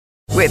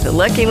With the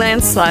Lucky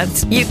Land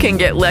Slots, you can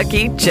get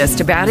lucky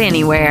just about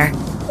anywhere.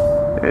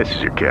 This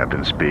is your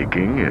captain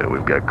speaking.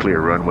 We've got clear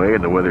runway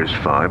and the weather's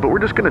fine, but we're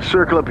just going to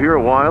circle up here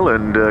a while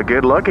and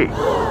get lucky.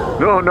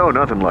 No,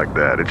 nothing like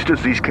that. It's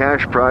just these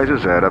cash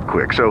prizes add up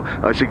quick. So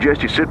I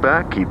suggest you sit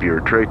back, keep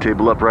your tray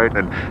table upright,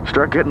 and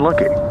start getting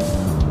lucky.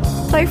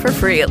 Play for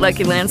free at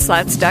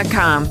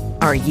LuckyLandSlots.com.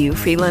 Are you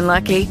feeling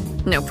lucky?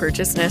 No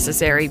purchase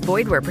necessary.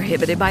 Void where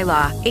prohibited by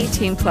law.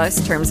 18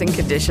 plus terms and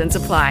conditions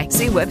apply.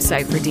 See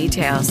website for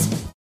details.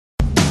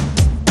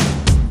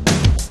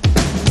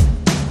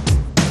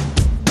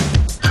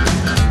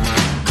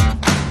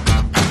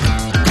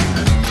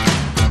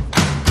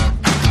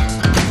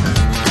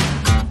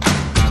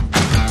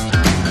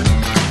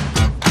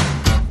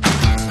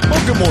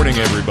 Well, good morning,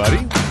 everybody.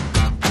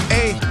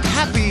 A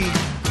happy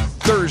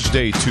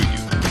Thursday to you.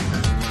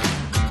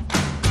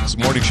 It's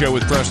the Morning Show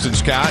with Preston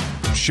Scott.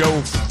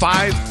 Show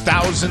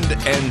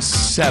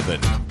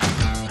 5007.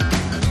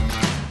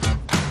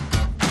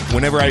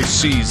 Whenever I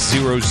see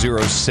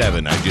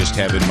 007, I just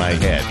have in my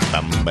head.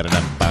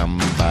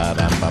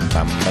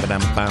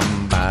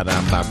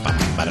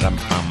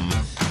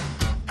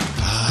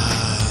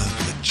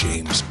 The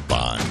James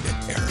Bond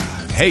era.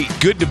 Hey,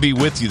 good to be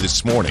with you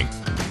this morning.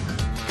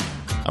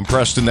 I'm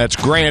Preston. That's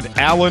Grant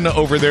Allen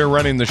over there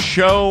running the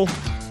show.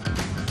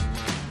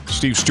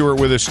 Steve Stewart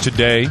with us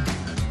today.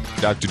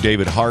 Dr.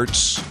 David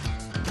Hartz.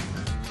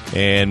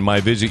 And my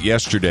visit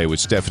yesterday with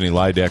Stephanie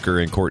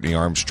Lydecker and Courtney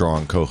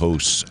Armstrong,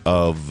 co-hosts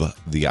of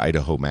the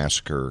Idaho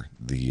Massacre,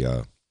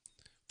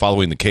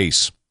 following the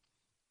case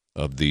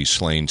of the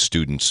slain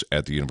students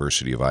at the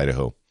University of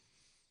Idaho.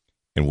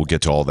 And we'll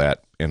get to all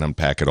that and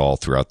unpack it all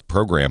throughout the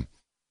program.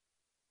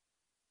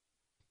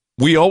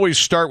 We always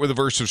start with a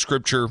verse of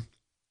Scripture. I'm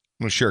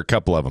going to share a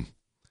couple of them.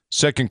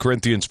 2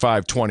 Corinthians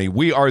 5:20,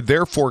 we are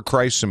therefore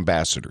Christ's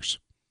ambassadors,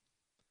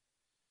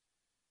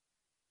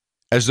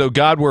 as though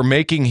God were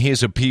making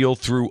his appeal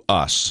through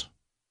us.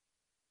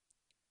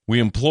 We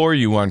implore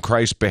you on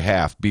Christ's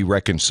behalf, be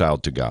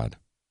reconciled to God.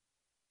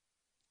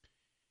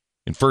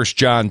 In 1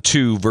 John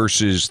 2,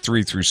 verses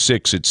 3 through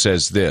 6, it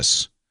says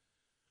this,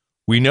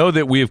 we know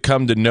that we have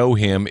come to know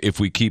him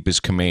if we keep his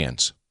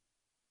commands.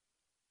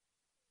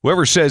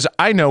 Whoever says,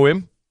 I know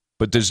him,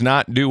 but does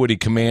not do what he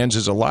commands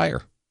is a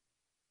liar.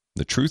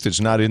 The truth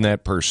is not in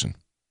that person.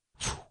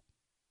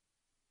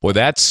 Boy,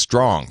 that's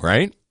strong,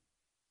 right?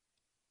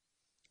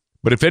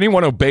 But if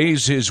anyone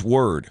obeys his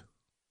word,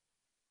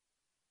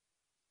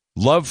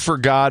 love for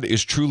God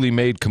is truly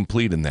made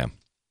complete in them.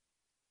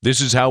 This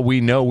is how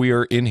we know we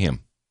are in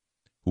him.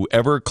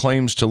 Whoever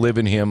claims to live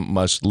in him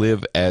must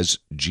live as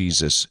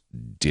Jesus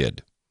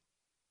did.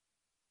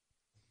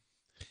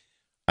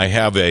 I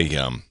have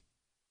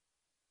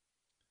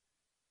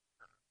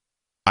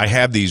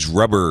these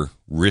rubber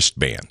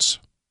wristbands,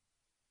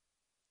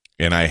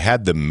 and I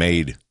had them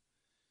made.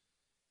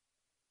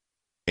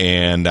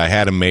 And I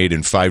had them made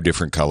in 5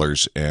 different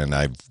colors, and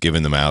I've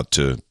given them out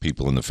to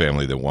people in the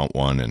family that want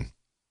one and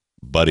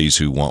buddies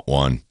who want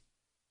one.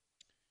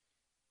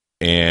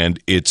 And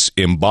it's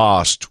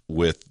embossed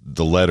with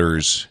the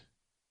letters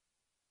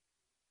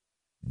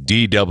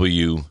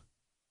DWJD.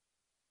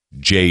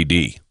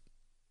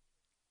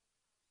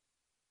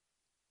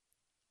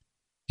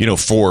 You know,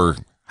 for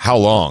how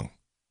long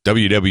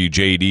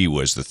WWJD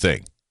was the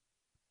thing.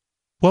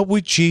 What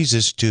would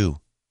Jesus do?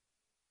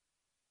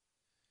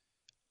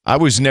 I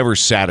was never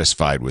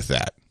satisfied with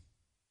that,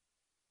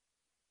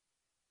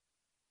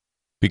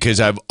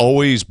 because I've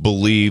always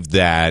believed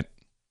that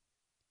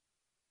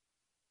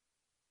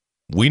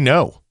we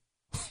know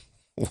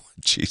what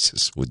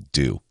Jesus would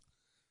do.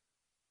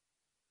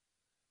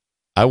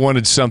 I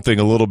wanted something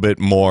a little bit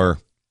more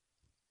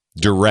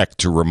direct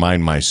to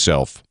remind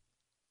myself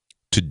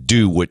to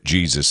do what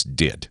Jesus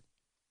did.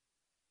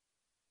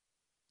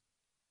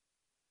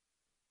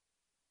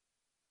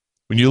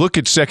 When you look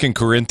at 2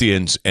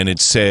 Corinthians and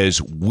it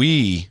says,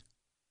 we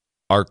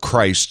are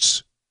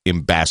Christ's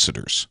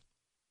ambassadors.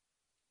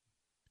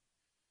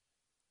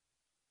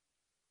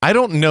 I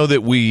don't know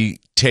that we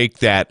take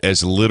that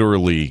as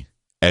literally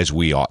as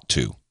we ought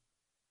to,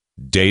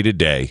 day to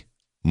day,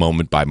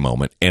 moment by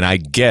moment. And I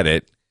get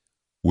it.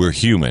 We're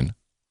human.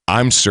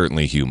 I'm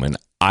certainly human.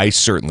 I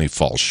certainly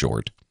fall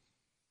short.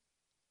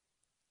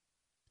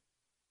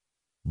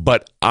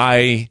 But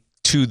I,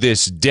 to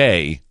this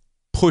day,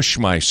 push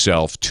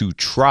myself to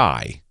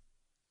try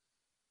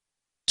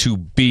to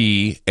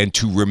be and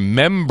to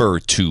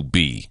remember to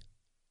be.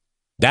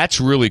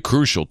 That's really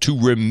crucial, to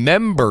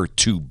remember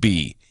to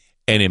be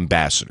an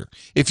ambassador.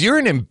 If you're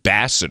an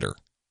ambassador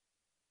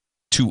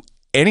to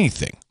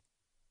anything,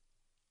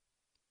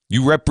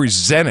 you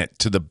represent it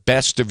to the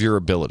best of your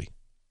ability.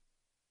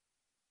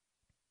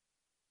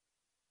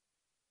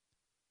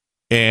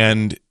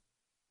 And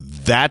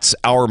that's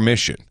our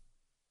mission,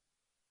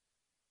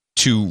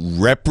 to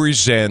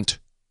represent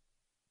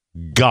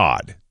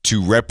God,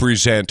 to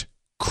represent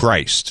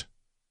Christ.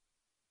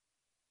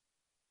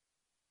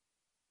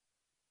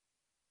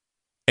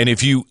 And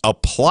if you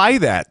apply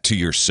that to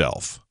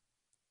yourself,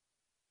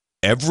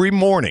 every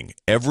morning,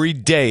 every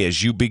day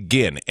as you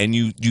begin, and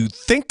you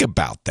think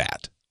about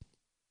that.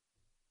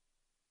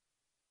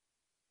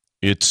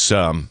 It's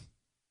an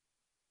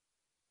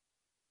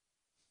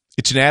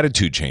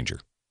attitude changer.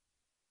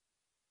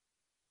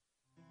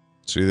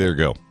 So there you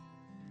go.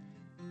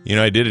 You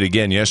know, I did it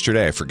again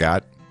yesterday. I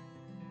forgot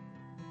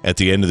at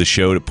the end of the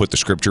show to put the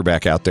scripture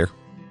back out there.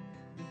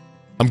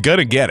 I'm going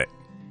to get it.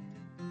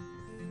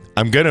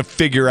 I'm going to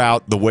figure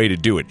out the way to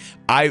do it.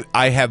 I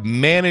have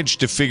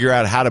managed to figure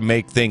out how to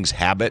make things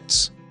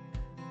habits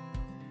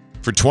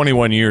for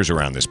 21 years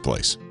around this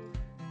place.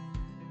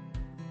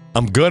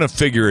 I'm going to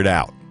figure it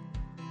out.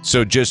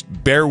 So just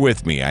bear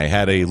with me. I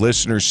had a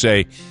listener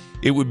say,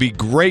 it would be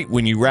great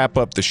when you wrap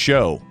up the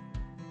show,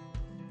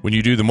 when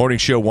you do the Morning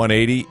Show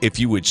 180, if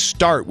you would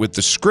start with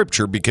the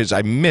scripture because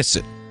I miss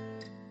it.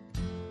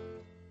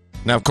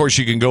 Now, of course,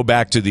 you can go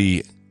back to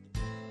the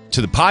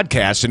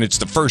podcast, and it's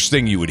the first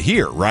thing you would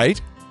hear, right?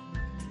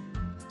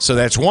 So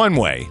that's one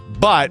way,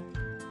 but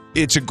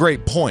it's a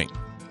great point.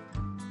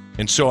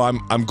 And so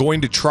I'm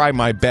going to try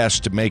my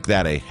best to make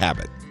that a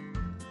habit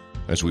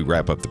as we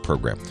wrap up the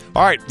program.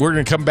 All right, we're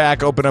going to come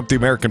back, open up the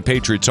American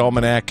Patriots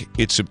Almanac.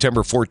 It's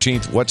September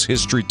 14th. What's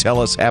history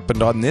tell us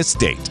happened on this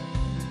date?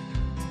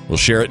 We'll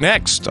share it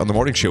next on The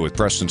Morning Show with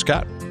Preston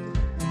Scott.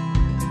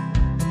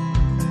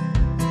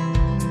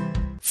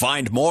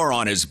 Find more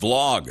on his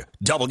blog,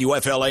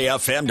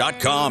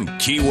 WFLAFM.com,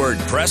 keyword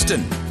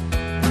Preston.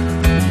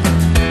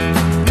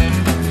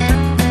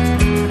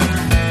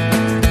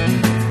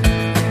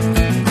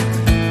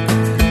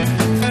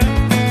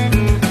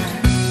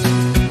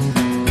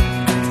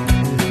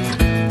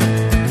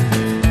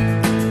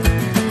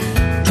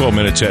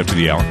 Minutes after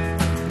the hour.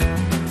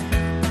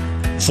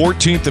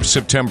 14th of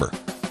September.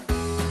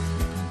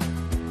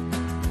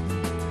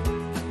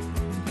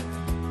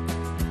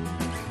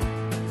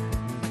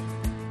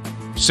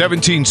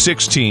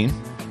 (1716)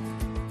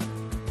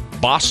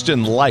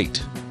 Boston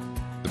Light,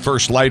 the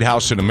first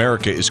lighthouse in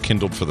America, is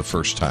kindled for the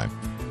first time.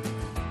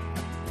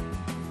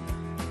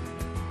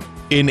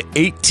 In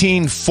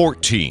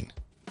 1814,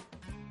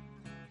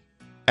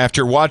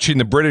 after watching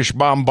the British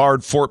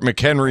bombard Fort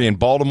McHenry in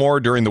Baltimore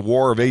during the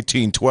War of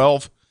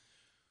 1812,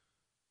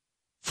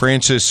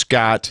 Francis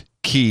Scott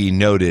Key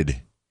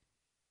noted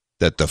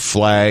that the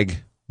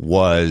flag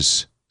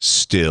was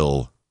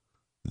still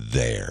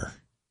there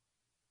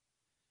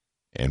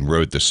and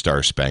wrote the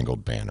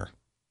Star-Spangled Banner.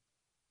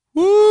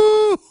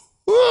 Woo!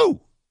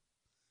 Woo!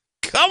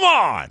 Come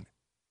on!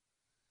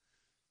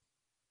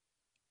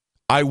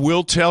 I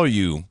will tell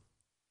you,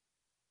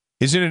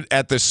 isn't it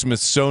at the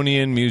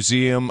Smithsonian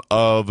Museum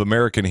of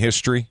American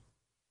History?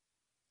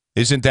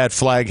 Isn't that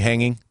flag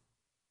hanging?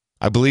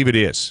 I believe it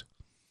is.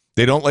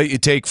 They don't let you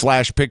take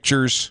flash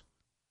pictures.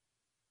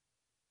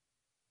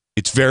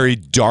 It's very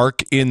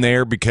dark in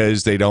there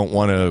because they don't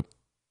want to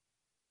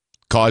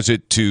cause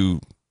it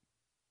to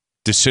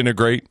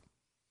disintegrate.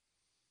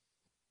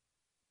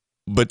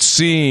 But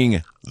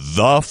seeing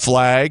the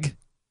flag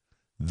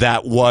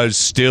that was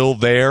still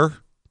there,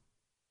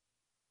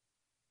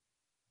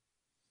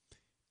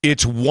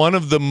 it's one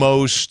of the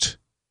most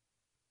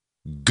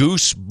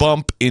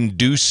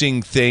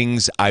goosebump-inducing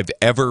things I've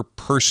ever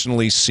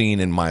personally seen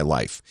in my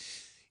life.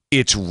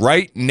 It's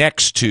right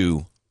next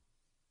to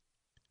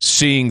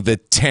seeing the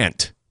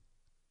tent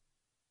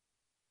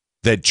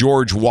that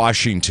George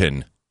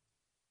Washington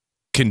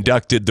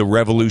conducted the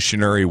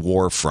Revolutionary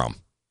War from.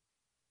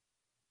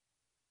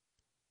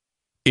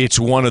 It's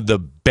one of the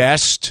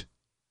best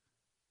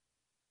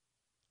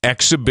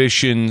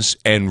exhibitions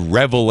and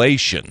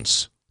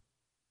revelations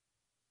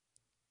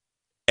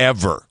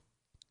ever.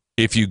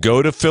 If you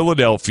go to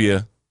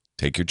Philadelphia,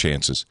 take your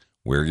chances,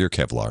 wear your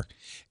Kevlar,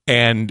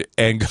 and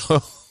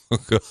go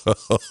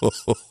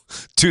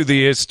to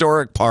the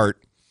historic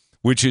part,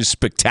 which is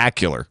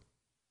spectacular.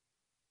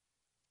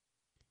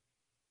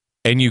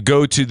 And you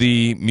go to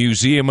the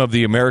Museum of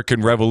the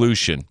American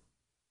Revolution,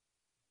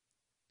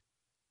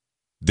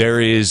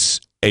 there is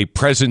a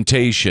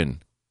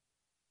presentation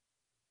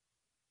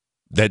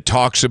that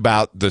talks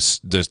about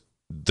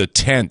the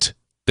tent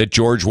that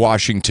George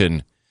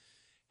Washington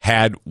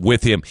had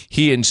with him.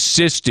 He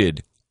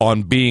insisted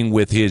on being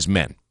with his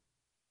men.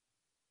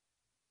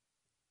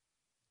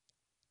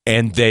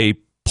 And they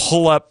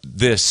pull up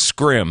this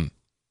scrim,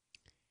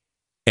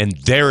 and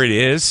there it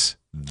is,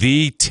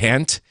 the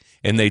tent,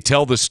 and they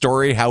tell the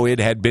story how it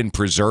had been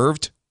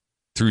preserved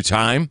through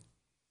time.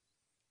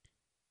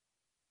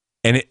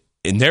 And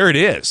there it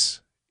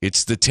is.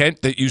 It's the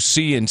tent that you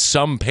see in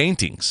some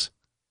paintings.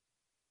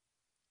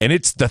 And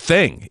it's the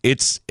thing.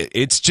 It's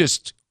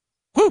just,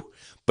 whew.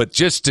 But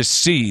just to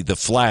see the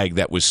flag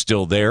that was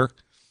still there,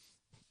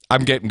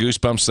 I'm getting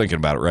goosebumps thinking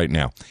about it right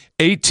now.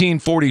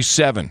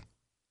 1847.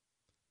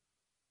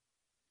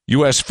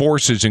 U.S.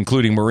 forces,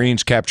 including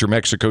Marines, capture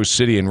Mexico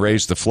City and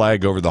raise the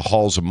flag over the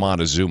halls of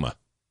Montezuma.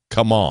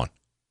 Come on.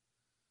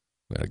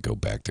 We got to go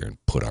back there and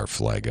put our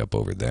flag up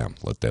over them.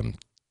 Let them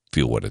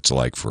feel what it's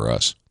like for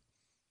us.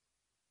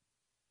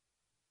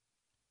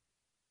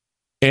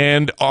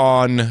 And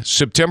on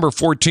September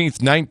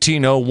 14th,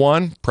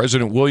 1901,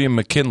 President William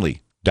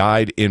McKinley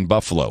died in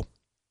Buffalo.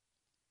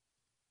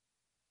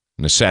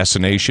 An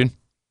assassination.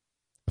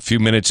 A few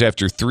minutes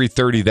after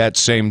 3:30 that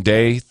same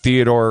day,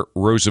 Theodore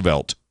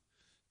Roosevelt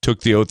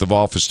took the oath of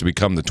office to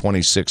become the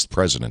 26th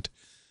president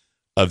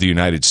of the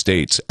United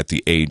States at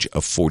the age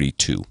of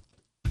 42.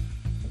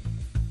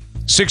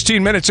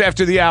 16 minutes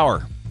after the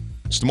hour.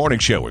 It's the morning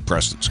show with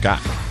Preston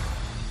Scott.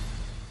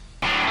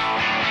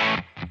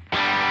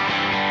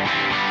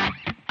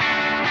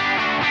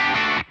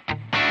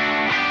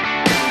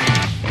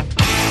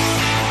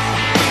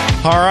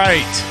 All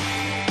right.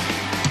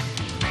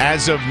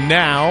 As of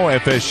now,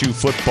 FSU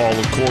football,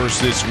 of course,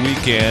 this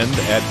weekend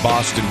at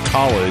Boston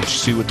College.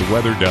 See what the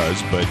weather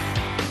does, but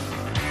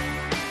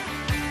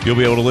you'll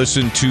be able to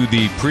listen to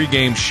the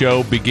pregame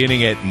show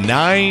beginning at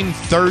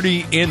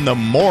 9:30 in the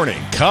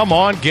morning. Come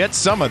on, get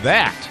some of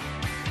that.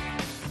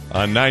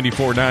 On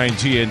 94.9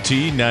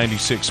 TNT,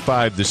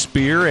 96.5 The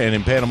Spear, and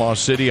in Panama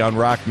City on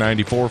Rock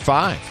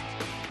 94.5.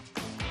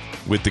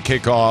 With the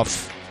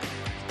kickoff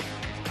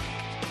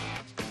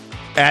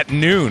at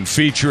noon,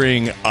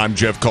 featuring I'm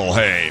Jeff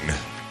Colhane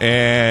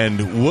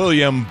and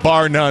William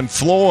Bar None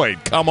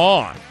Floyd. Come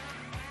on.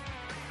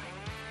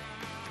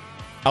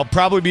 I'll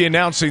probably be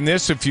announcing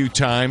this a few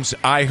times.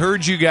 I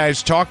heard you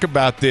guys talk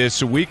about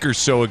this a week or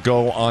so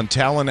ago on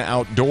Talon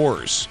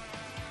Outdoors.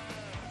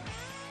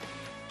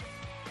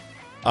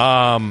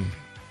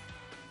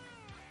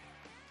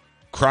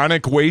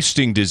 Chronic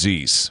wasting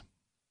disease.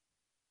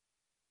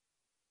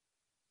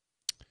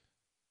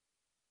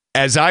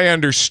 As I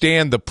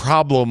understand the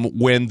problem,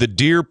 when the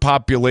deer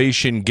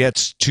population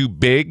gets too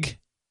big,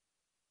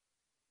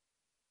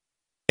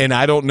 and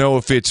I don't know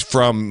if it's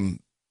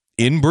from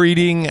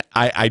inbreeding,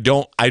 I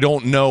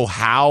don't know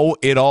how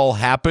it all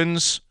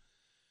happens,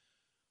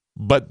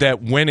 but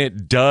that when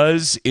it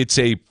does, it's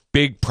a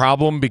big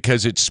problem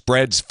because it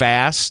spreads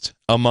fast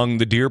among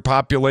the deer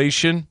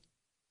population.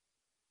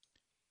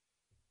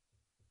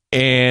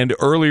 And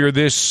earlier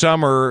this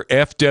summer,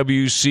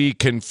 FWC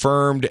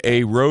confirmed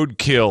a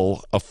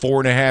roadkill, a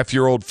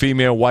 4.5-year-old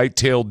female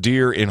white-tailed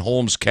deer in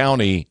Holmes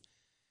County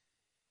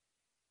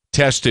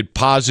tested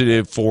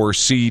positive for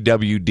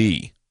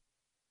CWD.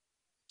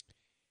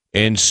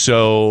 And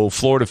so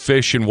Florida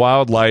Fish and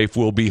Wildlife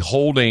will be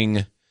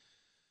holding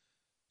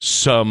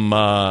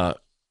some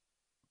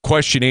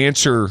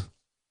question-answer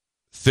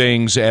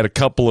things at a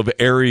couple of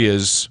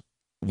areas,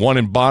 one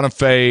in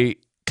Bonifay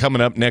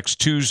coming up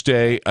next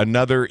Tuesday,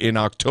 another in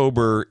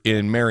October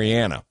in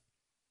Mariana.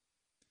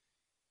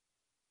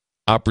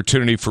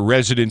 Opportunity for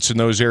residents in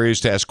those areas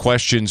to ask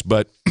questions,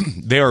 but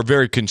they are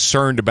very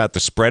concerned about the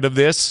spread of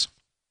this.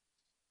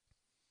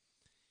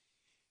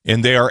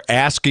 And they are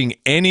asking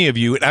any of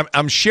you, and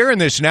I'm sharing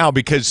this now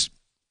because,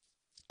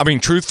 I mean,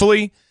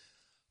 truthfully,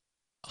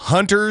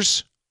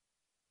 hunters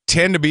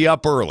tend to be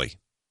up early.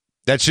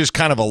 That's just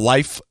kind of a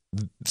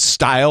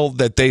lifestyle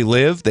that they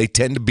live. They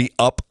tend to be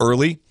up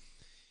early.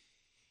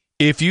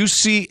 If you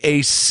see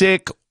a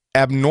sick,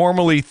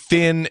 abnormally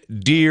thin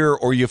deer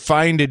or you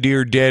find a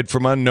deer dead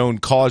from unknown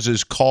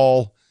causes,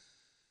 call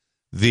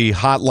the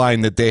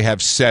hotline that they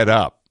have set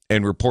up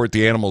and report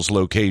the animal's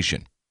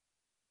location.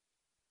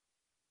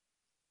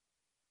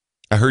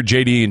 I heard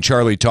JD and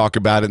Charlie talk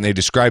about it, and they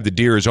described the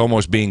deer as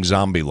almost being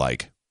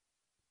zombie-like.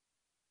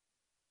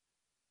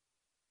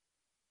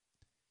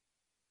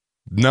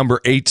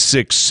 Number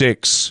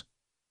 866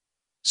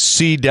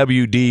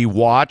 CWD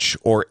Watch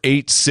or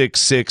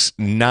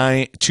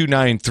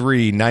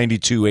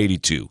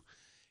 866-293-9282.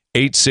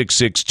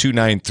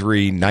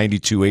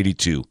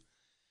 866-293-9282.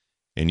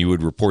 And you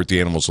would report the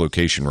animal's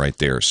location right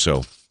there.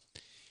 So,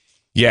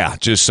 yeah,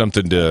 just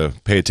something to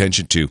pay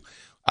attention to.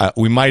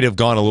 We might have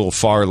gone a little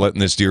far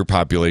letting this deer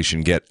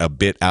population get a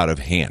bit out of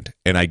hand.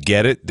 And I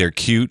get it. They're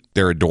cute.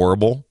 They're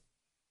adorable.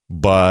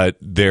 But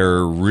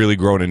they're really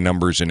growing in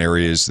numbers in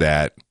areas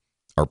that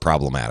are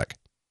problematic.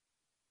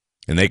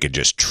 And they could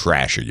just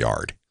trash a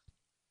yard.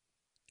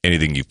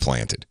 Anything you've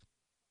planted.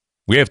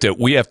 We have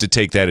to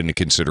take that into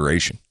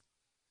consideration.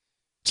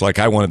 It's like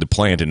I wanted to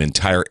plant an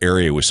entire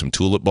area with some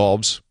tulip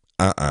bulbs.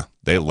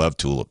 They love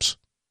tulips.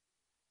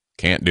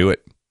 Can't do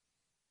it.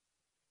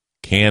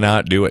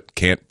 Cannot do it.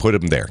 Can't put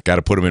them there. Got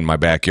to put them in my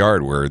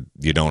backyard where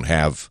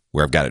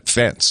where I've got it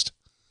fenced.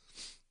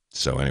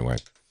 So anyway.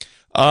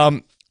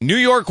 New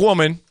York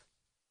woman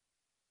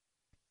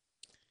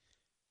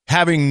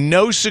having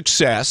no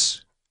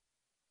success.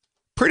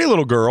 Pretty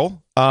little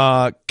girl.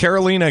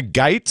 Carolina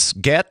Getz,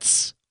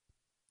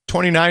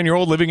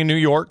 29-year-old living in New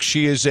York.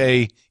 She is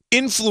a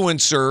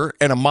influencer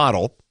and a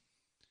model.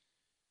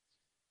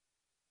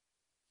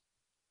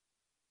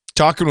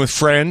 Talking with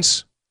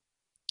friends,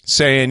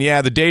 saying,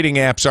 yeah, the dating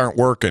apps aren't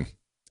working.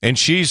 And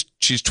she's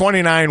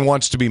 29,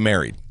 wants to be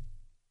married.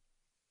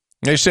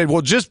 And they said,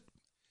 well,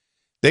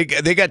 they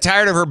got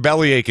tired of her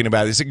belly aching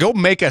about it. They said, go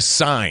make a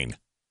sign.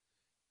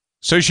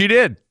 So she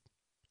did.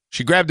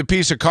 She grabbed a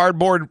piece of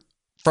cardboard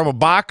from a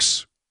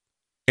box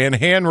and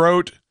hand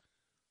wrote,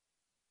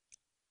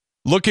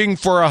 looking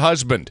for a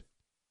husband,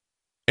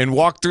 and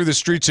walked through the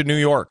streets of New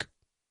York.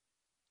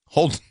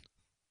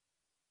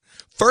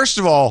 First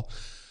of all,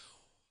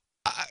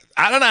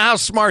 I don't know how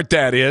smart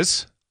that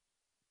is,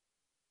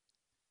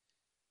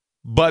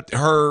 but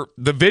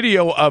the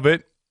video of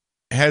it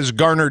has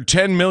garnered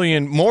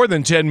more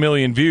than 10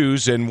 million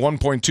views and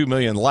 1.2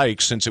 million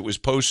likes since it was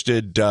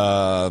posted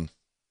 11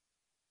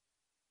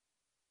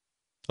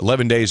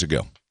 days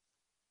ago.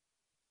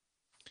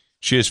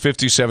 She has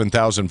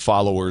 57,000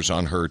 followers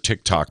on her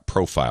TikTok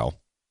profile.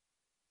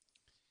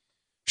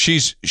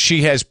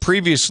 She has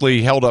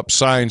previously held up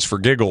signs for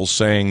giggles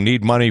saying,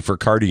 need money for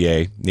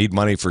Cartier, need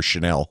money for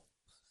Chanel.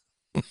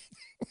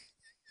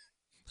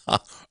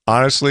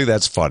 Honestly,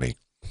 that's funny.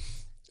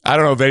 I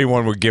don't know if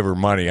anyone would give her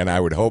money, and I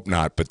would hope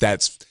not, but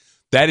that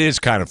is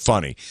kind of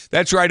funny.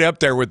 That's right up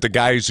there with the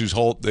guys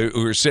who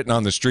are sitting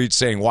on the street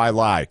saying, why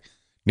lie?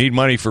 Need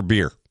money for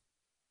beer.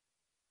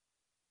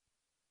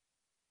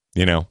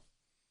 You know?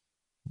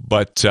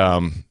 But,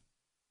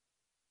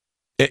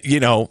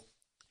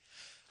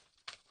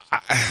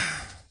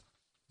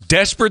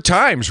 desperate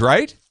times,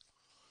 right?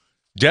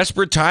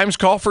 Desperate times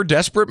call for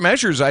desperate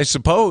measures, I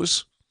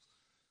suppose.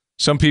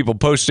 Some people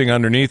posting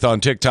underneath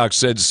on TikTok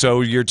said, so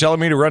you're telling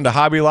me to run to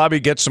Hobby Lobby,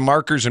 get some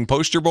markers and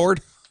poster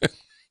board?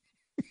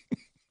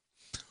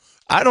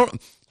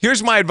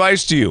 Here's my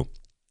advice to you.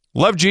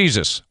 Love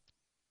Jesus.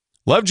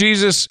 Love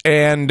Jesus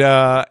and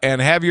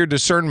have your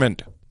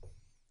discernment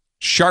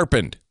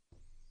sharpened.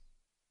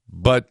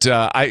 But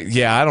I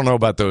don't know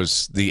about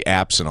the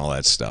apps and all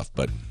that stuff,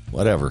 but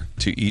whatever,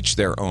 to each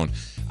their own.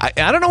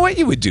 I don't know what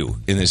you would do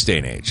in this day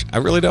and age. I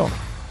really don't.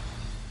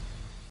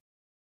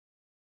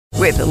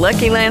 With the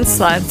Lucky Land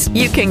Slots,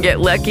 you can get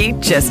lucky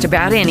just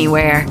about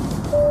anywhere.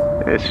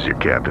 This is your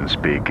captain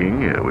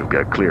speaking. We've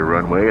got clear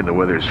runway and the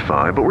weather's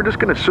fine, but we're just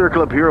going to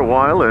circle up here a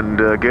while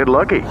and get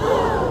lucky.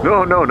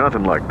 No,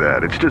 nothing like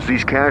that. It's just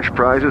these cash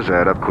prizes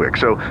add up quick.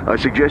 So I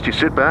suggest you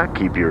sit back,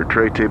 keep your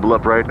tray table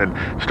upright,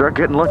 and start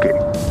getting lucky.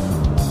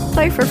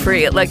 Play for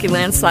free at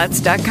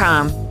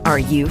LuckyLandSlots.com. Are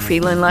you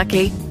feeling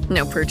lucky?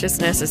 No purchase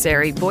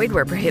necessary. Void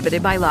where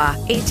prohibited by law.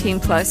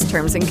 18+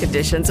 terms and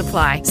conditions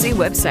apply. See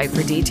website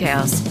for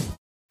details.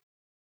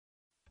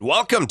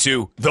 Welcome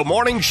to The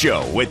Morning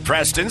Show with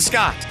Preston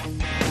Scott.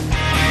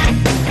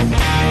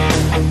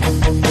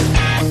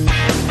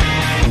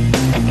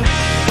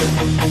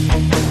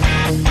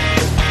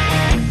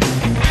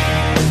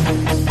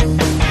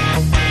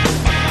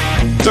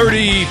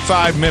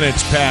 "35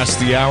 minutes past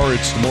the hour.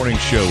 It's The Morning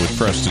Show with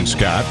Preston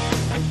Scott.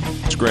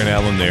 It's Grant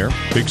Allen there.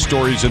 Big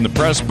stories in the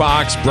press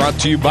box brought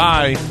to you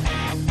by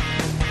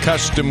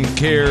Custom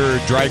Care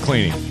Dry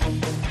Cleaning.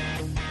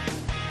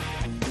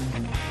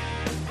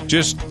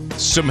 Just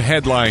some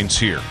headlines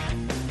here.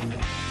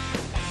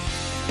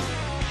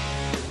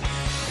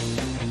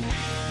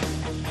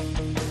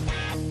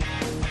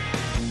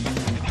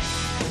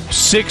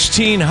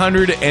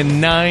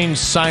 "1,609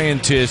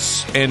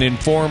 scientists and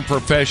informed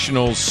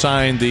professionals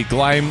signed the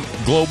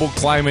Global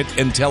Climate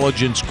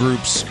Intelligence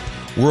Group's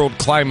World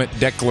Climate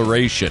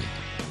Declaration.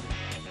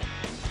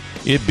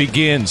 It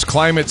begins,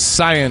 climate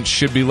science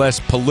should be less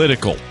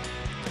political,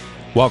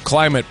 while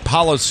climate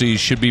policies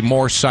should be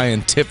more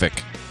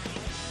scientific.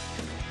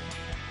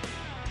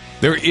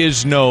 There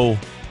is no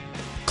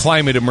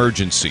climate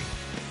emergency.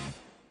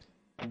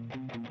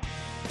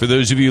 For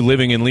those of you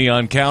living in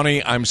Leon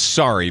County, I'm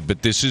sorry,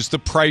 but this is the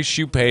price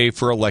you pay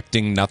for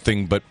electing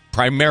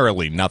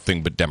primarily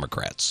nothing but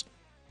Democrats.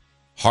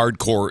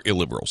 Hardcore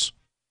illiberals.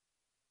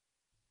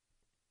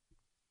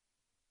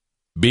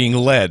 Being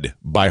led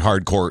by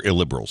hardcore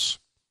illiberals.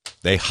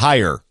 They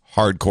hire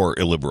hardcore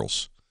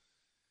illiberals.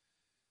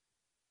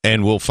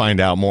 And we'll find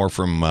out more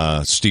from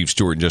Steve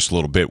Stewart in just a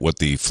little bit what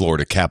the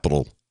Florida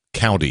Capital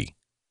County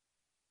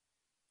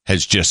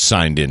has just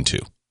signed into.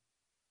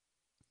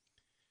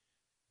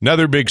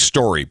 Another big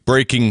story,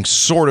 breaking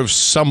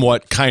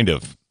somewhat, kind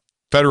of.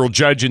 Federal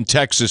judge in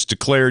Texas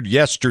declared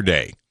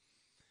yesterday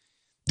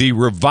the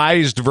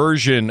revised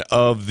version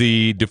of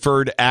the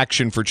Deferred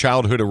Action for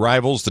Childhood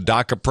Arrivals, the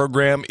DACA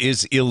program,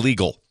 is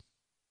illegal.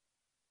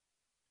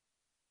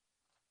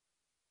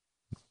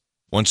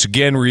 Once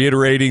again,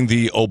 reiterating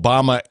the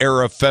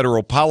Obama-era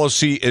federal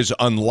policy is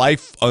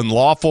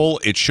unlawful.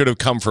 It should have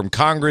come from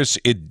Congress.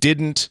 It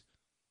didn't.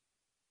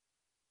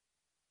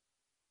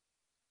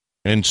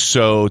 And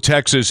so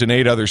Texas and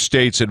 8 other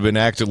states that have been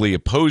actively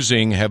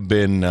opposing have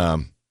been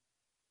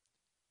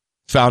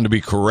found to be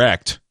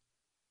correct.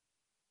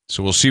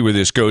 So we'll see where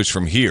this goes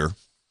from here.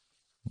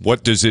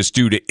 What does this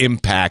do to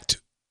impact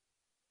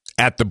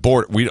at the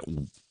border? We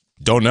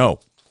don't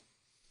know.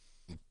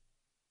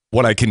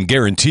 What I can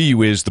guarantee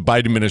you is the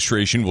Biden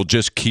administration will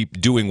just keep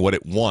doing what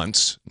it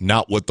wants,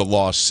 not what the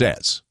law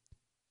says.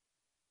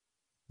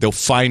 They'll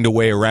find a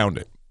way around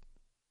it.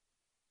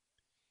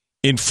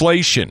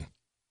 Inflation.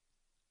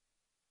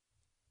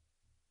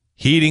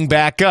 Heating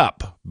back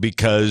up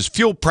because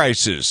fuel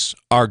prices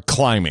are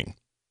climbing.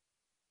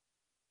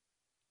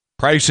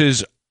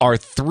 Prices are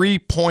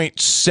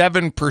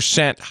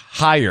 3.7%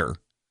 higher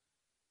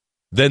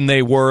than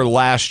they were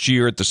last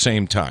year at the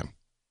same time.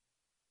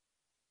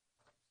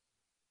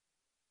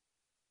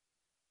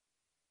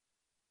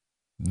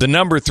 The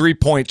number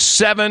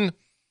 3.7,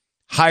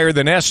 higher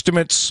than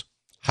estimates,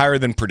 higher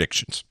than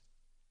predictions.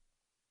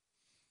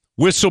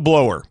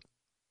 Whistleblower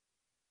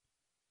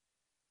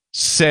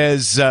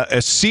says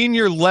a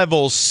senior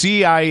level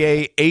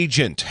CIA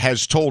agent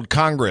has told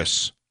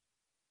Congress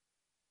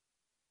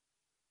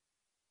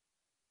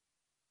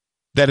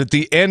that at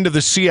the end of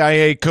the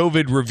CIA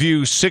COVID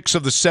review, 6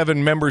 of the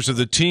 7 members of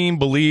the team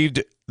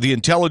believed the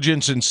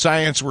intelligence and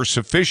science were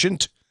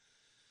sufficient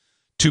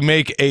to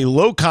make a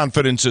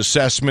low-confidence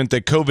assessment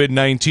that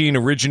COVID-19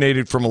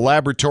 originated from a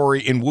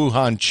laboratory in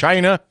Wuhan,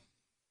 China.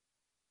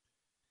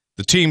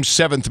 The team's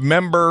 7th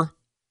member,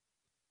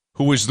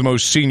 who was the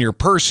most senior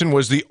person,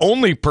 was the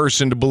only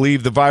person to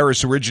believe the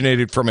virus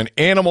originated from an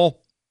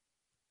animal.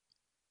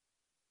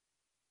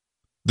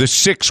 The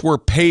 6 were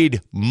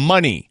paid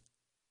money,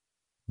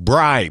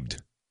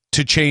 bribed,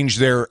 to change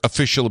their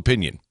official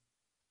opinion.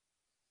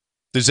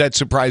 Does that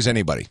surprise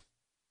anybody?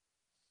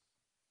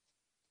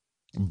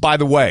 By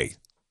the way,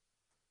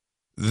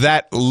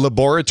 that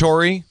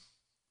laboratory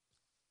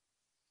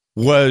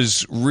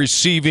was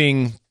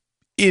receiving,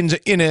 in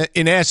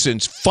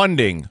essence,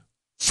 funding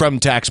from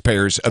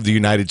taxpayers of the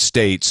United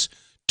States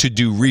to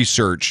do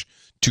research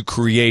to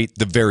create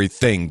the very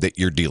thing that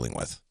you're dealing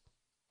with.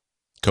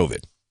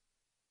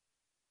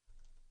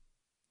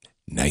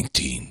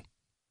 COVID-19.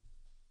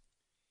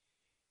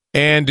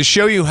 And to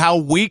show you how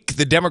weak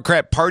the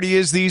Democrat Party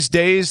is these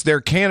days,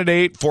 their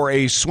candidate for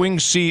a swing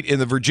seat in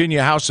the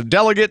Virginia House of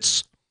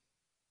Delegates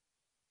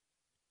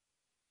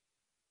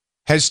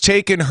has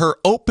taken her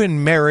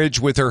open marriage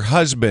with her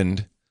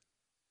husband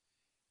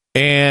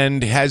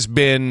and has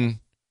been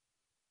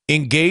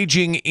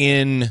engaging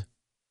in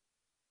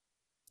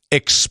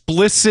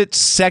explicit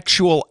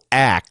sexual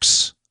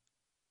acts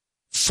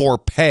for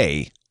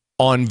pay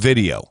on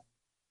video.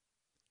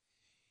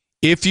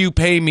 If you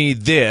pay me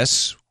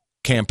this,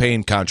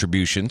 campaign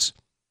contributions,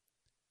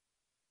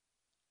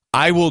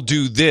 I will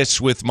do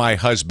this with my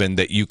husband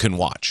that you can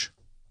watch.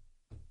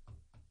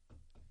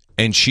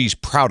 And she's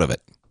proud of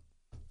it.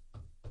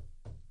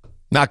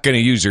 Not going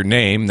to use her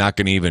name, not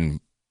going to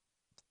even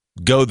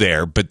go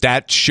there, but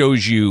that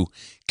shows you,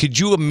 could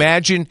you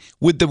imagine,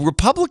 would the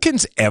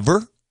Republicans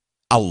ever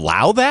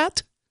allow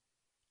that?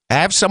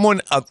 Have someone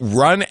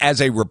run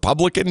as a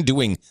Republican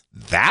doing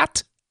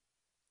that?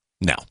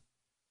 No.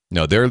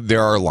 No,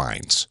 there are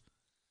lines.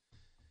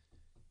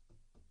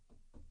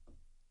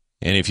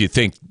 And if you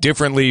think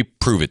differently,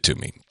 prove it to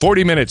me.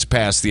 40 minutes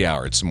past the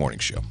hour. It's the morning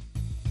show.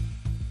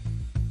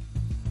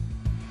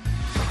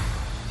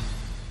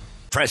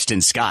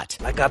 Preston Scott.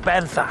 Like a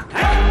panther.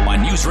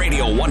 On News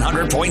Radio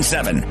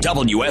 100.7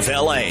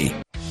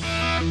 WFLA.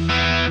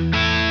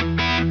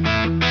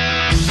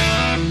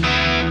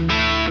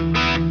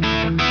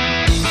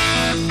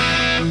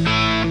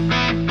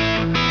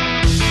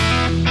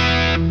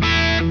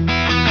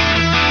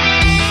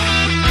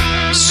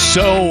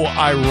 So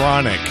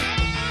ironic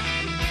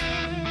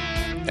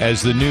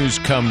as the news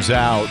comes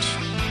out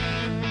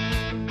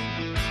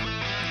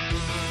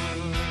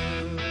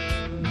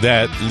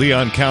that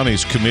Leon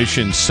County's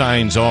commission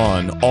signs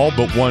on, all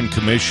but one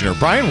commissioner.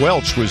 Brian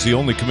Welch was the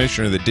only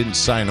commissioner that didn't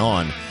sign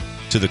on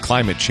to the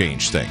climate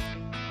change thing.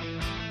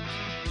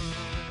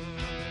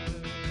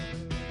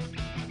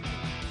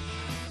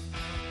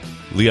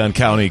 Leon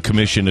County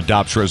Commission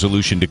adopts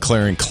resolution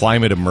declaring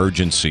climate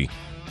emergency.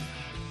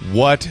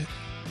 What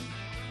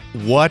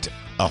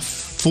a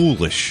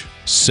foolish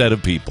set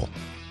of people.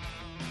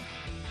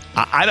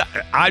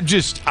 I'm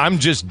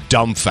just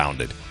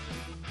dumbfounded.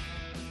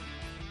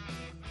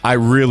 I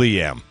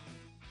really am.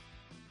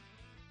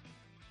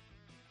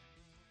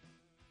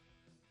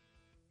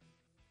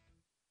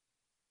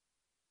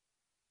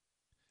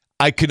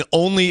 I can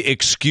only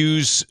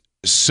excuse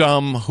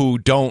some who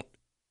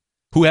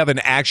have an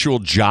actual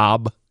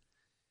job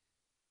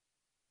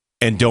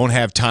and don't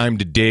have time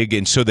to dig,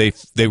 and so they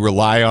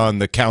rely on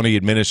the county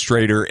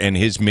administrator and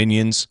his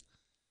minions.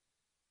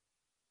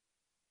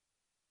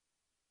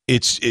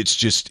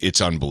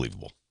 It's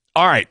unbelievable.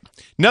 All right,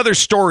 another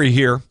story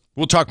here.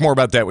 We'll talk more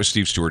about that with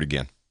Steve Stewart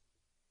again.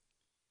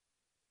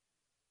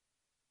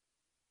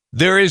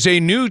 There is a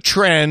new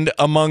trend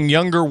among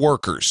younger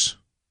workers.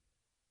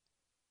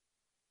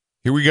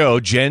 Here we go,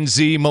 Gen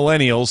Z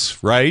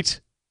millennials, right?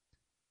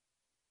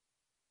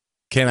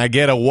 Can I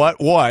get a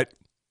what?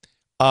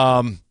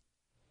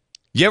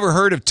 You ever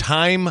heard of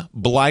time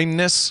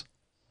blindness?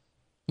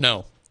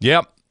 No.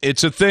 Yep,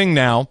 it's a thing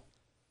now.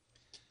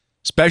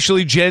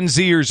 Especially Gen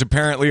Zers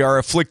apparently are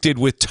afflicted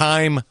with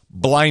time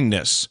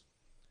blindness.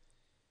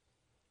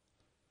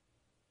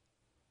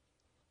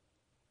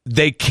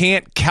 They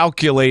can't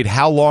calculate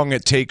how long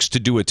it takes to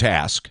do a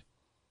task.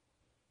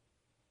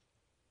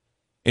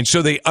 And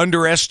so they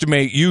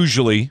underestimate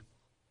usually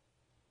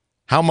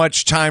how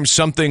much time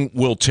something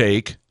will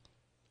take,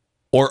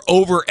 or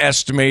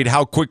overestimate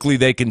how quickly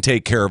they can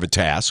take care of a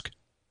task.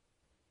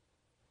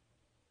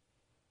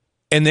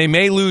 And they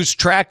may lose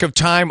track of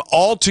time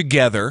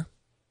altogether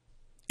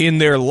in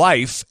their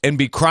life and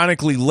be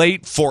chronically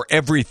late for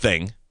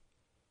everything.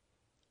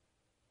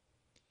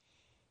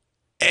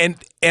 And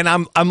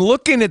I'm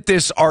looking at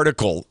this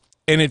article,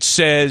 and it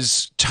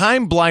says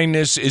time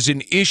blindness is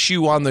an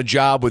issue on the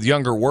job with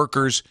younger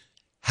workers,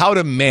 how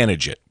to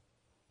manage it.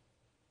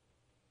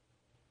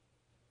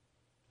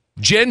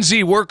 Gen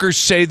Z workers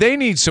say they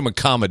need some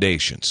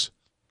accommodations.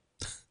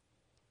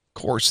 Of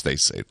course they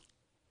say.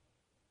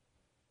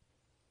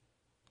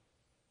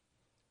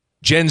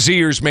 Gen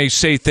Zers may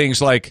say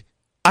things like,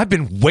 I've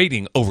been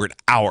waiting over an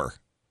hour.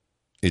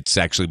 It's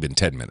actually been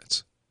 10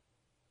 minutes.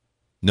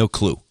 No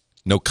clue,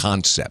 no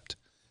concept,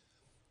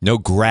 no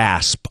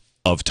grasp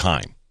of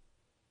time.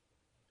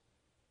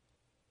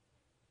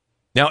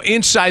 Now,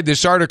 inside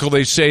this article,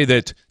 they say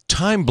that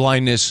time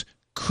blindness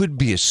could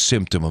be a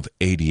symptom of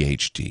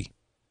ADHD.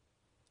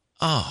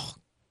 Oh,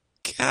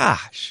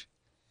 gosh.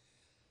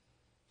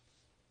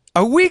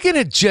 Are we going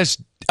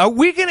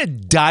to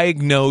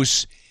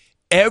diagnose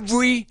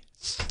every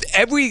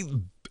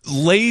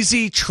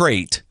lazy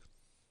trait,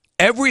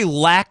 every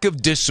lack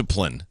of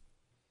discipline,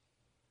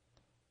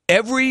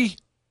 every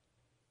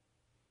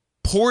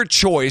poor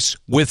choice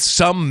with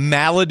some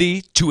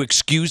malady to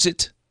excuse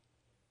it?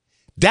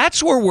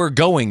 That's where we're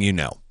going, you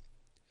know.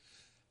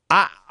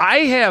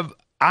 I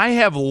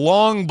have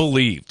long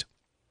believed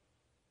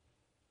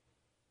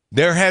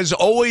there has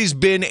always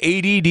been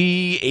ADD,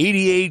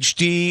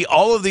 ADHD,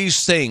 all of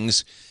these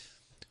things.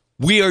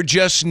 We are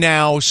just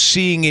now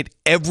seeing it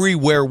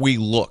everywhere we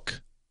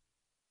look.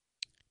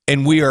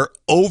 And we are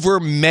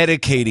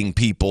over-medicating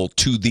people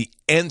to the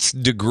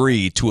nth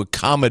degree to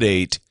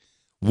accommodate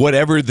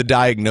whatever the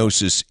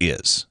diagnosis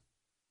is.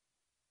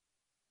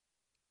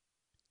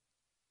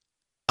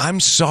 I'm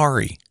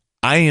sorry.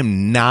 I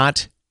am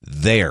not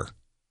there.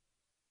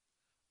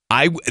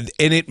 And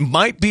it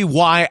might be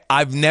why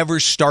I've never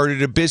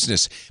started a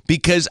business,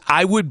 because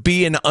I would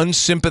be an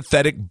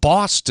unsympathetic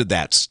boss to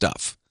that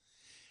stuff.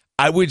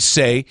 I would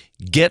say,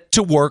 get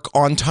to work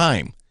on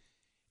time.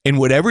 And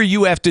whatever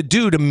you have to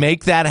do to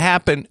make that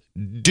happen,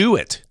 do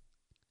it.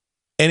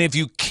 And if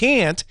you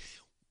can't,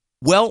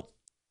 well,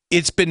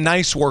 it's been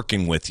nice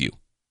working with you.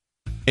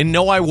 And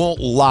no, I won't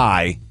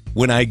lie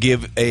when I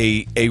give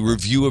a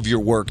review of your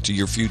work to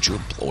your future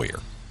employer.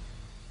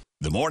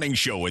 The Morning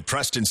Show with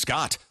Preston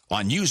Scott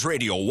on News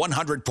Radio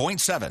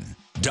 100.7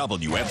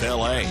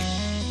 WFLA.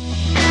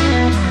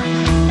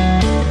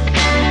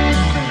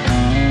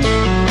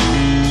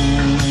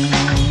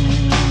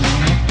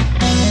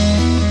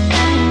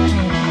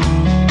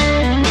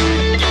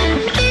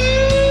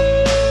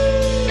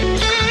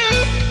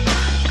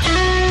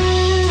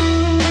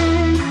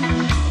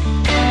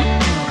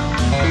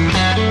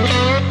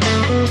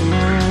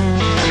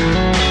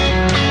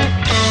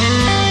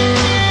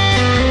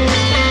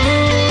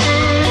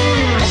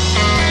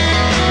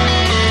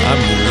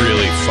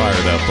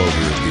 Up over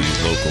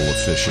the local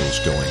officials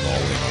going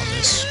all in on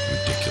this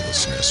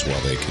ridiculousness while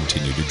they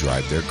continue to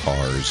drive their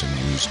cars and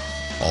use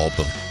all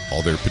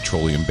their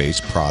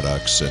petroleum-based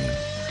products, and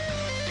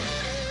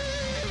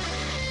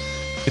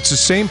it's the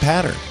same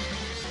pattern.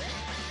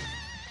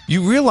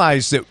 You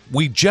realize that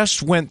we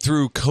just went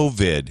through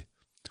COVID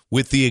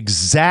with the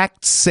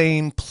exact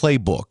same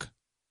playbook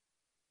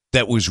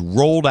that was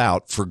rolled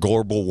out for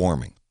global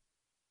warming.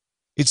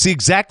 It's the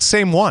exact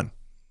same one.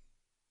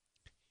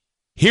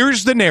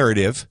 Here's the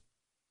narrative.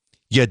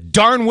 You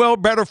darn well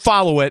better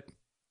follow it.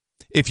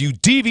 If you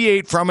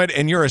deviate from it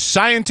and you're a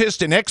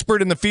scientist and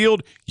expert in the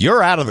field,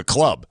 you're out of the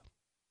club.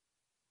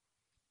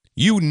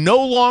 You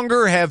no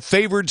longer have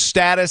favored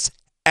status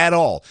at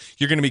all.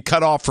 You're going to be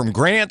cut off from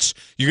grants.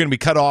 You're going to be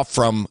cut off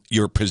from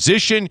your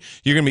position.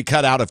 You're going to be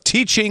cut out of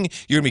teaching.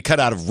 You're going to be cut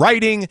out of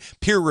writing,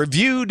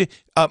 peer-reviewed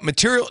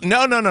material.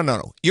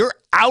 No. You're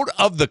out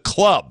of the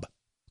club.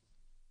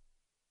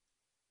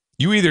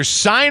 You either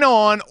sign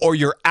on or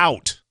you're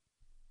out.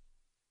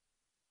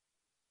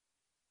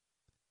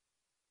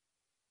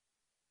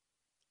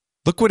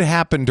 Look what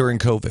happened during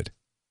COVID.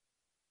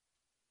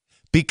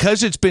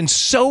 Because it's been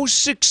so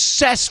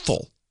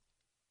successful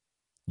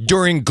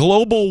during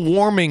global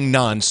warming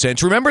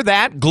nonsense. Remember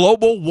that?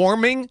 Global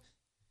warming?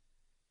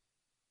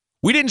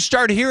 We didn't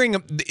start hearing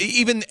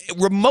even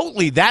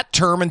remotely that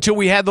term until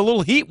we had the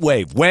little heat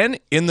wave. When?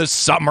 In the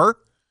summer.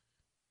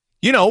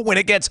 You know, when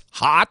it gets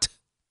hot.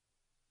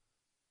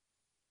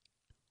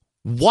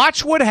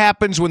 Watch what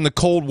happens when the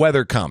cold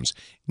weather comes.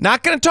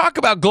 Not going to talk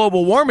about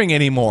global warming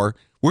anymore.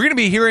 We're going to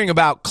be hearing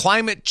about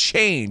climate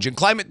change and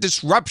climate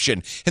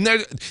disruption. And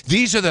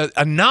these are the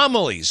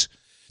anomalies,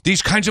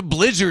 these kinds of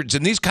blizzards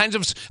and these kinds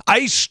of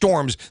ice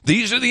storms.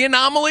 These are the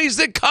anomalies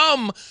that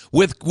come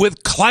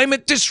with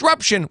climate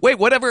disruption. Wait,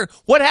 what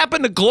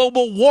happened to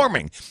global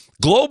warming?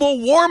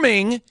 Global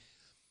warming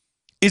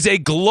is a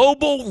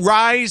global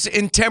rise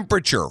in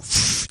temperature.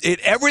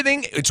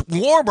 It's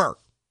warmer.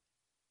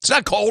 It's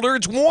not colder,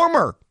 it's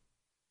warmer.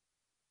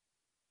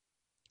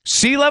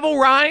 Sea level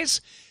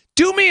rise?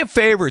 Do me a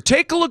favor,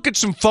 take a look at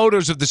some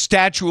photos of the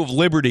Statue of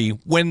Liberty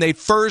when they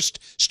first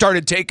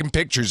started taking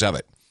pictures of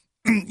it.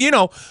 You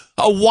know,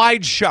 a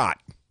wide shot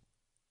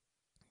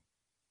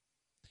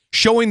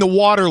showing the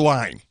water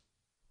line.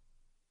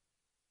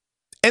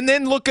 And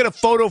then look at a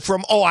photo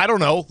from,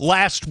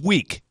 last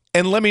week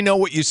and let me know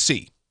what you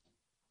see.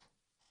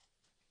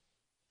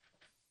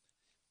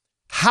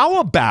 How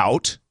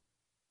about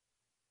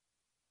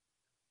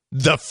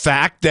the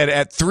fact that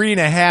at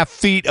 3.5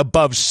 feet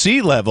above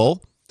sea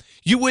level,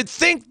 you would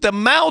think the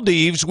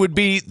Maldives would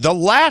be the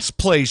last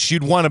place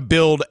you'd want to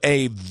build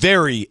a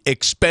very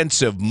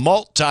expensive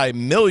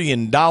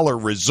multi-million-dollar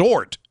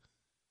resort.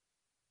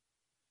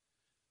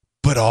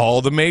 But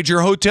all the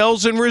major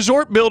hotels and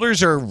resort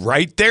builders are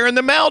right there in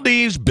the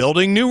Maldives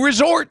building new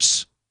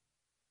resorts.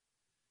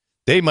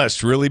 They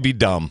must really be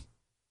dumb.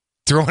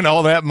 Throwing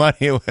all that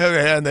money away,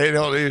 and they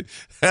don't.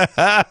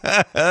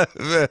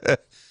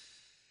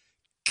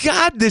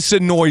 God, this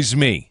annoys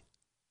me.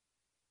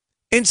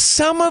 And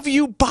some of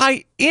you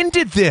buy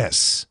into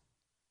this.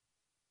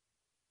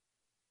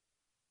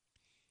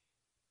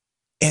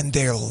 And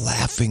they're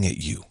laughing at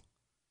you.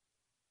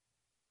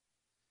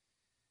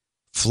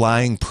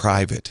 Flying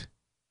private,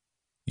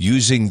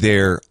 using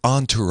their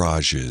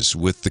entourages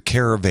with the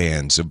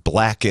caravans of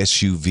black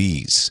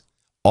SUVs.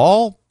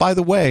 All, by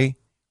the way,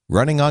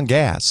 running on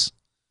gas.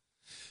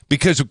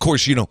 Because, of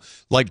course,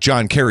 like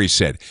John Kerry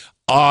said,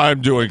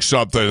 I'm doing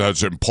something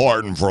that's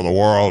important for the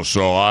world,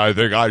 so I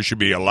think I should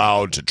be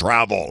allowed to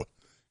travel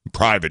in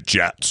private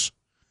jets.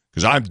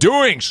 Because I'm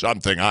doing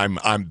something.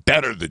 I'm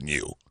better than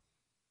you.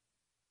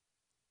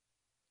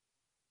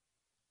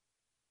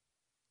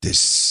 The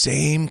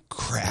same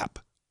crap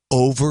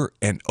over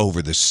and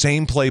over, the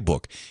same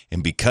playbook.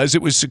 And because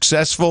it was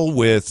successful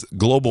with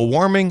global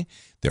warming,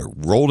 they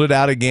rolled it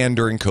out again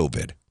during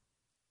COVID.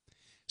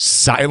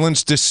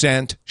 Silence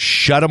dissent,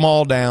 shut them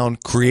all down,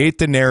 create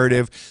the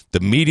narrative. The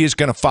media is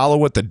going to follow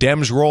what the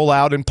Dems roll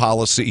out in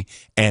policy,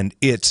 and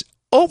it's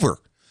over.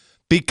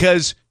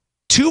 Because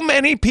too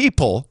many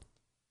people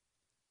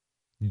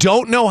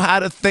don't know how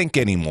to think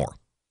anymore.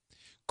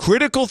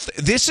 Critical.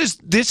 This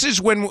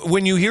is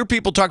when you hear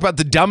people talk about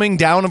the dumbing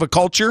down of a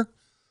culture.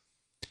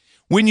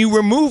 When you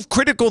remove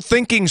critical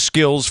thinking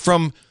skills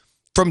from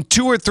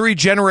 2 or 3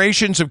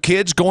 generations of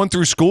kids going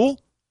through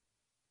school,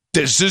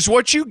 this is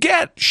what you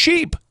get.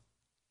 Sheep.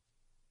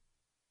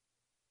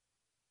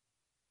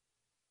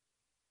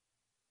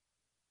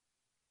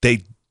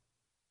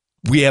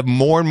 We have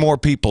more and more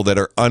people that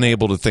are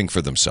unable to think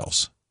for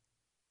themselves.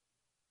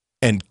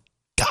 And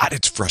God,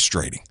 it's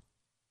frustrating.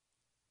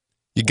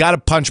 You got to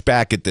punch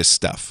back at this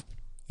stuff.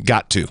 You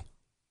got to.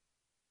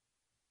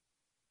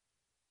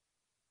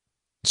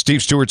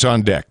 Steve Stewart's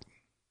on deck.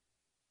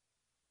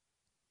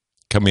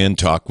 Come in,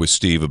 talk with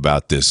Steve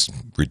about this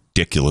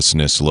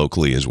ridiculousness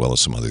locally as well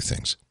as some other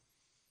things.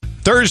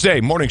 Thursday,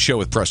 morning show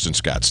with Preston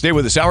Scott. Stay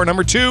with us. Hour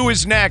number 2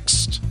 is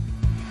next.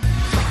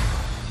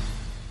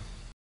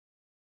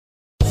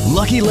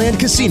 Lucky Land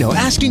Casino,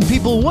 asking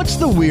people, what's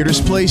the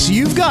weirdest place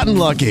you've gotten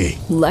lucky?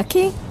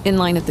 Lucky? In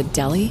line at the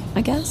deli,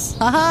 I guess?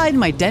 Aha, in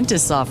my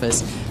dentist's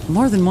office.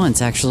 More than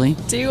once, actually.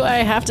 Do I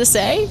have to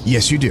say?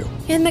 Yes, you do.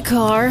 In the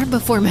car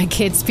before my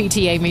kids'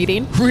 PTA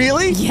meeting.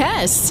 Really?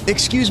 Yes.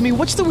 Excuse me,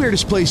 what's the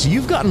weirdest place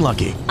you've gotten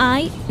lucky?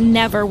 I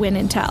never win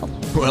and tell.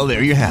 Well,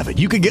 there you have it.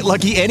 You can get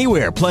lucky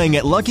anywhere, playing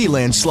at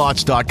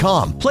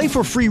LuckyLandSlots.com. Play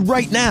for free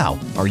right now.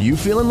 Are you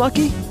feeling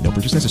lucky? No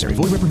purchase necessary.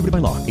 Void where prohibited by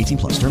law.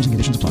 18+. Terms and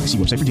conditions apply. See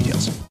website for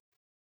details.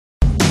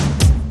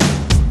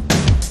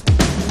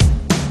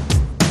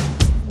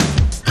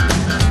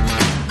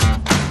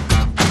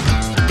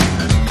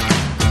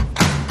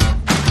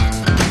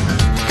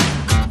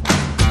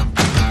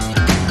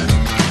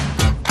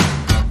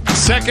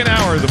 Second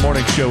hour of the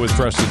morning show with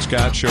Preston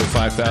Scott, show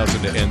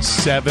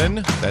 5007.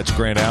 That's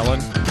Grant Allen.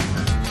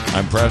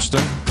 I'm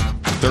Preston.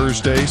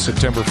 Thursday,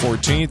 September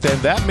 14th,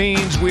 and that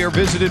means we are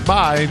visited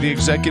by the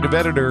executive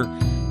editor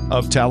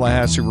of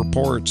Tallahassee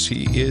Reports.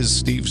 He is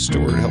Steve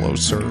Stewart. Hello,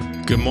 sir.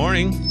 Good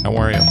morning. How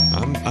are you?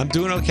 I'm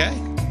doing okay.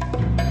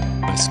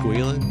 Am I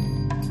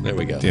squealing? There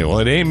we go. Yeah, well,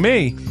 it ain't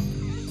me.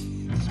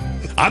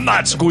 I'm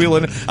not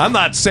squealing. I'm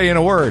not saying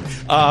a word.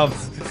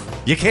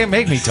 You can't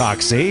make me talk,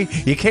 see?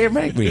 You can't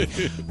make me.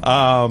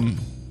 I've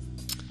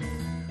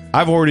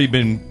already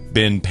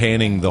been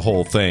panning the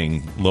whole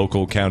thing.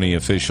 Local county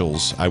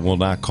officials, I will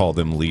not call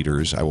them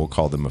leaders, I will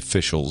call them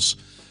officials,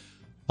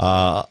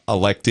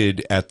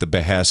 elected at the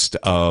behest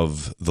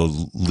of the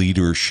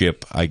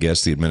leadership, I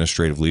guess, the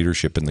administrative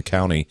leadership in the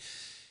county,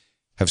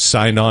 have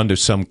signed on to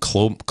some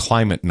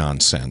climate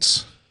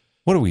nonsense.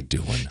 What are we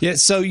doing? Yeah,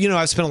 so,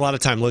 I've spent a lot of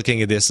time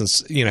looking at this and,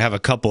 have a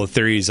couple of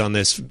theories on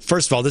this.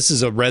 First of all, this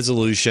is a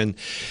resolution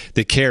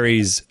that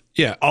carries,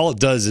 all it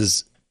does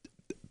is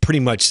pretty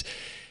much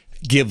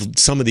give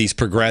some of these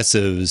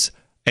progressives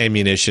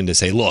ammunition to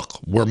say, look,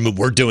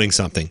 we're doing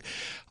something.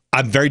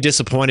 I'm very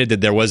disappointed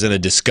that there wasn't a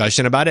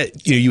discussion about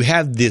it. You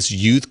have this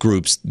youth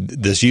group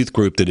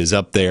that is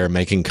up there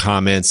making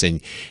comments,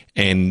 and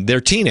they're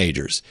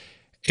teenagers.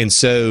 And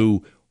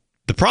so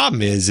the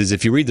problem is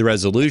if you read the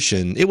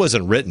resolution, it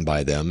wasn't written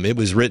by them. It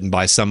was written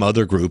by some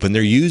other group, and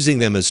they're using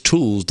them as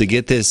tools to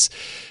get these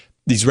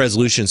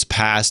resolutions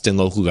passed in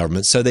local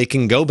governments so they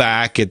can go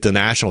back at the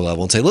national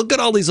level and say, look at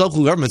all these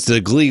local governments that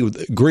agree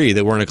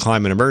that we're in a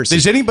climate emergency.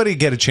 Does anybody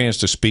get a chance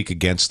to speak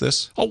against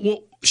this? Oh,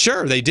 well,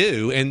 sure, they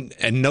do,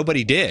 and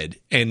nobody did.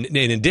 And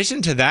in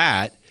addition to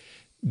that,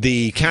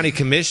 the county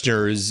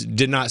commissioners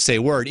did not say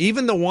a word.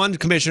 Even the one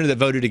commissioner that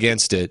voted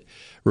against it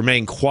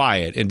remained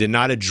quiet and did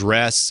not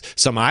address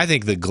some, I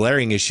think, the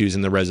glaring issues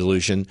in the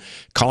resolution,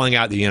 calling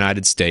out the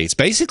United States,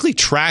 basically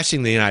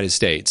trashing the United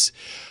States,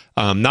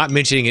 not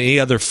mentioning any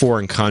other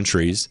foreign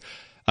countries,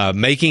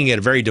 making it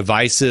a very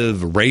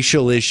divisive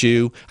racial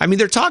issue. I mean,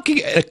 they're talking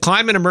a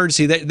climate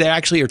emergency. They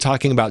actually are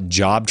talking about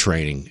job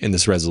training in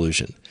this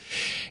resolution.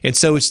 And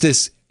so it's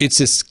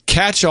this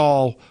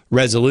catch-all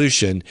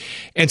resolution.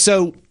 And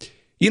so,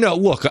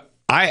 look,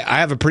 I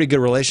have a pretty good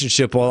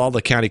relationship with all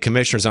the county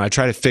commissioners, and I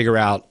try to figure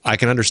out, I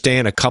can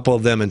understand a couple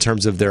of them in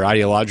terms of their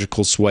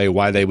ideological sway,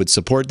 why they would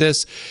support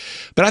this.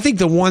 But I think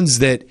the ones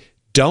that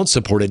don't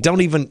support it,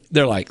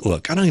 they're like,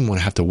 look, I don't even want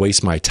to have to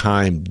waste my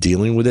time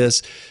dealing with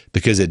this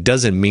because it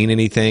doesn't mean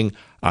anything.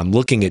 I'm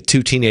looking at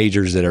 2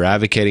 teenagers that are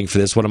advocating for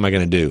this. What am I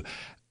going to do?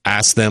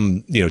 Ask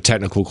them,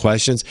 technical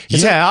questions?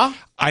 Yeah.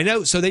 I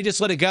know. So they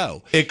just let it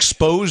go.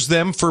 Expose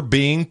them for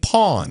being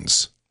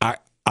pawns.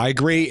 I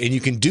agree, and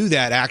you can do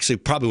that actually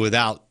probably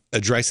without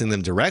addressing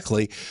them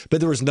directly,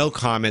 but there was no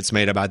comments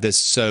made about this.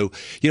 So,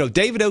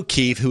 David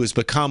O'Keefe, who has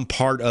become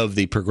part of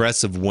the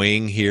progressive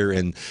wing here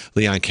in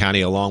Leon County,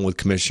 along with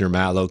Commissioner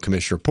Matlow,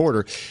 Commissioner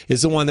Porter,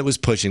 is the one that was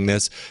pushing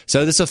this.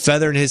 So this is a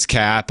feather in his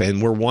cap,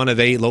 and we're one of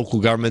 8 local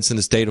governments in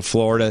the state of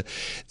Florida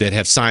that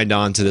have signed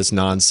on to this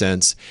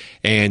nonsense.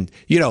 And,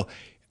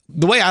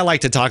 the way I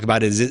like to talk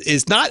about it is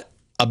it's not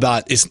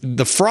about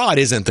the fraud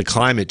isn't the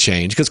climate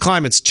change, because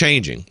climate's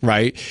changing,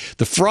 right?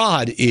 The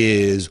fraud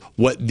is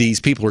what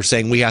these people are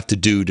saying we have to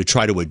do to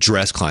try to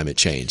address climate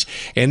change,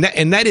 and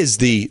that is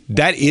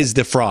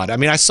the fraud. I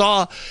mean, I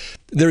saw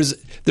they're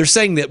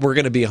saying that we're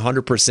going to be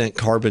 100%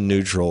 carbon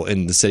neutral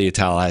in the city of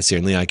Tallahassee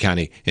in Leon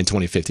County in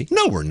 2050.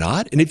 No, we're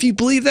not. And if you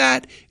believe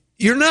that,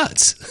 you're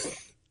nuts.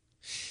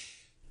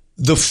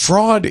 The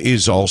fraud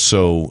is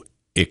also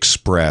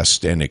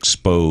expressed and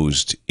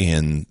exposed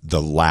in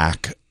the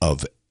lack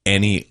of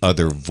any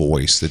other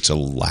voice that's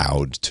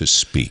allowed to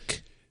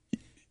speak.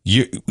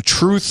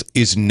 Truth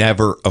is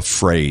never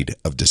afraid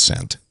of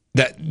dissent.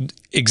 That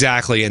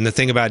exactly. And the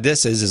thing about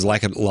this is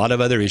like a lot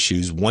of other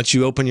issues, once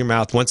you open your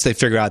mouth, once they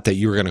figure out that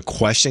you're going to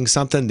question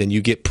something, then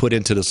you get put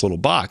into this little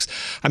box.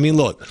 I mean,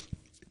 look,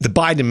 the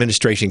Biden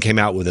administration came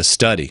out with a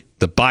study.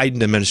 The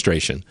Biden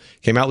administration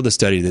came out with a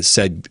study that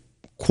said,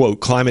 quote,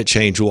 climate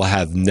change will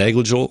have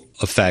negligible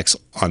effects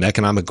on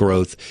economic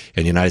growth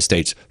in the United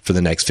States for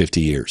the next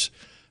 50 years.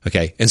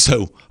 Okay. And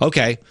so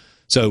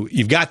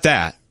you've got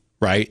that,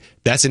 right?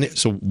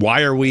 So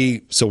why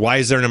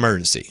is there an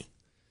emergency?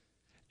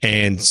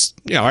 And,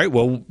 all right,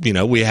 well,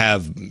 we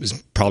have, it's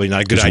probably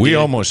not a good idea. We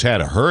almost had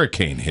a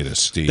hurricane hit us,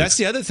 Steve. That's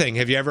the other thing.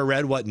 Have you ever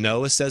read what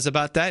NOAA says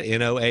about that?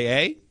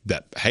 NOAA?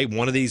 That, hey,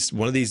 one of these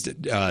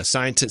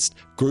scientist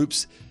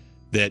groups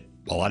that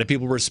a lot of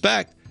people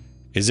respect,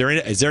 is there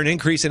an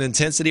increase in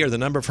intensity or the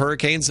number of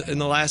hurricanes in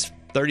the last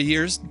 30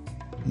 years?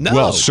 No.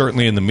 Well,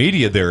 certainly in the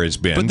media there has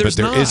been, but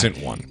there isn't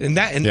one.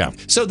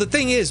 So the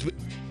thing is,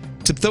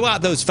 to throw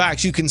out those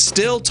facts, you can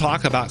still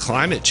talk about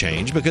climate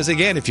change because,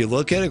 again, if you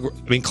look at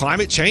it,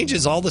 climate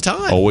changes all the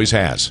time. Always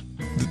has.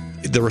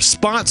 The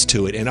response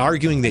to it and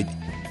arguing that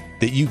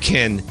you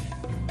can,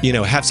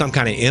 have some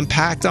kind of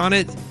impact on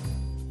it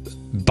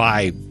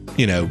by,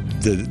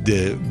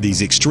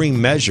 these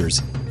extreme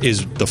measures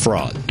is the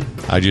fraud.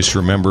 I just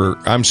remember,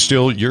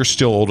 you're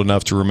still old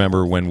enough to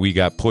remember when we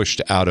got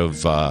pushed out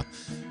of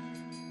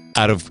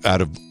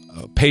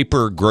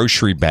paper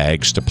grocery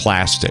bags to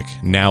plastic.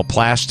 Now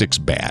plastic's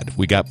bad.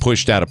 We got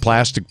pushed out of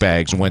plastic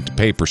bags and went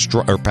to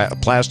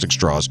plastic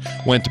straws,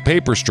 went to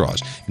paper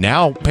straws.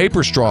 Now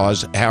paper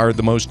straws are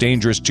the most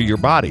dangerous to your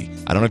body.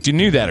 I don't know if you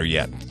knew that or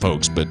yet,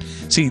 folks, but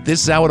see,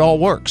 this is how it all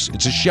works.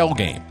 It's a shell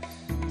game.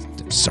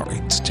 Sorry,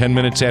 it's 10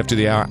 minutes after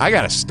the hour. I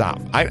got to stop.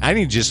 I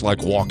need to just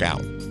walk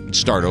out and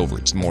start over.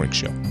 It's the morning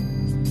show.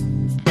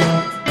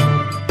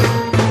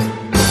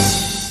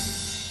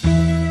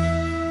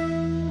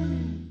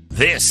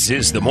 This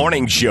is The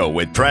Morning Show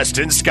with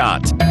Preston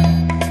Scott.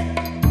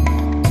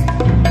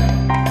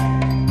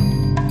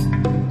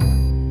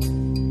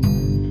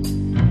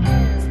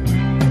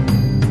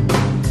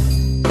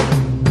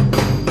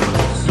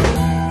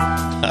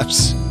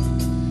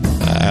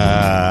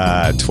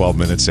 At 12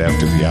 minutes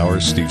after the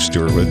hour, Steve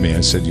Stewart with me. I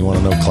said, you want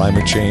to know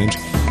climate change?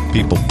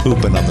 People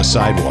pooping on the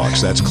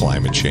sidewalks, that's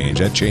climate change.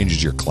 That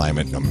changes your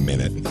climate in a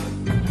minute.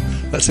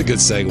 That's a good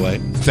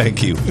segue.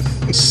 Thank you.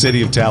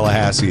 City of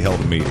Tallahassee held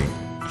a meeting.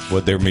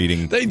 What their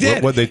meeting? They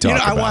did. What they talk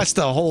about? I watched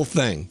the whole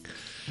thing,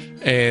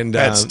 and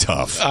that's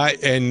tough.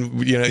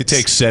 You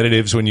take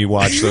sedatives when you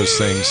watch those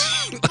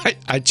things.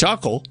 I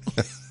chuckle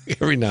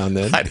every now and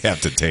then. I'd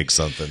have to take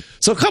something.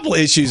 So a couple of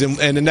issues,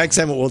 and the next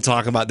segment we'll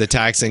talk about the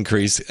tax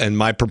increase and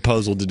my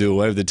proposal to do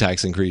away with the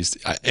tax increase.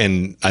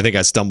 And I think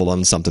I stumbled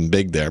on something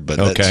big there, but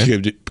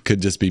that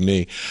could just be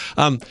me.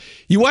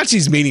 You watch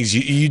these meetings,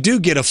 you do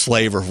get a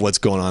flavor of what's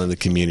going on in the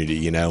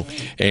community,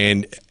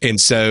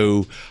 and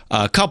so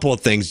a couple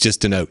of things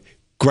just to note.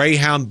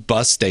 Greyhound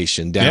bus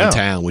station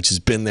downtown, which has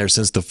been there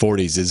since the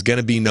 40s, is going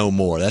to be no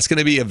more. That's going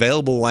to be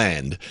available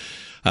land.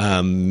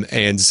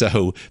 And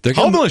so they're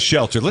homeless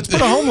shelter. Let's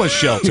put a homeless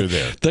shelter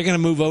there. They're going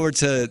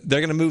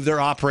to move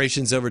their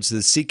operations over to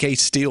the CK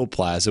Steel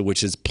Plaza,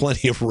 which is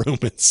plenty of room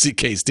at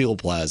CK Steel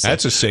Plaza.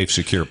 That's a safe,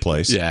 secure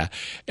place. Yeah.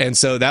 And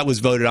so that was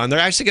voted on. They're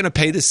actually going to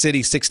pay the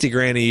city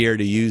 $60,000 a year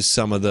to use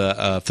some of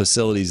the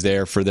facilities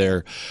there for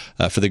their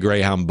for the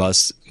Greyhound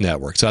bus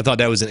network. So I thought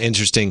that was an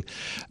interesting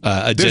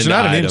agenda. There's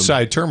not an item.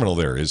 inside terminal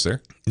there, is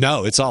there?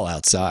 No, it's all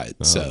outside.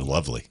 Oh, so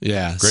lovely.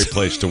 Yeah. Great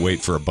place to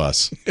wait for a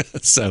bus.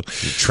 So you're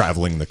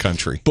traveling the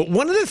country. But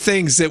one of the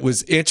things that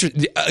was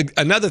interesting,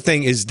 another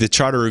thing is the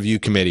Charter Review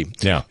Committee.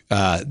 Yeah.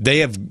 They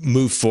have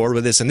moved forward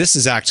with this, and this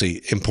is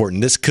actually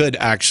important. This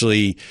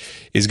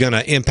is going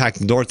to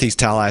impact Northeast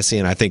Tallahassee,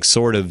 and I think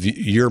sort of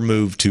your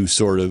move to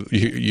sort of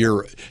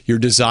your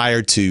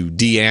desire to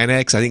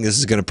de-annex. I think this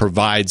is going to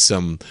provide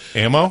some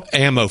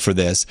ammo for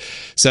this.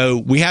 So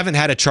we haven't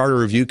had a Charter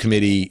Review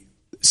Committee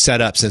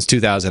set up since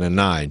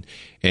 2009,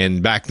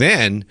 and back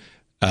then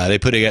they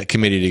put a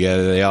committee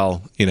together. They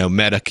all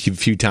met a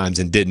few times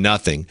and did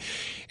nothing,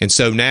 and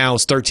so now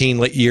it's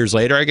 13 years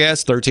later, I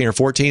guess 13 or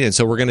 14, and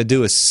so we're going to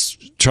do a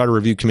Charter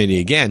Review Committee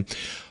again.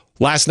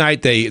 Last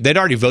night they'd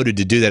already voted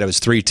to do that. It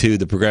was 3-2.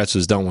 The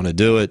progressives don't want to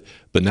do it,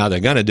 but now they're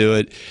going to do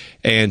it,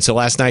 and so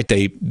last night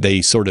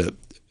they sort of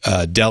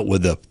dealt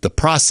with the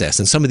process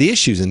and some of the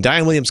issues, and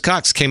Diane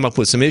Williams-Cox came up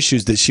with some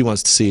issues that she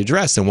wants to see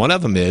addressed, and one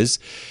of them is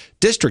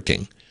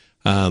districting.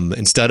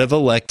 Instead of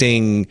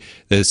electing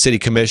the city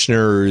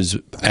commissioners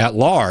at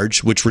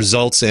large, which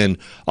results in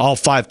all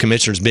 5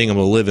 commissioners being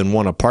able to live in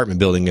one apartment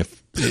building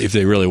if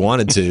they really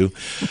wanted to.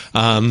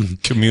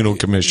 Communal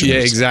commissioners.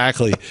 Yeah,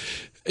 exactly.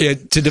 To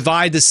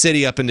divide the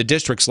city up into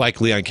districts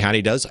like Leon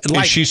County does.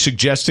 Is she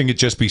suggesting it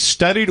just be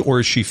studied, or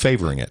is she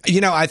favoring it?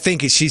 I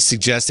think she's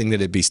suggesting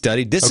that it be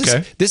studied.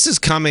 This is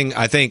coming,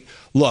 I think,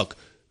 look,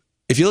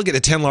 if you look at the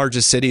 10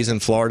 largest cities in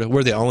Florida,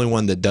 we're the only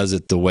one that does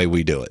it the way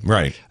we do it.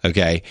 Right.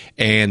 Okay.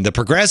 And the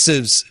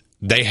progressives,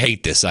 they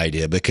hate this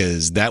idea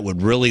because that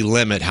would really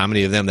limit how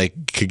many of them they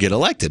could get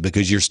elected,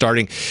 because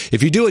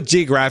if you do it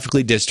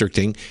geographically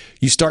districting,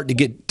 you start to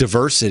get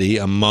diversity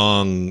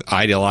among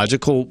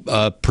ideological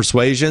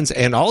persuasions,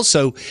 and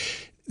also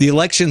the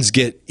elections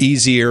get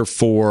easier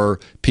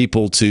for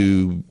people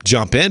to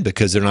jump in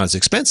because they're not as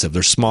expensive.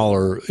 There's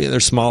smaller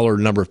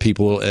number of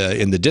people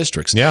in the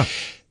districts. Yeah.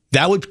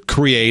 That would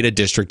create a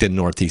district in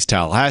Northeast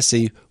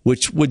Tallahassee,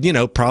 which would,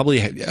 probably,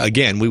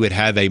 again, we would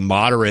have at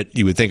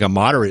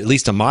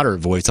least a moderate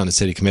voice on the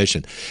city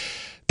commission.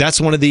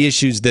 That's one of the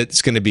issues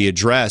that's going to be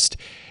addressed.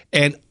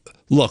 And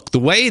look, the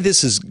way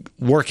this is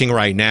working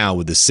right now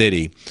with the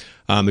city,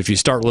 if you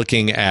start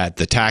looking at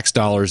the tax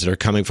dollars that are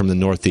coming from the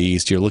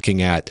Northeast, you're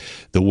looking at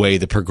the way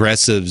the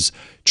progressives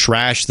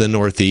trash the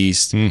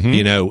Northeast,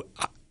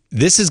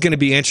 this is going to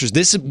be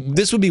interesting.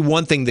 This would be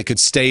one thing that could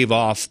stave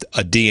off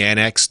a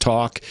de-annex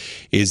talk,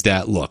 is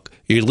that, look,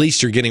 at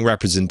least you're getting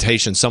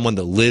representation. Someone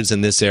that lives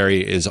in this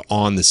area is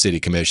on the city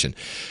commission.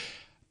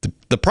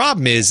 The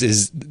problem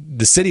is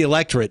the city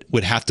electorate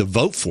would have to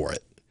vote for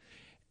it,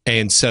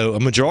 and so a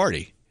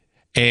majority.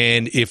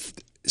 And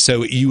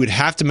so you would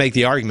have to make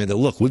the argument that,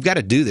 look, we've got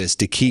to do this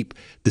to keep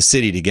the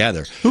city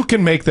together. Who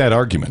can make that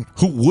argument?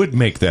 Who would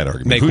make that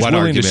argument? Who's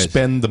willing to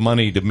spend the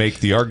money to make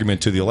the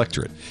argument to the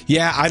electorate?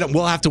 Yeah,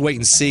 we'll have to wait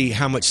and see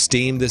how much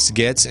steam this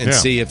gets, and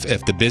see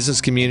if the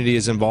business community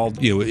is involved.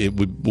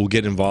 We'll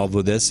get involved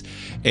with this.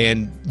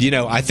 And,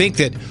 I think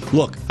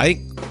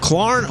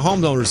Clarn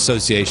Homeowners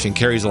Association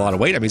carries a lot of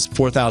weight. I mean, it's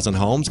 4,000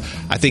 homes.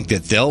 I think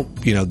that they'll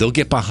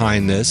get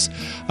behind this.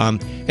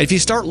 And if you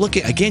start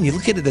looking, again, you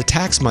look at the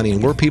tax money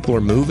and where people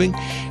are moving,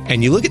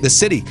 and you look at the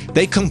city,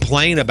 they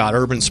complain about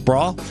urban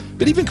sprawl,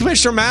 but even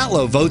Commissioner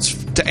Matlow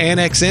votes to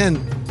annex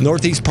in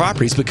Northeast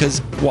properties because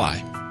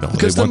why?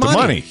 Because they want the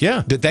money,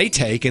 yeah, that they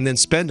take and then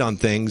spend on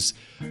things,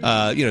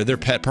 their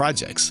pet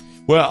projects.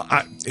 Well,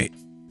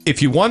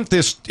 if you want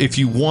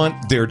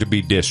there to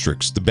be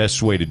districts, the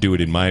best way to do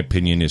it, in my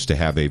opinion, is to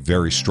have a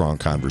very strong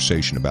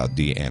conversation about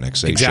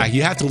de-annexation. Exactly.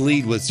 You have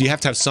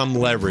to have some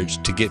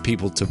leverage to get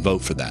people to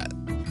vote for that.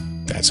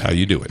 That's how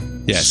you do it.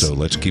 Yes. So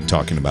let's keep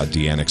talking about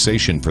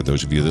de-annexation for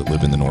those of you that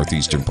live in the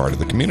northeastern part of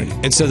the community.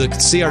 And so the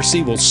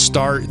CRC will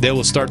start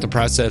the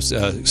process.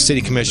 City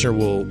commissioner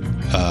will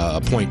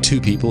appoint 2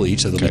 people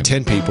each, so there'll be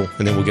 10 people,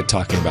 and then we'll get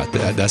talking about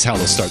that. That's how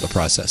they'll start the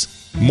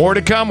process. More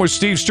to come with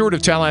Steve Stewart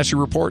of Tallahassee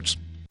Reports.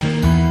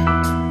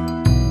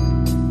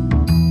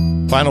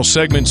 Final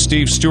segment,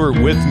 Steve Stewart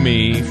with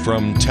me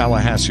from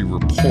Tallahassee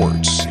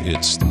Reports.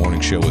 It's the morning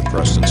show with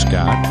Preston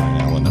Scott.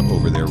 Brian Allen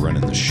over there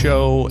running the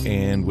show.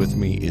 And with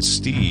me is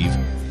Steve.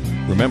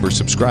 Remember,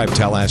 subscribe,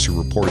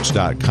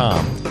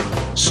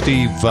 TallahasseeReports.com.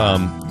 Steve,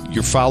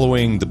 you're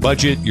following the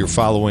budget. You're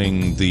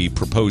following the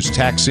proposed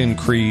tax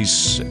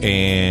increase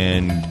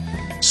and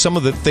some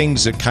of the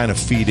things that kind of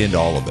feed into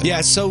all of it. Yeah,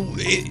 so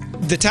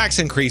the tax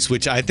increase,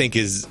 which I think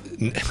is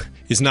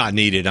not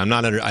needed. I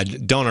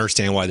don't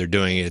understand why they're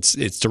doing it.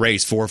 It's to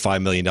raise $4 or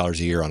 $5 million a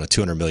year on a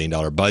 $200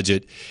 million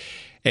budget,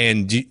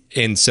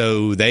 and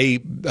so they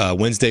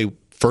Wednesday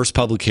first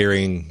public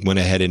hearing, went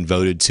ahead and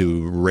voted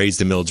to raise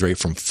the millage rate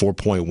from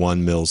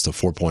 4.1 mils to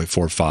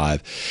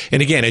 4.45.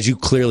 And again, as you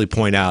clearly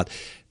point out,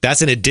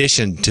 that's in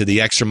addition to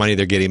the extra money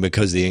they're getting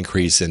because of the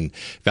increase in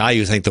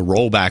value. I think the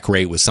rollback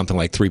rate was something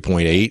like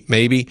 3.8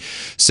 maybe.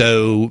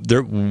 So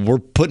we're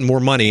putting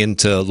more money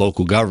into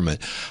local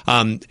government.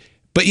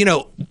 But,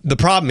 the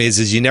problem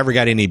is you never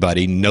got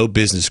anybody, no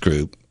business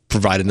group,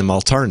 providing them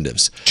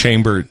alternatives.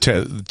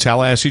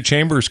 Tallahassee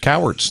Chamber's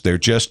cowards. They're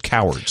just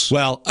cowards.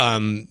 Well,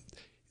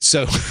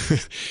 so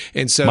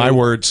my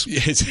words.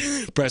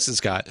 Preston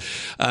Scott.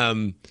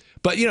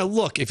 But,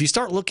 look, if you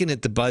start looking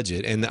at the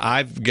budget, and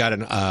I've got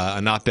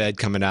an op-ed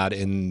coming out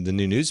in the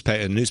new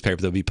newspaper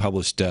that'll be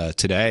published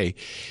today,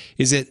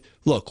 is that,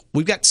 look,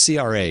 we've got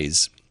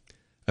CRAs,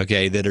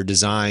 okay, that are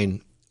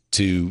designed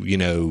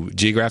to,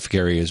 geographic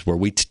areas where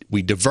we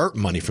divert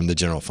money from the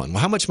general fund.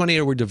 Well, how much money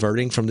are we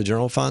diverting from the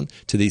general fund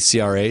to these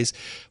CRAs?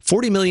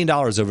 $40 million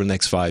over the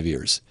next 5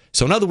 years.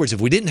 So, in other words, if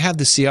we didn't have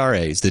the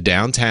CRAs, the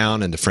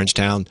downtown and the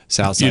Frenchtown,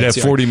 South Side, you'd have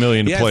 $40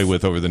 million to play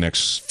with over the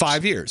next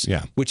 5 years.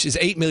 Yeah, which is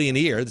 $8 million a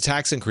year. The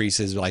tax increase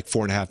is like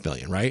 $4.5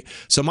 million, right?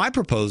 So, my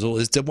proposal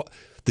is the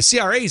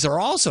CRAs are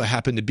also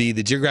happen to be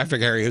the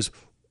geographic areas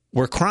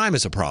where crime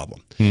is a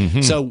problem.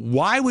 Mm-hmm. So,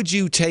 why would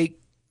you take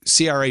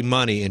CRA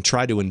money and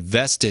try to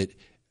invest it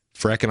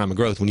for economic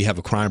growth when you have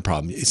a crime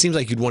problem? It seems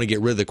like you'd want to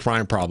get rid of the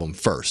crime problem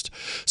first.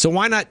 So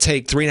why not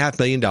take $3.5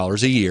 million a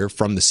year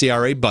from the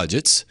CRA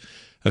budgets,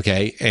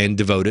 okay, and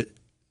devote it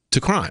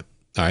to crime?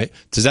 All right.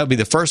 So that would be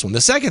the first one.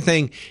 The second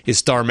thing is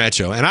Star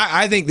Metro. And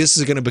I think this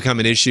is going to become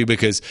an issue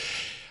because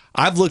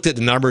I've looked at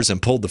the numbers and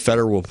pulled the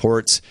federal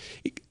reports.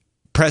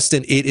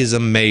 Preston, it is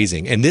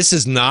amazing. And this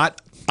is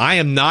not, I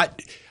am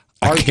not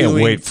I can't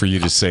wait for you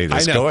to say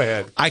this. I know. Go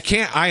ahead.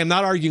 I am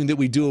not arguing that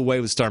we do away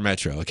with Star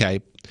Metro, okay?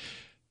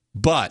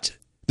 But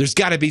there's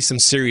got to be some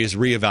serious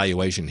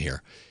reevaluation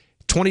here.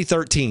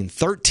 2013,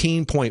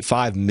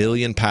 13.5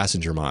 million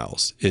passenger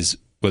miles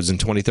was in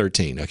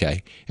 2013,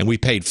 okay? And we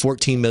paid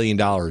 $14 million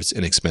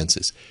in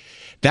expenses.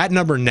 That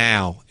number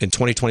now in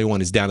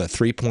 2021 is down to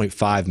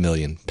 3.5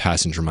 million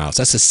passenger miles.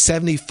 That's a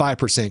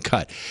 75%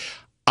 cut.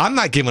 I'm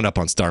not giving up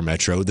on Star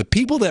Metro. The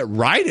people that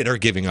ride it are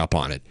giving up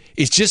on it.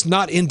 It's just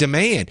not in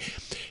demand.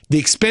 The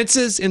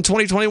expenses in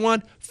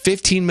 2021,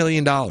 $15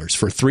 million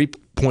for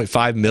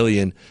 3.5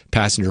 million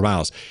passenger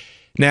miles.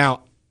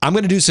 Now, I'm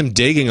going to do some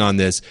digging on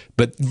this,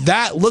 but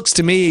that looks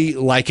to me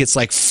like it's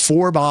like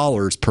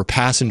 $4 per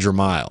passenger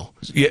mile.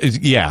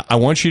 Yeah, I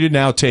want you to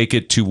now take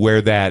it to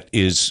where that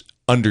is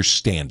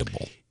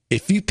understandable.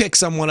 If you pick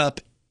someone up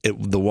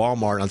at the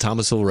Walmart on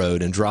Thomasville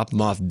Road and drop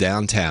them off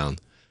downtown,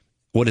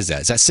 what is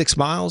that? Is that 6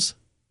 miles?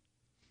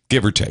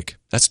 Give or take.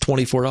 That's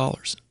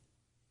 $24.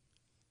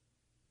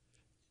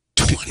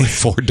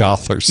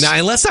 $24. Now,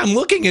 unless I'm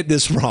looking at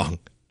this wrong,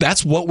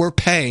 that's what we're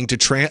paying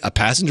to a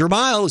passenger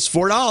mile is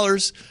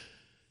 $4.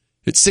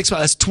 It's 6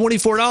 miles. That's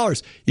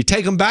 $24. You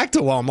take them back to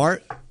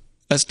Walmart,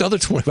 that's another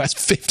 $20. That's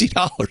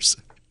 $50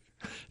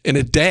 in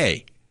a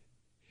day.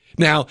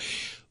 Now,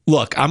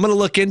 look, I'm going to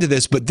look into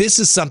this, but this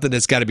is something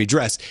that's got to be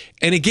addressed.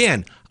 And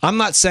again, I'm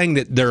not saying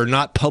that there are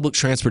not public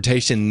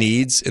transportation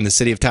needs in the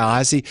city of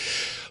Tallahassee,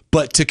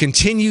 but to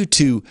continue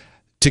to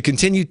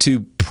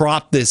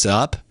prop this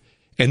up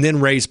and then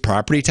raise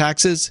property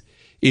taxes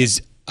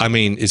is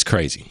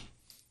crazy.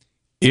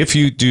 If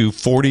you do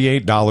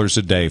 $48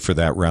 a day for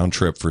that round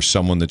trip for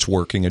someone that's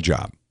working a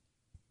job,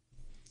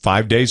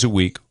 5 days a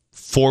week,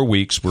 4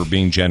 weeks, we're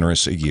being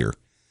generous a year.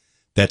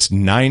 That's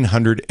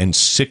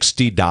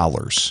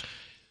 $960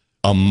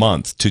 a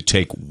month to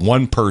take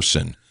one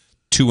person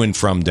to and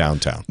from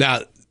downtown.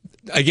 Now,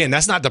 again,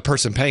 that's not the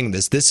person paying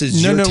this. This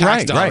is your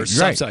tax dollars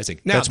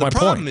subsidizing. Now, that's the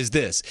problem point.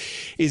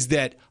 is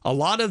that a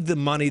lot of the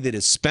money that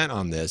is spent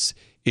on this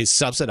is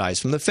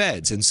subsidized from the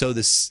feds. And so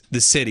the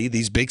city,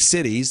 these big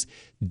cities,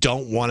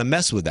 don't want to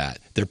mess with that.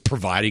 They're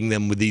providing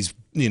them with these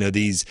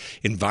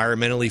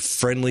environmentally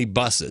friendly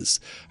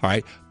buses. All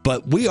right.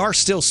 But we are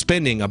still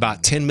spending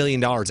about $10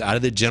 million out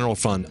of the general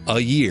fund a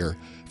year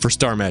for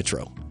Star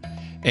Metro.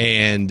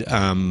 And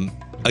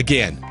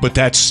again, but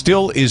that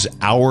still is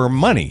our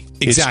money.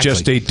 Exactly. It's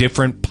just a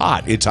different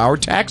pot. It's our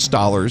tax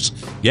dollars.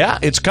 Yeah,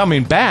 it's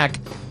coming back,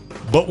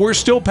 but we're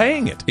still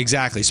paying it.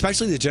 Exactly,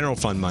 especially the general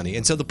fund money.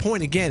 And so the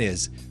point again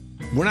is,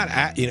 we're not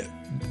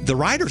the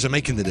riders are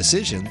making the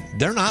decision.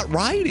 They're not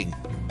riding.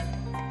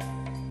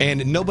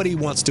 And nobody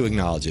wants to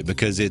acknowledge it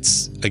because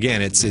it's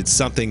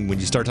something, when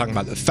you start talking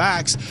about the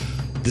facts,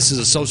 this is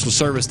a social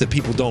service that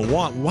people don't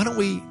want. Why don't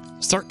we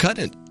start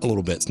cutting it a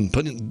little bit and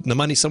putting the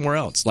money somewhere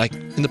else, like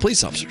in the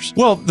police officers?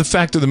 Well, the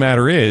fact of the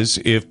matter is,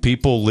 if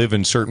people live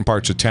in certain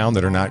parts of town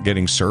that are not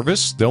getting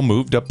service, they'll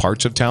move to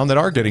parts of town that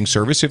are getting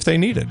service if they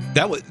need it.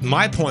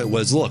 My point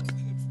was, look,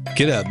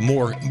 get a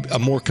more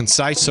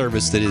concise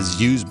service that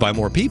is used by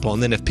more people,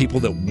 and then if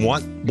people that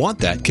want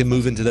that can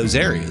move into those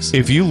areas.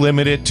 If you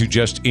limit it to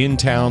just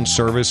in-town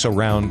service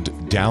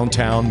around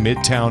downtown,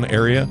 midtown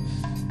area,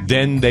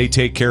 then they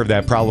take care of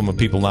that problem of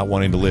people not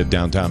wanting to live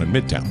downtown and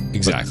midtown.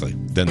 Exactly.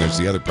 But then there's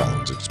the other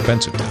problem. It's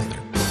expensive down there.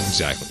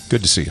 Exactly.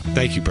 Good to see you.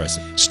 Thank you,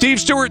 Preston. Steve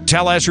Stewart,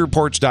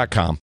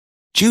 TallahasseeReports.com.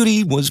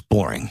 Judy was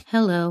boring.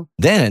 Hello.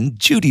 Then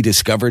Judy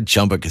discovered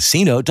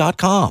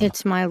ChumbaCasino.com.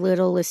 It's my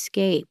little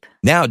escape.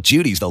 Now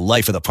Judy's the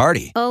life of the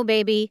party. Oh,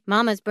 baby,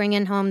 mama's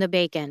bringing home the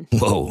bacon.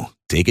 Whoa,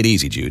 take it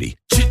easy, Judy.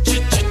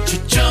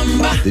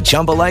 The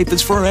Chumba life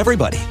is for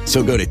everybody.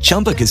 So go to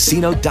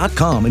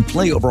ChumbaCasino.com and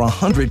play over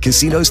 100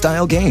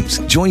 casino-style games.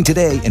 Join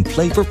today and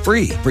play for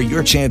free for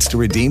your chance to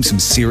redeem some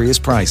serious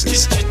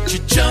prizes.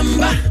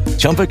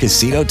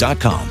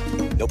 ChumbaCasino.com.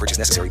 No purchase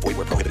necessary. Void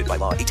where prohibited by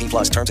law. 18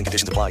 plus terms and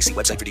conditions apply. See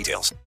website for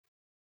details.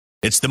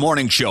 It's the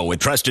morning show with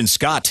Preston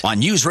Scott on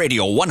News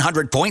Radio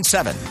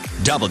 100.7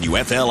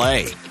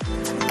 WFLA.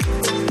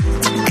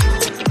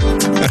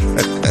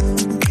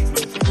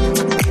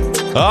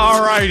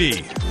 All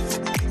righty.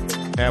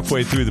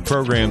 Halfway through the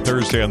program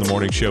Thursday on the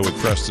morning show with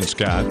Preston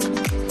Scott.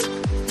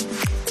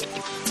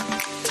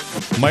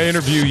 My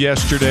interview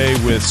yesterday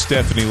with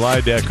Stephanie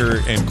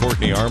Leidecker and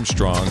Courtney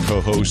Armstrong,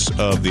 co-hosts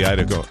of the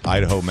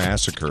Idaho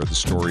Massacre, the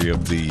story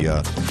of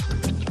the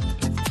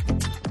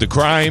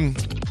crime,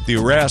 the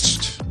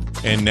arrest,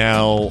 and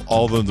now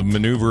all of the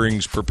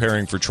maneuverings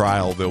preparing for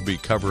trial. They'll be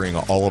covering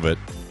all of it.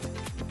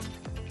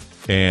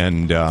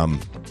 And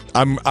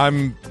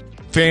I'm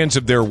fans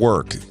of their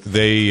work.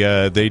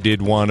 They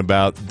did one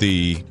about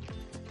the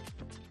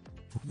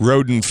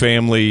Roden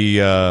family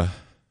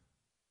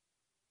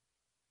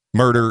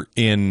murder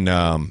in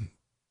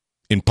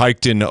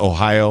Piketon,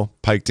 Ohio,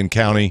 Piketon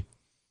County,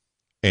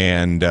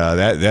 and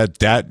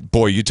that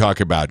boy, you talk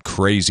about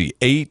crazy.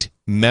 8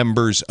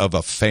 members of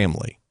a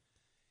family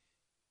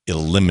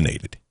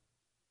eliminated,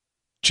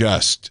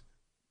 just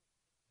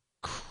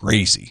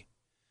crazy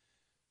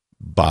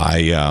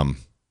by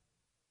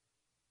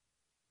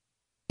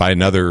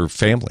another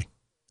family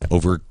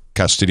over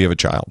custody of a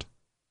child.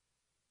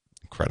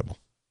 Incredible.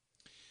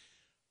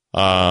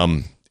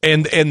 And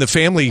the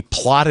family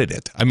plotted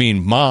it. I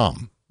mean,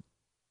 mom,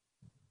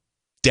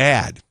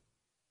 dad,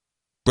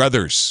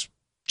 brothers,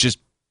 just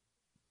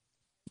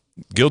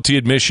guilty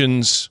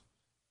admissions,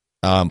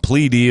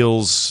 plea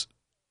deals,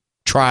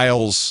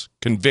 trials,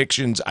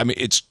 convictions. I mean,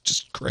 it's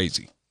just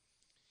crazy.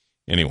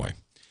 Anyway,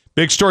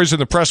 big stories in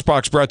the press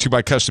box brought to you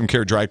by Custom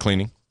Care Dry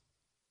Cleaning.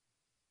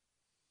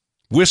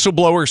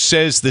 Whistleblower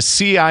says the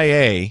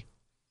CIA,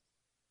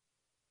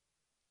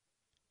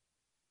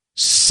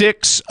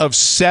 6 of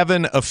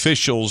 7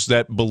 officials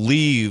that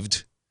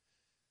believed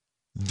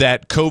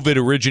that COVID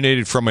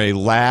originated from a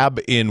lab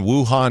in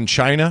Wuhan,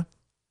 China,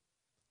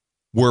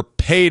 were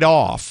paid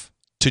off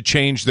to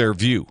change their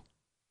view.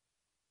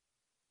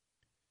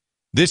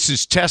 This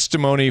is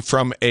testimony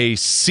from a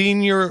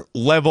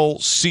senior-level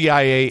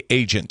CIA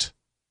agent.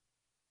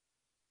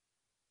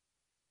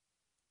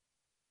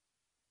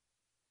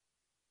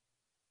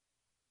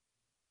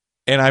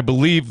 And I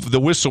believe the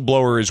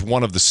whistleblower is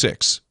one of the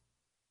 6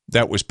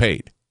 that was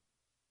paid.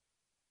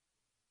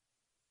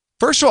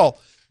 First of all,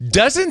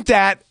 doesn't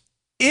that,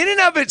 in and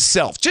of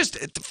itself,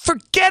 just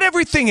forget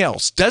everything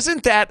else,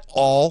 doesn't that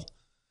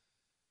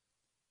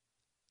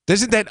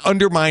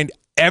undermine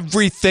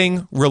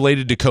everything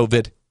related to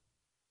COVID?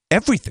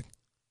 Everything.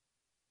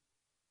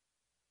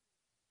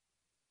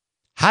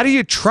 How do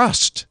you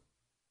trust?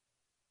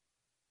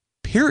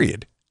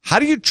 Period. How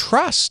do you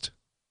trust?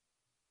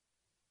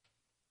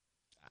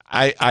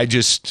 I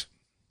just,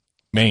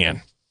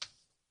 man.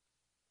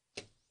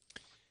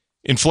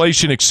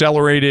 Inflation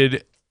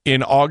accelerated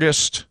in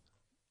August,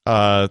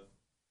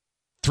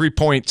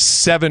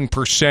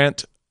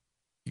 3.7%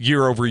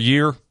 year over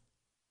year.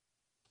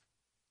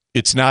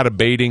 It's not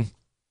abating.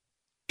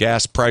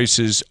 Gas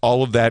prices,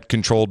 all of that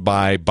controlled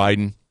by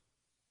Biden.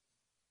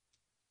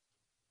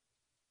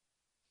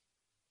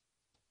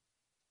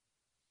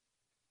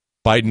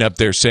 Biden up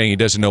there saying he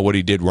doesn't know what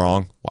he did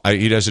wrong.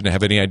 He doesn't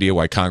have any idea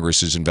why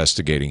Congress is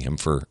investigating him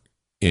for,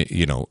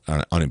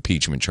 on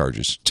impeachment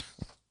charges.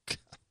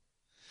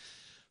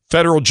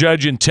 Federal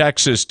judge in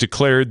Texas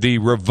declared the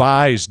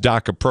revised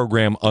DACA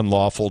program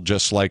unlawful,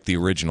 just like the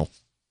original.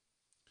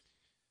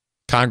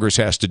 Congress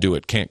has to do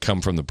it. Can't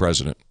come from the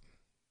president.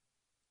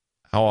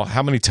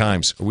 How many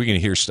times are we going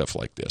to hear stuff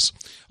like this?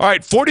 All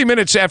right, 40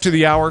 minutes after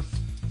the hour. A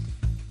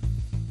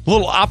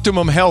little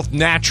Optimum Health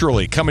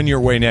Naturally coming your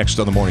way next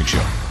on The Morning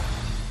Show.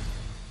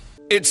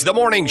 It's The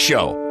Morning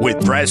Show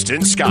with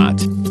Preston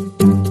Scott.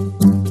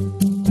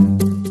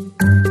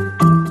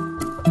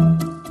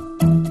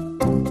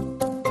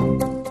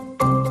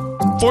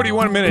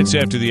 41 minutes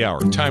after the hour.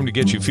 Time to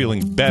get you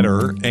feeling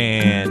better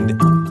and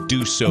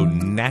do so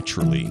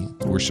naturally.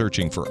 We're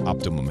searching for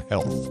Optimum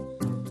Health.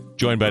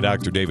 Joined by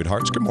Dr. David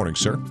Hartz. Good morning,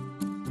 sir.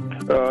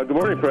 Good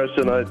morning,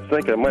 Preston. I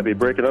think I might be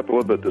breaking up a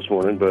little bit this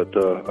morning, but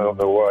I don't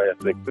know why. I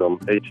think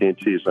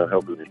AT&T is not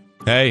helping me.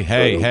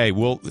 Hey!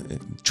 Well,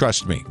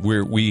 trust me,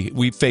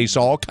 we face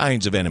all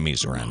kinds of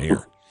enemies around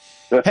here.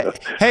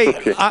 Hey,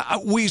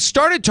 we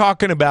started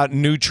talking about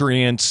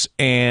nutrients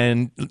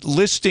and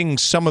listing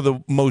some of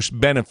the most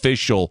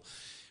beneficial.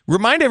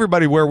 Remind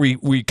everybody where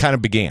we kind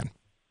of began.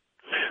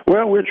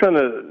 Well, we're trying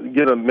to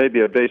get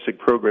maybe a basic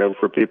program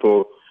for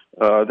people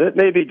that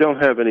maybe don't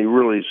have any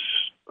really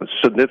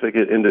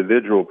significant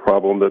individual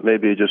problem, but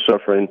maybe just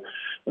suffering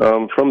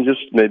from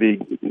just maybe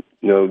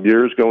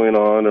years going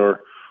on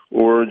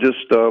or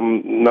just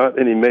not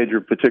any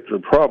major particular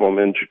problem.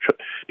 And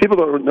people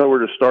don't know where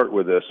to start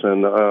with this.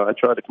 And I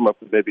try to come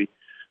up with maybe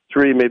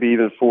 3, maybe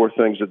even 4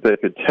 things that they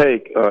could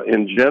take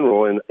in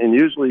general and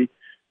usually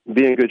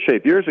be in good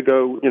shape. Years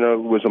ago, it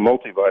was a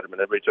multivitamin.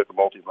 Everybody took a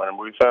multivitamin.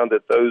 We found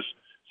that those,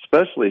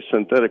 especially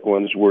synthetic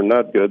ones, were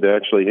not good. They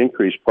actually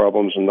increased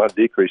problems and not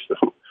decreased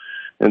them.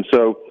 And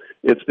so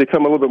it's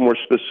become a little bit more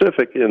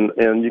specific,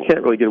 and you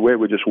can't really get away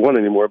with just one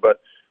anymore.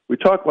 But we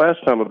talked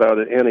last time about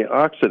an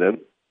antioxidant.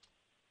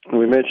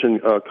 We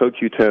mentioned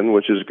CoQ10,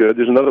 which is good.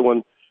 There's another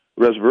one,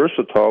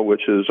 resveratrol,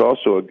 which is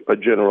also a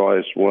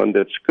generalized one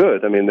that's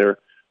good. I mean,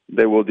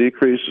 they will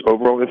decrease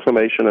overall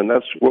inflammation, and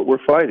that's what we're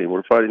fighting.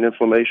 We're fighting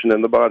inflammation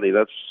in the body.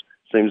 That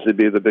seems to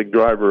be the big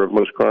driver of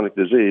most chronic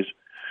disease.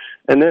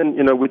 And then,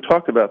 we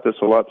talked about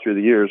this a lot through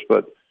the years,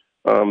 but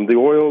the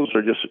oils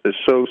is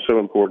so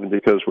important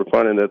because we're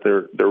finding that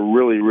they're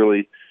really,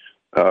 really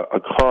a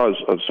cause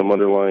of some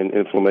underlying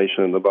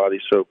inflammation in the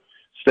body. So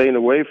staying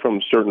away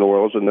from certain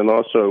oils, and then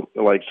also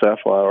like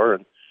safflower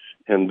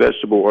and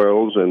vegetable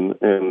oils and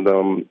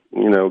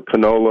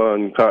canola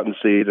and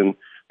cottonseed, and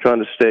trying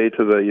to stay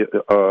to the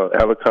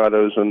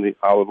avocados and the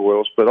olive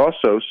oils, but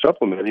also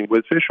supplementing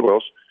with fish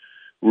oils.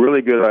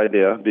 Really good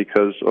idea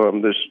because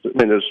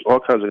there's all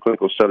kinds of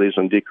clinical studies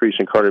on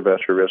decreasing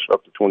cardiovascular risk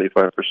up to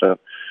 25%.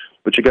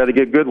 But you got to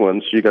get good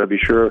ones. You got to be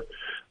sure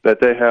that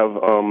they have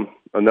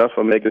enough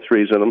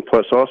omega-3s in them.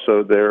 Plus,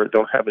 also they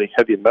don't have any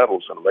heavy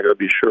metals in them. I got to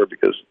be sure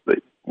because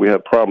we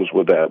have problems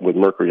with that, with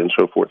mercury and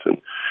so forth,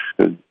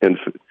 in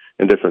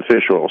different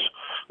fish oils.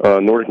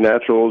 Nordic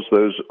Naturals,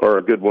 those are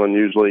a good one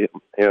usually,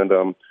 and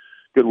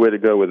good way to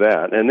go with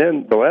that. And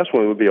then the last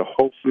one would be a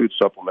whole food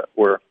supplement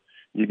where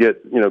you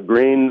get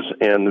greens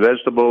and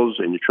vegetables,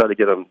 and you try to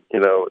get them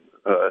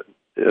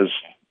as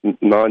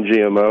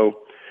non-GMO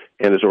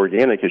and as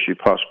organic as you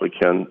possibly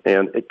can,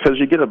 and because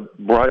you get a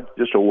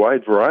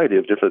wide variety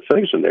of different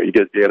things in there. You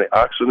get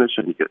antioxidants,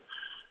 and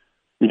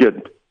you get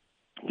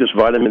just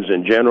vitamins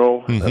in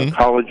general,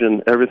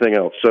 collagen, everything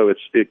else. So it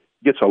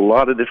gets a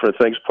lot of different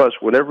things. Plus,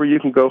 whenever you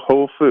can go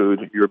whole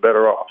food, you're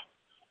better off.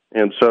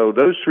 And so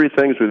those 3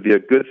 things would be a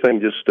good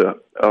thing just to,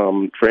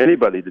 for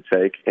anybody to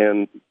take,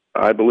 and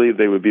I believe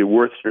they would be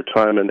worth your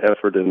time and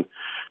effort and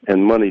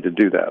money to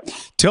do that.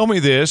 Tell me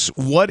this,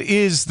 what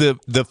is the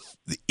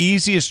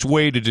easiest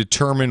way to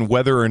determine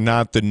whether or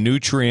not the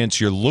nutrients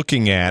you're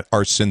looking at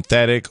are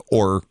synthetic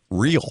or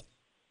real?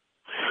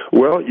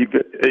 Well, you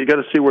got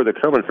to see where they're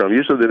coming from.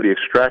 Usually they'll be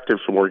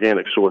extracted from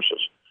organic sources.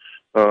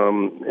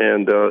 And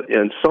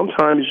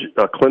sometimes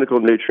a clinical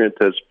nutrient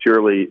that's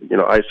purely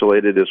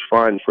isolated is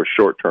fine for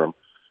short term,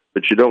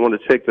 but you don't want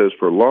to take those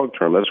for long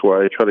term. That's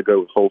why I try to go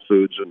with whole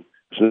foods and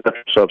as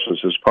natural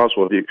substances as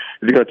possible. If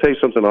you're going to take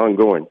something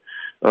ongoing,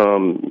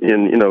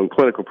 in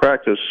clinical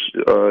practice,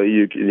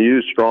 you can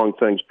use strong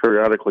things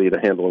periodically to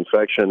handle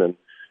infection and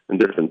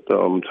different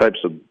types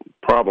of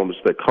problems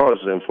that cause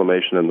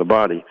inflammation in the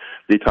body,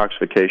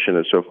 detoxification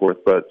and so forth.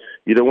 But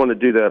you don't want to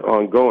do that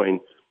ongoing.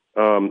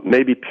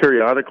 Maybe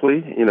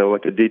periodically,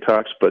 like a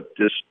detox, but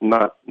just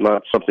not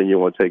something you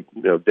want to take,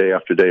 day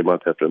after day,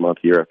 month after month,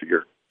 year after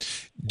year.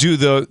 Do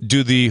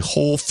the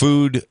whole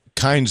food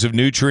kinds of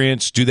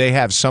nutrients, do they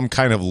have some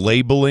kind of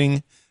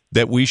labeling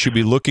that we should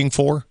be looking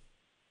for?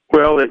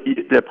 Well,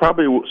 they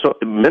probably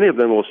many of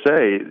them will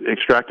say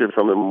extracted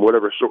from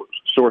whatever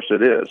source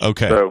it is.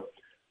 Okay. So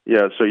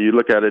you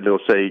look at it, it'll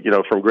say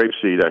from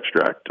grapeseed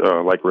extract,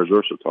 like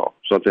resveratrol,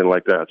 something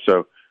like that.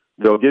 So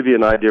they'll give you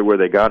an idea where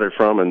they got it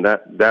from, and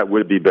that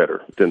would be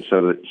better than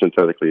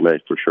synthetically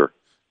made for sure.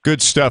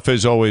 Good stuff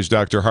as always,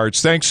 Dr.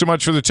 Hartz. Thanks so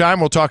much for the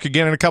time. We'll talk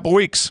again in a couple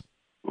weeks.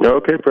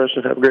 Okay,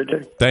 Preston. Have a great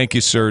day. Thank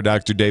you, sir.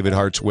 Dr. David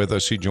Hartz with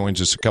us. He joins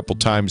us a couple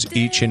times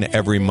each and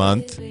every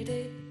month.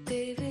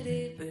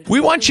 We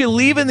want you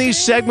leaving these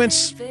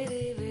segments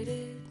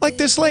like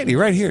this lady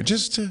right here.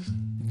 Just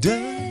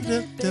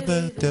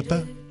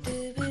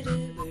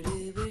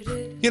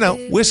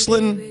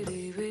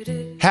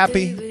whistling,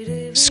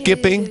 happy,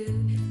 skipping.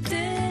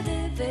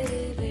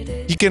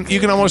 You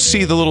can almost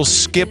see the little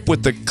skip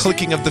with the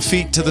clicking of the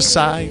feet to the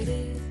side.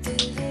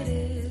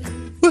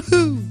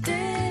 Woohoo!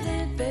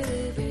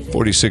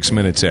 46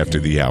 minutes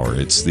after the hour.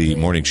 It's the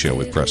morning show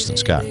with Preston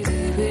Scott.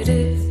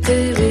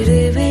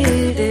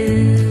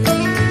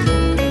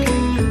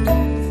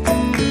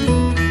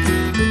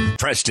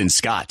 Preston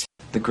Scott.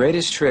 The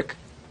greatest trick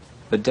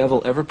the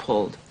devil ever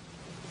pulled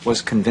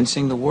was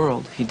convincing the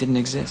world he didn't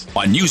exist.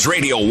 On News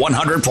Radio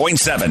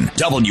 100.7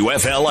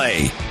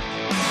 WFLA.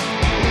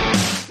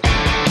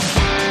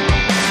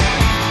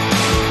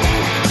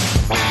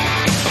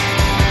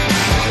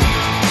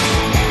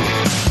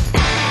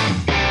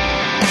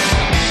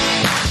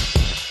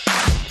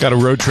 Got a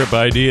road trip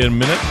idea in a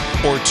minute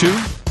or two.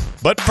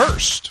 But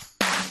first,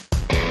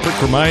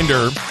 quick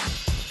reminder,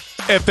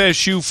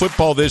 FSU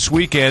football this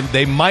weekend,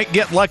 they might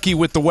get lucky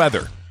with the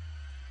weather.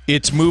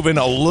 It's moving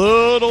a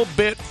little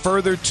bit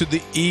further to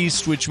the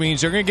east, which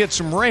means they're going to get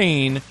some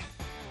rain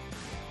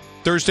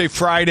Thursday,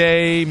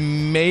 Friday,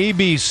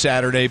 maybe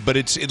Saturday, but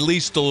it's at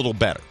least a little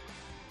better.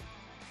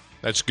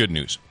 That's good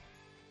news.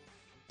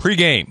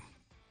 Pre-game,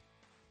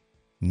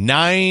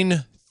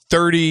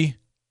 9:30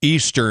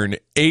 Eastern,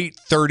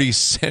 8:30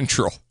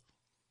 Central.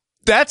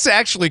 That's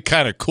actually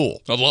kind of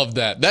cool. I love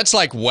that. That's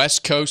like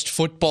West Coast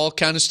football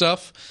kind of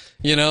stuff,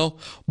 you know?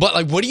 But,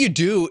 like, what do you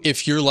do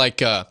if you're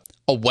like a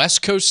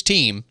West Coast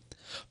team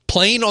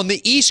playing on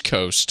the East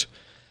Coast?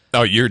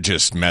 Oh, you're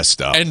just messed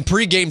up. And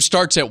pregame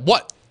starts at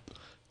what?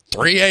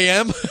 3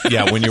 a.m.?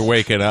 Yeah, when you're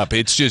waking up.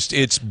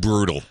 It's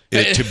brutal.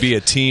 To be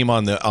a team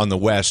on the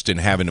West and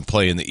having to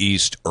play in the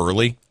East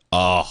early.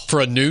 Oh.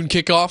 For a noon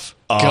kickoff?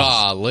 Oh.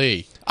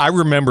 Golly. I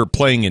remember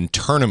playing in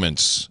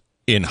tournaments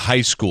in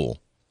high school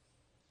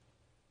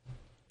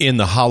in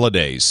the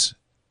holidays,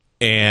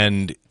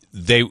 and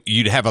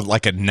you'd have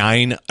a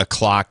 9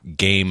 o'clock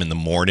game in the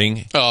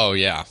morning. Oh,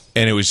 yeah.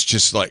 And it was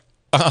just like,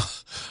 I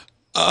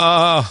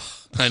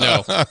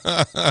know.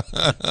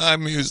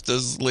 I'm used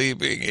to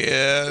sleeping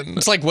in.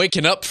 It's like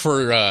waking up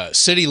for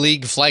City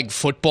League flag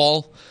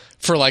football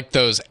for like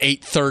those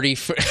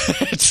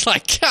 8:30. It's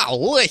like,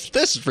 golly,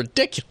 this is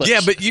ridiculous.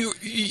 Yeah, but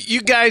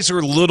you guys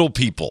are little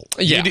people.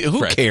 Yeah,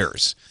 who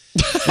cares?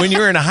 When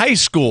you're in high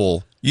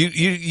school,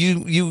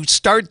 you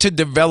start to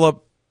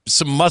develop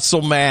some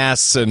muscle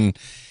mass and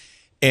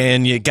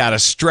you got to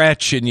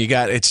stretch and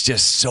it's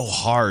just so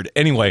hard.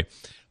 Anyway,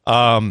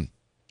 the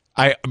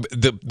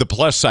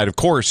plus side, of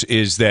course,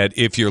 is that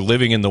if you're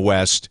living in the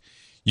West,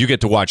 you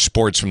get to watch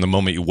sports from the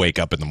moment you wake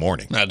up in the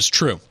morning. That's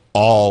true.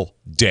 All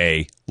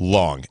day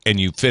long. And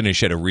you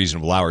finish at a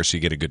reasonable hour, so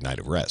you get a good night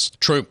of rest.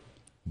 True.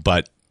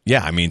 But,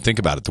 yeah, I mean, think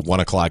about it. The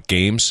 1 o'clock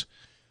games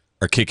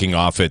are kicking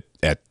off at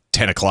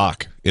 10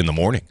 o'clock in the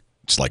morning.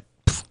 It's like,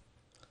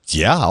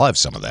 yeah, I'll have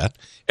some of that.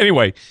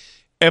 Anyway,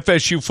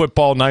 FSU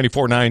football,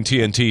 94.9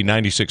 TNT,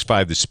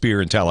 96.5 The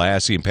Spear in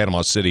Tallahassee and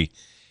Panama City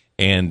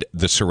and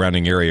the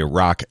surrounding area,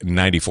 Rock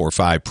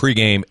 94.5.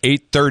 Pregame,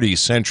 8:30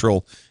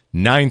 Central,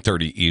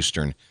 9:30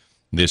 Eastern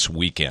this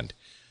weekend.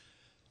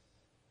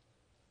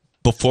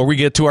 Before we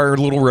get to our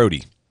little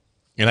roadie,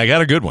 and I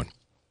got a good one.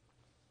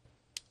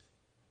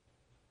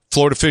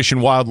 Florida Fish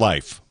and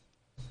Wildlife,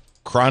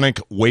 chronic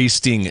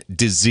wasting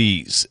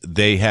disease.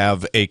 They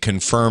have a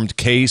confirmed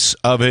case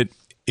of it.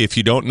 If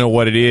you don't know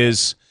what it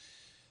is,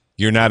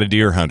 you're not a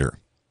deer hunter.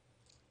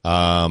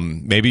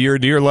 Maybe you're a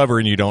deer lover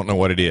and you don't know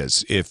what it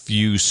is. If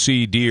you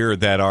see deer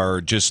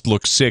that just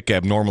look sick,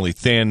 abnormally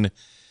thin,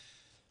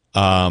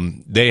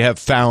 they have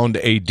found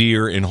a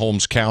deer in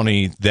Holmes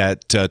County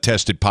that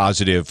tested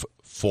positive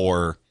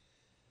for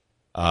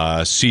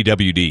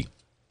CWD,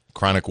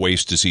 chronic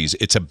waste disease.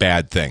 It's a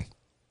bad thing.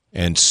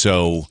 And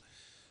so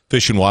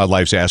Fish and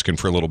Wildlife's asking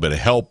for a little bit of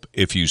help.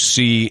 If you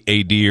see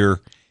a deer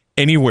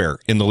anywhere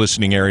in the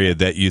listening area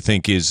that you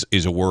think is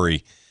a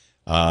worry,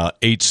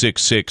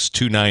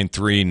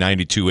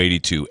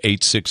 866-293-9282,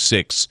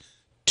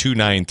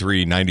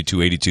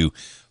 866-293-9282.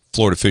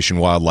 Florida Fish and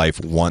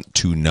Wildlife want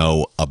to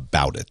know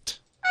about it.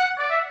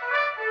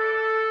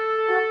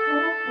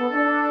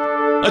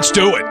 Let's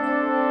do it.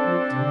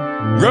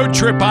 Road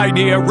trip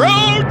idea.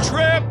 Road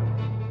trip!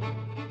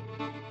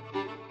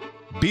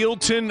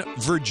 Bealton,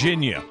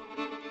 Virginia.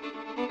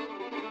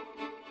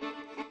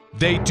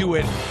 They do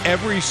it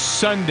every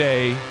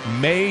Sunday,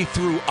 May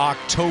through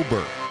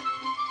October.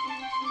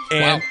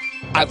 And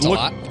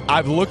wow,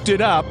 I've looked it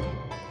up.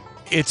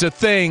 It's a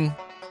thing.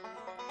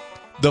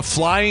 The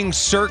Flying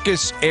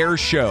Circus Air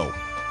Show.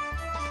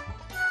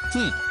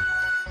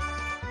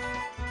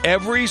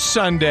 Every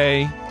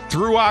Sunday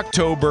through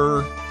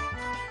October,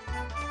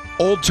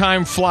 Old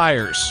Time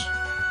Flyers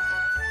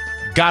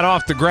got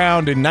off the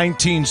ground in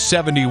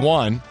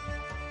 1971.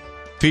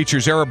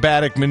 Features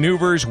aerobatic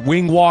maneuvers,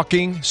 wing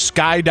walking,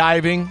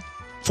 skydiving,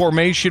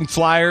 formation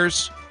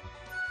flyers,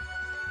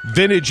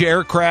 vintage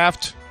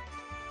aircraft,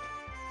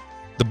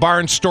 the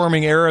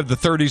barnstorming era of the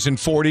 30s and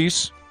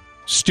 40s,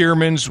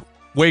 Stearman's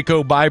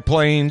Waco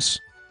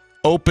biplanes,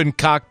 open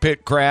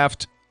cockpit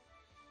craft.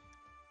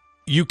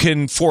 You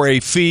can, for a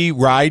fee,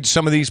 ride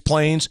some of these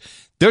planes.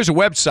 There's a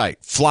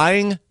website,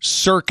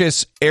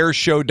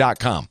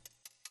 flyingcircusairshow.com.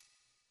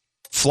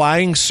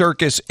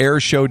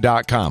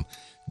 Flyingcircusairshow.com.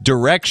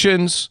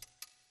 Directions,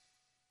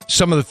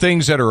 some of the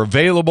things that are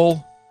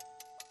available.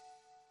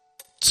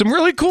 Some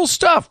really cool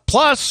stuff.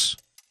 Plus,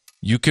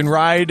 you can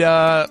ride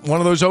one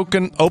of those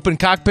open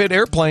cockpit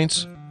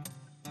airplanes.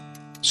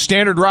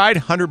 Standard ride,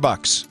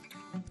 $100.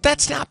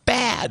 That's not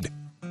bad.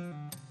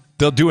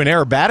 They'll do an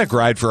aerobatic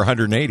ride for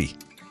 $180.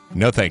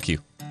 No, thank you.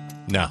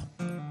 No.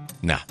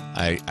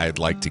 I'd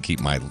like to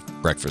keep my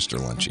breakfast or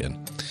lunch in.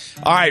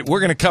 All right, we're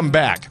going to come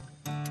back.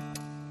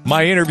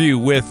 My interview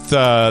with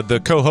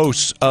the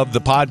co-hosts of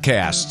the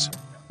podcast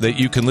that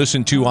you can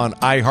listen to on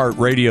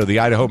iHeartRadio, The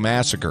Idaho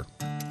Massacre.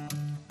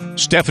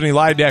 Stephanie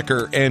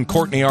Leidecker and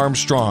Courtney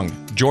Armstrong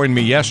joined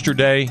me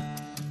yesterday.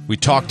 We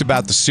talked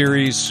about the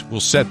series.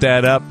 We'll set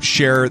that up,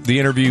 share the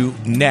interview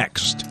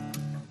next.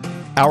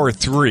 Hour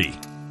 3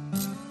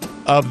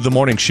 of The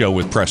Morning Show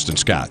with Preston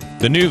Scott.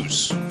 The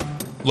news,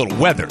 a little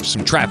weather,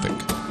 some traffic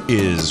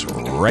is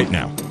right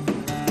now.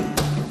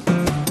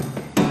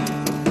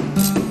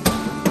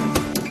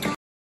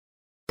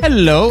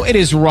 Hello, it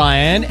is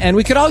Ryan, and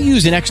we could all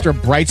use an extra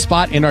bright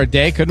spot in our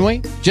day, couldn't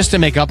we? Just to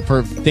make up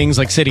for things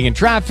like sitting in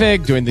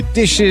traffic, doing the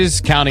dishes,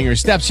 counting your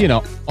steps,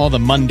 all the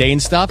mundane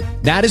stuff.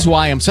 That is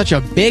why I'm such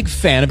a big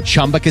fan of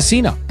Chumba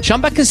Casino.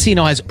 Chumba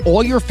Casino has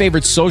all your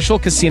favorite social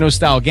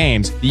casino-style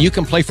games that you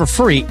can play for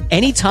free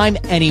anytime,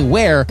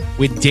 anywhere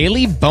with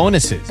daily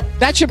bonuses.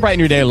 That should brighten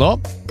your day a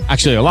little.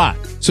 Actually, a lot.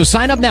 So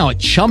sign up now at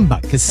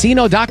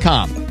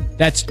ChumbaCasino.com.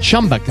 That's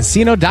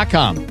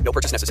ChumbaCasino.com. No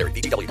purchase necessary.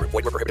 VGW Group.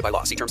 Void where prohibited by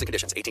law. See terms and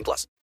conditions. 18+. All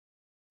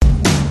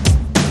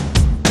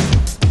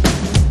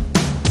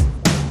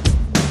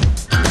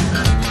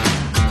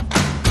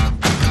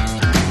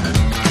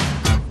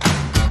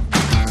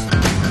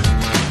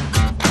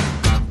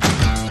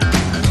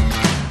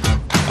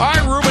right,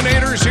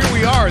 Ruminators, here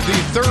we are. The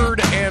third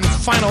and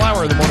final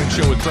hour of the morning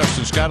show with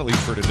Preston Scott, at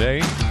least for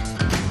today.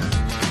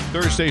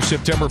 Thursday,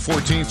 September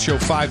 14th, show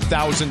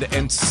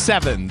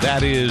 5007.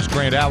 That is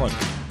Grant Allen.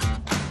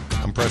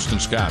 I'm Preston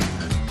Scott.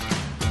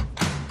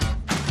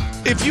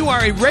 If you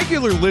are a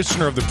regular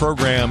listener of the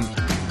program,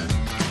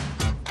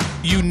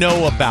 you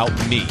know about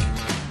me.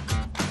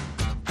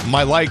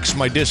 My likes,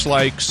 my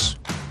dislikes.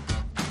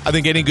 I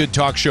think any good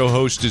talk show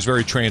host is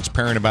very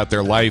transparent about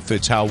their life.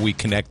 It's how we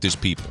connect as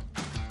people.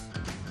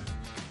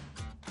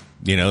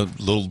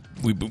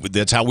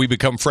 That's how we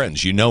become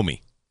friends. You know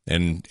me.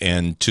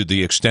 And to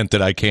the extent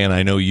that I can,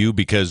 I know you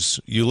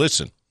because you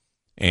listen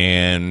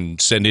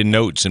and send in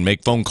notes and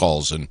make phone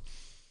calls.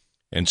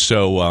 And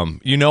so,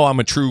 I'm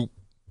a true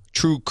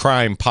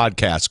crime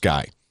podcast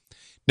guy.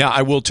 Now,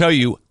 I will tell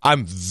you,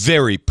 I'm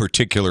very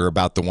particular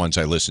about the ones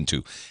I listen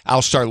to.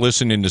 I'll start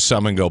listening to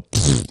some and go,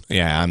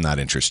 yeah, I'm not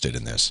interested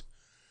in this.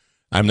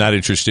 I'm not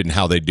interested in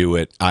how they do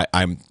it.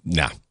 I'm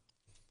nah.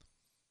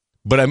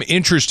 But I'm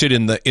interested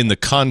in the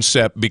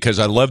concept because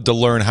I love to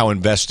learn how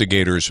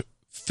investigators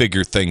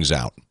figure things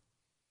out.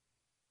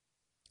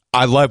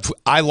 I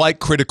like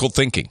critical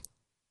thinking.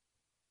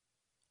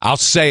 I'll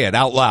say it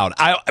out loud.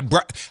 I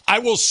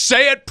will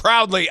say it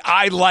proudly.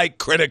 I like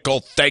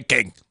critical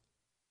thinking.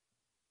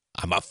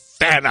 I'm a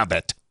fan of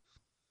it.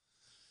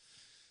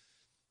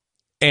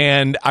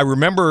 And I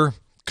remember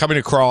coming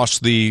across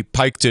the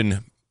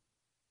Piketon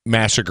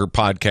Massacre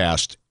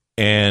podcast,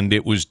 and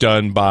it was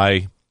done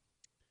by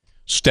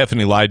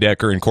Stephanie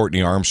Lydecker and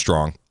Courtney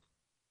Armstrong.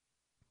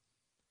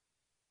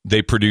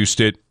 They produced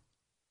it,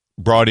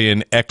 brought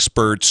in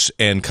experts,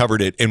 and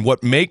covered it. And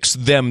what makes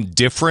them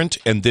different,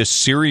 and this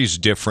series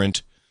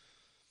different,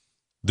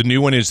 the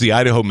new one is the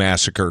Idaho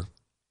Massacre,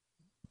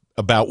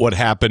 about what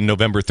happened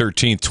November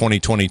 13th,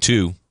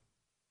 2022.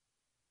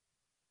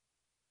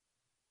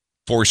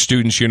 4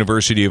 students,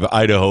 University of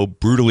Idaho,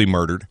 brutally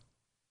murdered.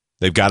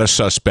 They've got a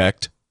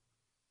suspect.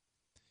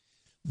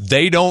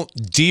 They don't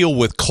deal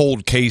with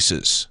cold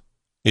cases.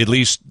 At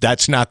least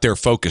that's not their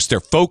focus. Their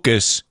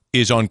focus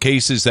is on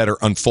cases that are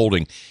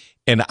unfolding.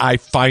 And I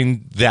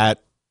find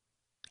that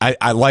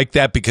I like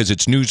that because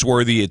it's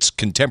newsworthy, it's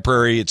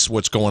contemporary, it's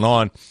what's going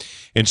on.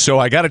 And so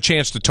I got a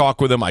chance to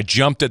talk with them. I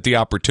jumped at the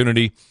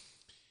opportunity,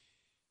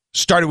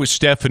 started with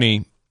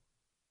Stephanie,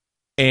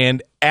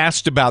 and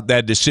asked about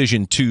that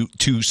decision to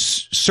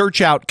search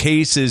out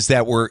cases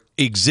that were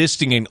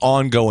existing and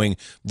ongoing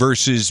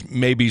versus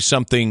maybe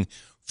something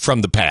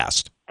from the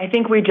past. I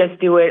think we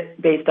just do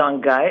it based on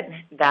gut.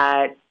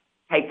 That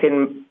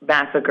Piketon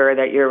Massacre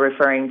that you're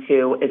referring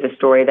to is a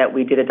story that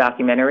we did a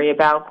documentary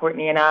about,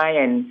 Courtney and I,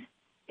 and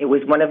it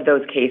was one of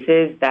those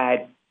cases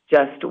that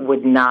just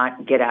would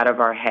not get out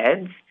of our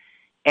heads.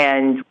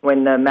 And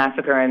when the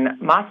massacre in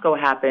Moscow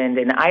happened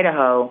in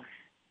Idaho,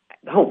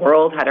 the whole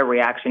world had a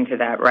reaction to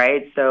that,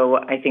 right? So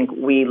I think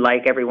we,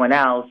 like everyone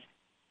else,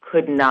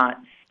 could not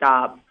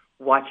stop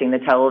watching the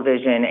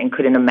television and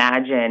couldn't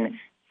imagine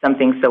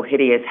something so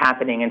hideous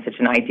happening in such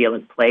an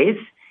idyllic place.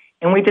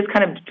 And we just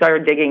kind of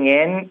started digging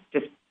in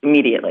just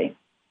immediately.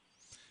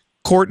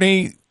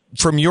 Courtney,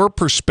 from your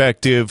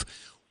perspective,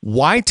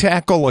 why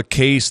tackle a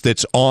case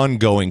that's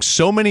ongoing?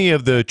 So many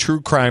of the true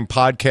crime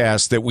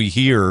podcasts that we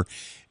hear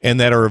and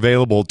that are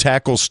available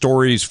tackle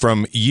stories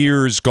from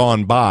years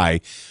gone by,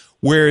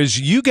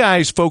 whereas you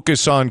guys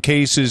focus on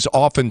cases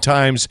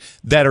oftentimes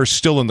that are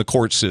still in the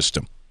court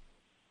system.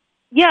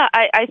 Yeah,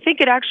 I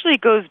think it actually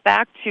goes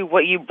back to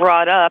what you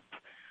brought up.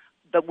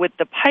 But with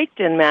the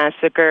Piketon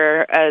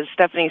Massacre, as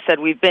Stephanie said,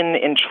 we've been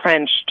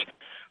entrenched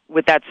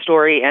with that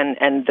story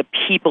and the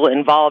people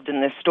involved in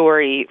this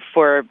story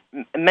for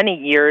many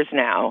years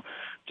now,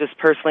 just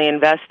personally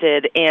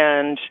invested.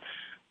 And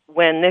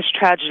when this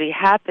tragedy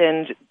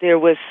happened, there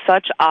was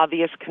such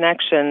obvious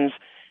connections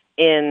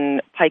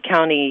in Pike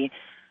County.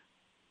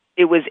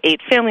 It was 8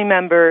 family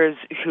members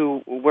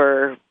who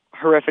were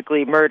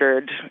horrifically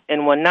murdered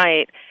in one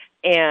night.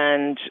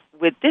 And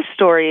with this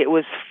story, it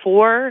was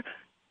 4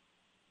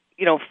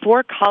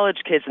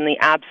 college kids in the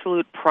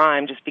absolute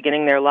prime, just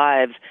beginning their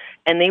lives,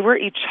 and they were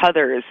each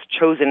other's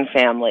chosen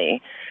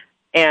family.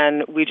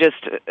 And we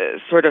just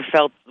sort of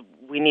felt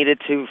we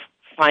needed to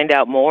find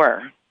out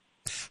more.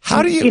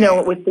 How do you...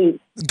 with the...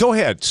 Go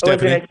ahead,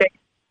 Stephanie.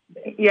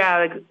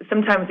 like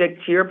sometimes,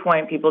 like, to your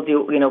point, people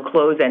do,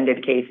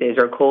 close-ended cases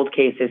or cold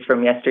cases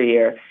from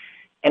yesteryear.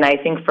 And I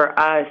think for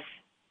us,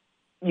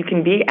 you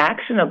can be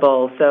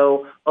actionable.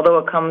 So although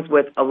it comes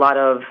with a lot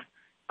of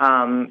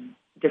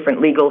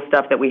different legal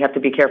stuff that we have to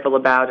be careful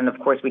about, and of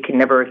course we can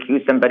never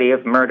accuse somebody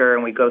of murder,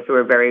 and we go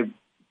through a very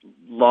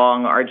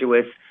long,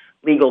 arduous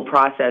legal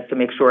process to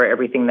make sure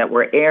everything that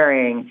we're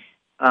airing,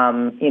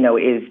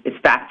 is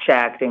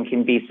fact-checked and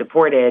can be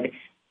supported.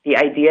 The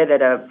idea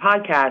that a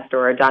podcast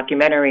or a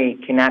documentary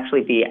can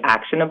actually be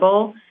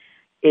actionable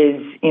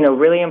is,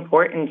 really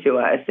important to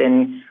us.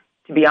 And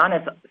to be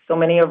honest, so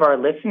many of our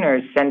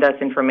listeners send us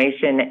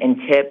information and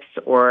tips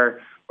or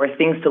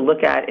things to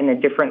look at in a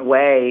different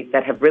way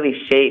that have really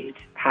shaped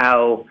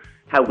how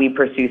we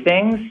pursue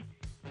things.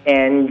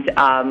 And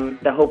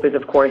the hope is,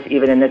 of course,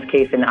 even in this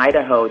case in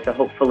Idaho, to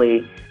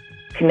hopefully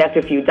connect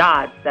a few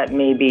dots that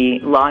maybe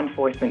law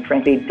enforcement,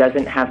 frankly,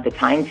 doesn't have the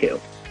time to.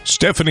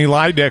 Stephanie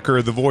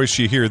Leidecker, the voice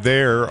you hear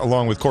there,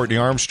 along with Courtney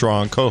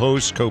Armstrong,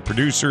 co-hosts,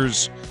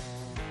 co-producers,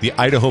 The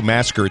Idaho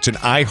Massacre. It's an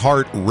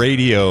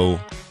iHeartRadio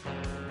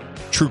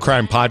true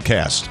crime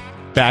podcast.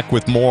 Back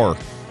with more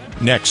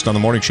next on The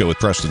Morning Show with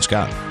Preston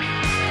Scott.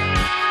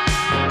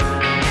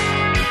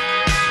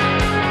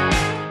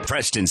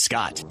 Preston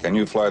Scott. Can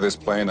you fly this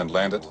plane and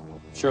land it?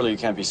 Surely you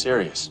can't be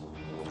serious.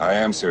 I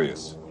am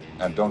serious.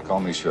 And don't call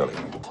me Shirley.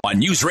 On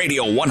News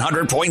Radio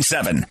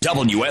 100.7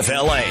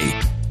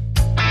 WFLA.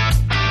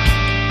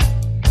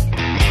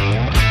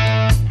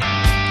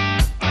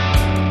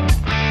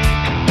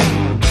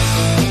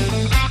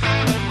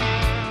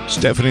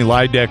 Stephanie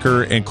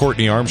Leidecker and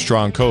Courtney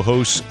Armstrong,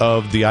 co-hosts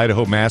of The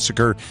Idaho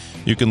Massacre.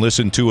 You can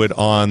listen to it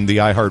on the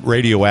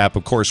iHeartRadio app.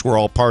 Of course, we're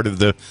all part of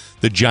the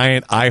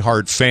giant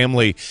iHeart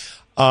family.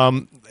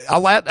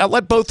 I'll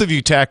let both of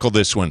you tackle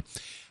this one.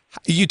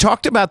 You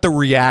talked about the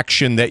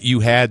reaction that you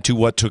had to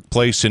what took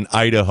place in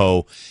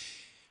Idaho.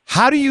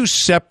 How do you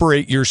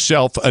separate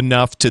yourself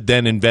enough to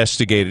then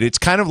investigate it? It's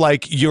kind of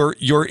like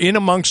you're in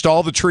amongst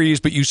all the trees,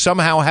 but you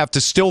somehow have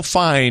to still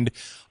find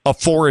a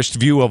forest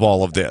view of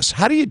all of this.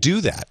 How do you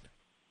do that?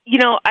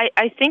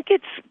 I think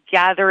it's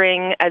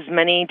gathering as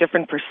many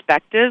different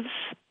perspectives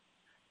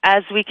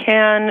as we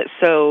can.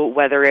 So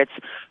whether it's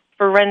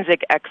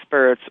forensic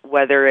experts,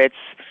 whether it's,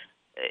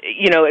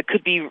 it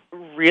could be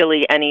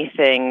really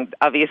anything.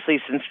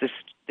 Obviously, since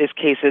this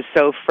case is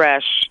so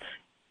fresh,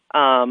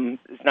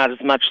 it's not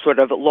as much sort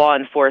of law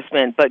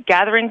enforcement, but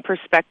gathering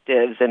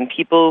perspectives and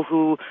people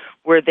who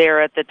were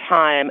there at the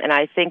time. And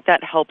I think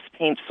that helps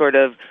paint sort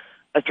of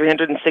a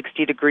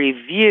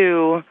 360-degree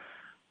view.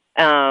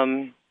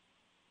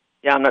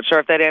 I'm not sure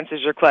if that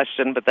answers your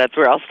question, but that's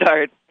where I'll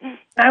start.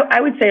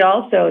 I would say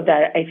also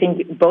that I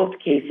think both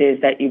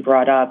cases that you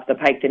brought up, the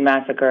Piketon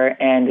Massacre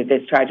and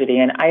this tragedy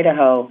in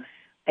Idaho,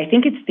 I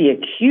think it's the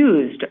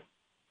accused.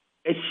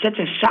 It's such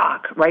a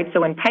shock, right?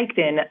 So in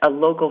Piketon, a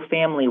local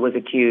family was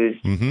accused,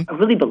 a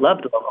really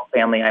beloved local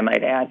family, I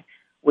might add,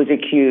 was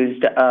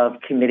accused of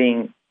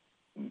committing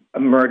a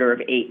murder of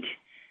 8.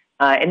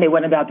 And they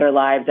went about their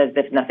lives as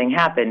if nothing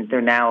happened.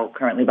 They're now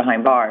currently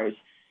behind bars.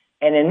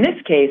 And in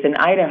this case, in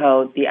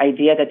Idaho, the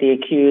idea that the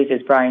accused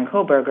is Brian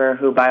Koberger,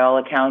 who by all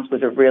accounts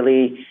was a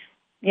really,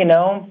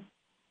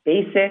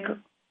 basic,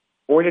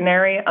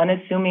 ordinary,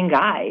 unassuming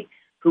guy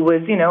who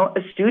was,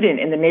 a student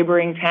in the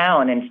neighboring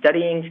town and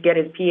studying to get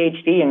his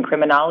PhD in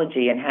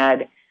criminology and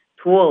had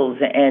tools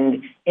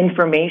and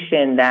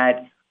information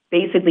that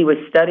basically was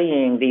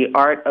studying the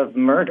art of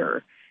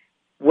murder.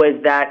 Was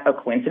that a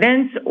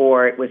coincidence,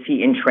 or was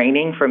he in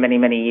training for many,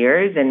 many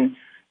years? And,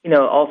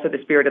 also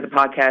the spirit of the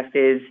podcast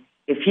is,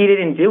 if he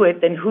didn't do it,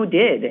 then who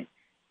did?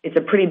 It's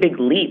a pretty big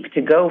leap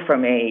to go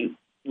from a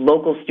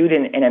local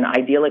student in an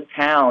idyllic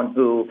town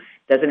who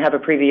doesn't have a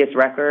previous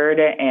record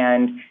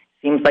and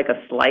seems like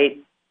a slight,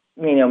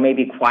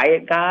 maybe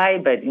quiet guy,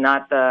 but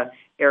not the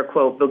air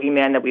quote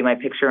boogeyman that we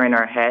might picture in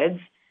our heads.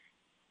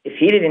 If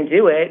he didn't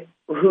do it,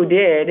 who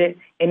did?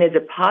 And is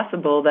it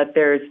possible that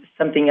there's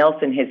something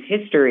else in his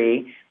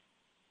history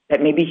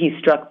that maybe he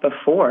struck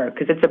before?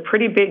 Because it's a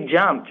pretty big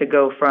jump to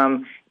go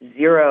from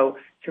zero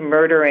to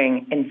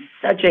murdering in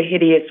such a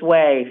hideous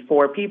way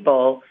 4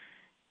 people.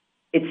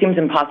 It seems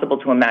impossible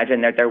to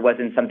imagine that there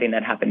wasn't something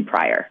that happened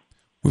prior.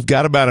 We've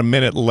got about a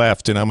minute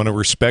left, and I'm going to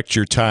respect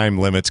your time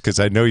limits because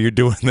I know you're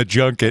doing the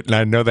junket, and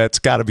I know that's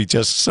got to be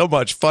just so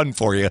much fun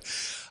for you.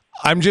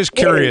 I'm just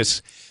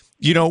curious.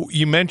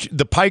 You mentioned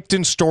the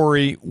Piketon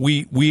story.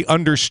 We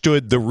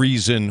understood the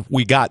reason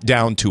we got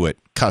down to it,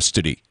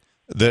 custody,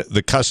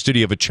 the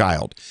custody of a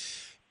child.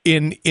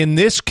 In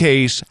this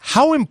case,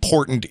 how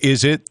important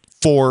is it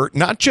for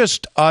not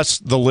just us,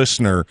 the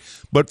listener,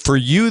 but for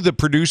you, the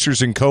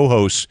producers and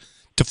co-hosts,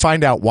 to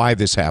find out why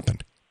this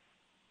happened?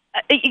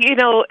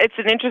 It's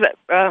an interesting.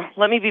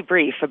 Let me be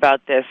brief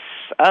about this.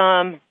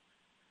 I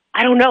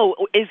don't know.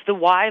 Is the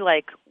why,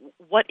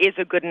 what is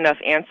a good enough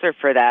answer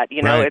for that?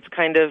 Right. It's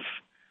kind of,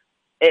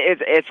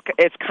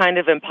 it's kind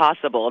of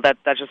impossible. That's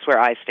just where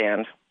I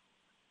stand.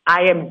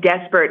 I am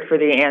desperate for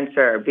the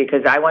answer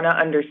because I want to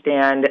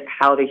understand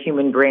how the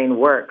human brain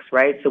works,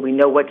 right? So we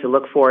know what to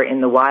look for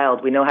in the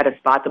wild. We know how to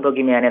spot the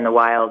boogeyman in the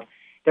wild.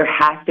 There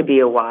has to be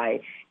a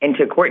why. And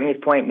to Courtney's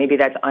point, maybe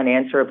that's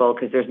unanswerable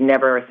because there's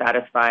never a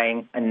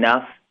satisfying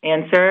enough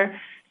answer,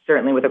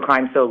 certainly with a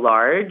crime so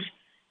large.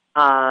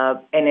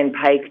 And in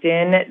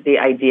Piketon, the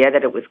idea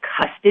that it was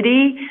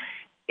custody,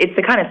 it's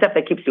the kind of stuff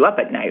that keeps you up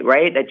at night,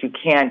 right? That you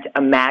can't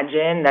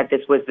imagine that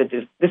this was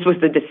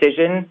the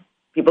decision.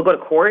 People go to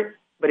court,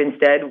 but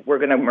instead we're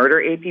going to murder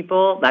 8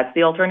 people. That's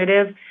the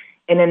alternative.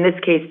 And in this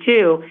case,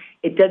 too,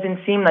 it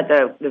doesn't seem that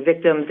the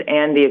victims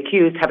and the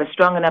accused have a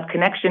strong enough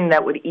connection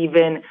that would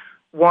even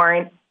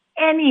warrant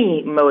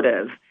any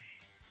motive.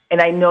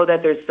 And I know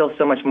that there's still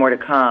so much more to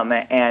come,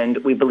 and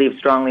we believe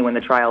strongly when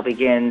the trial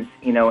begins,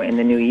 in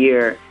the new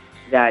year,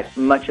 that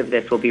much of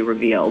this will be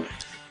revealed.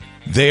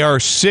 They are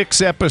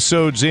 6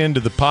 episodes into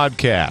the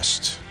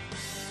podcast,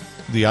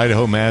 The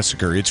Idaho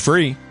Massacre. It's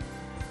free.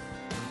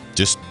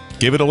 Just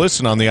give it a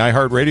listen on the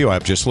iHeartRadio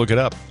app. Just look it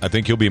up. I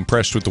think you'll be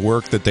impressed with the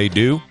work that they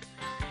do.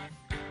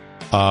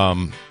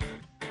 The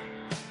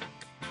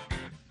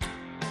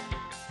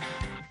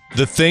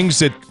things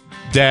that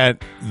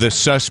the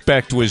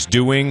suspect was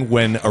doing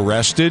when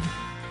arrested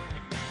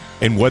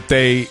and what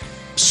they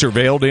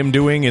surveilled him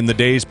doing in the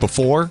days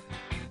before,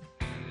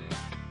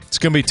 it's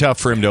going to be tough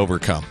for him to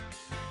overcome.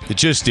 It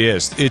just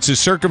is. It's a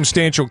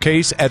circumstantial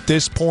case at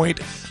this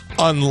point,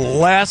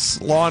 unless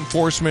law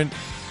enforcement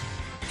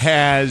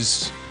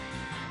has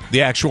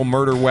the actual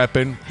murder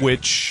weapon,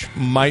 which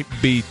might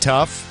be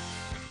tough,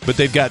 but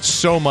they've got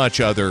so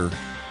much other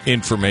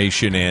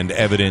information and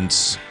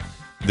evidence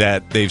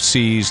that they've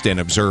seized and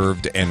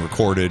observed and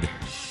recorded.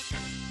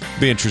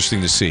 Be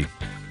interesting to see.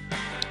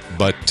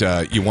 But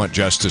you want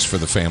justice for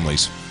the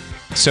families.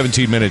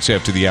 17 minutes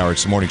after the hour,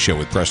 it's the morning show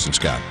with Preston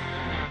Scott.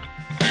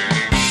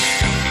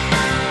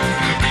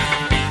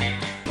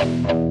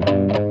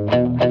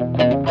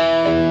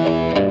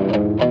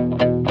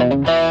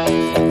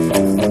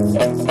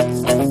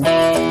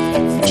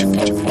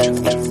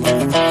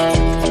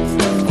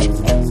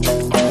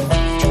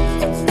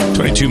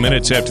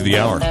 Minutes after the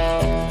hour.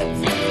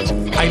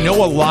 I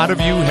know a lot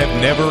of you have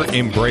never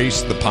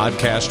embraced the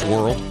podcast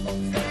world.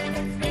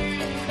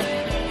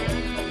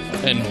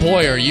 And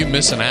boy, are you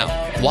missing out.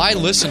 Why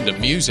listen to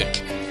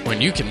music when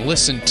you can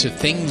listen to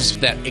things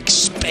that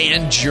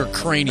expand your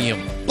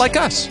cranium? Like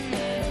us.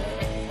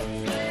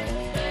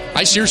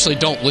 I seriously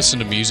don't listen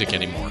to music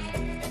anymore.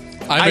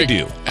 I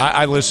do.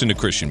 I listen to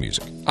Christian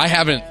music. I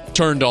haven't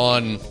turned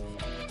on,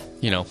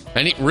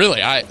 any.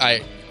 Really,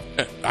 I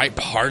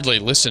hardly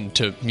listen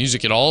to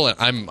music at all, and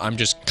I'm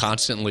just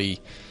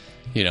constantly,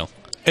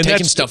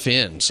 taking stuff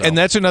in. So. And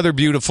that's another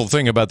beautiful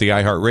thing about the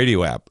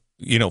iHeartRadio app.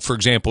 For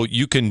example,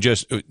 you can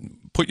just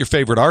put your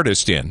favorite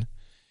artist in,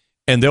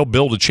 and they'll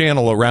build a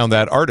channel around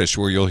that artist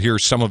where you'll hear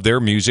some of their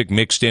music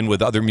mixed in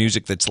with other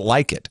music that's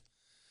like it.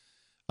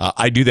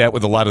 I do that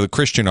with a lot of the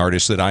Christian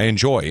artists that I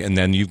enjoy, and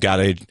then you've got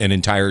an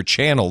entire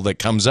channel that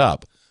comes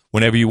up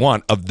whenever you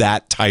want of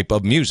that type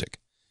of music.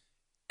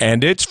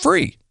 And it's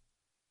free.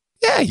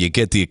 Yeah, you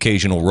get the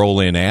occasional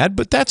roll-in ad,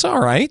 but that's all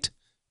right.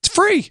 It's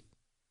free.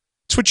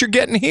 It's what you're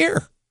getting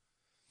here.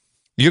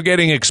 You're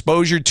getting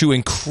exposure to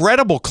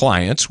incredible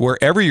clients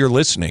wherever you're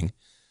listening,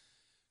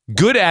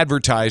 good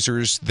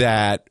advertisers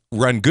that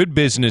run good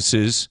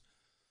businesses,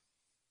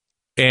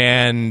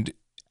 and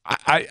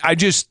I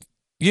just,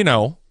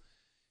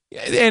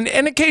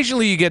 and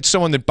occasionally you get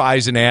someone that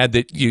buys an ad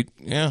that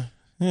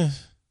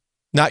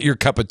not your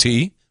cup of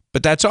tea,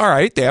 but that's all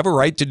right. They have a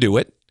right to do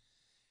it.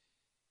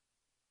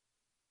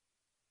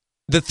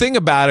 The thing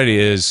about it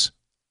is,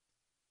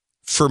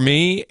 for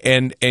me,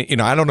 and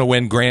I don't know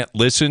when Grant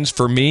listens.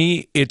 For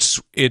me,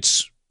 it's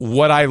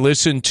what I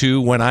listen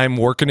to when I'm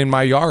working in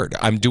my yard.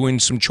 I'm doing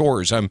some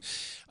chores. I'm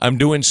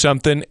doing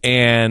something,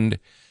 and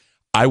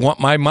I want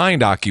my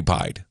mind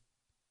occupied.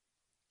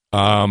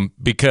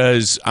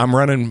 Because I'm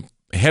running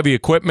heavy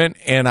equipment,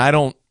 and I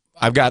don't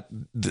want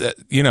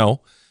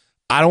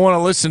to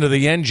listen to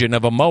the engine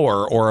of a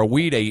mower or a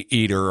weed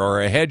eater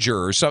or a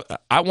hedger or something.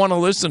 I want to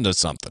listen to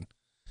something.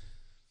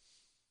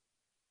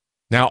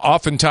 Now,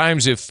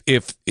 oftentimes, if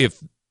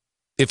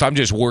I'm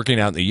just working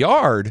out in the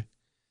yard,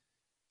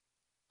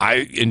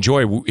 I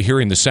enjoy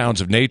hearing the sounds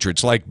of nature.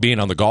 It's like being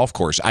on the golf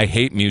course. I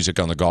hate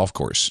music on the golf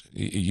course.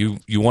 You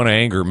want to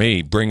anger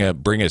me? Bring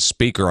a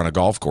speaker on a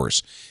golf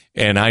course.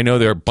 And I know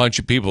there are a bunch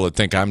of people that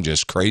think I'm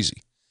just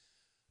crazy.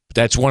 But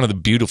that's one of the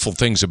beautiful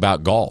things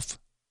about golf.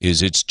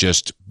 It's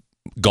just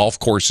golf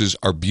courses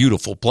are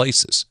beautiful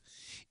places.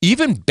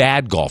 Even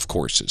bad golf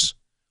courses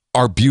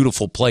are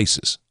beautiful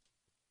places.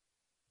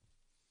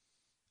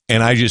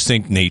 And I just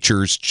think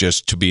nature's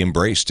just to be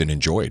embraced and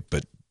enjoyed.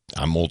 But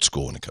I'm old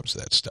school when it comes to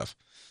that stuff.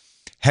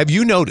 Have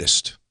you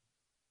noticed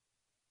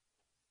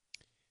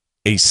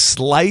a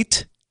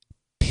slight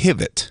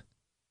pivot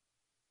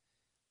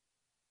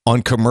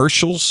on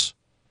commercials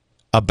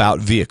about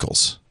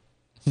vehicles?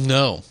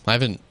 No, I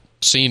haven't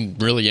seen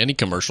really any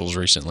commercials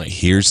recently.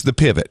 Here's the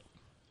pivot.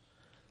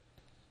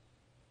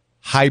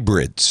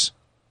 Hybrids.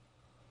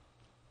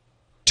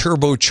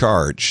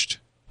 turbocharged,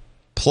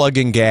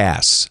 plug-in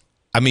gas.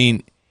 I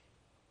mean,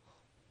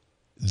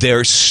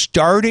 they're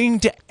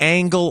starting to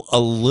angle a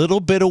little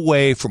bit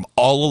away from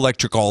all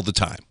electric all the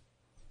time.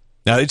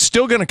 Now, it's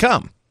still going to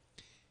come.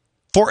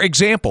 For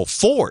example,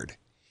 Ford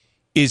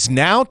is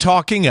now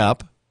talking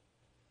up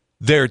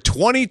their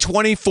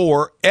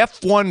 2024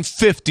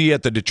 F-150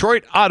 at the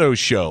Detroit Auto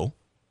Show.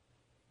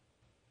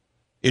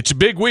 It's a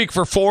big week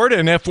for Ford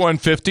and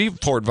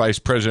F-150. Ford Vice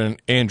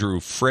President Andrew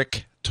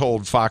Frick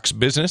told Fox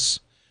Business.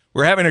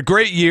 We're having a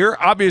great year.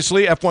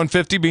 Obviously,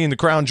 F-150 being the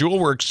crown jewel,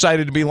 we're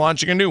excited to be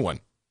launching a new one.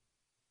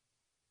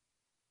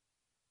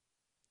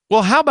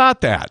 Well, how about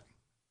that?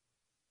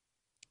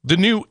 The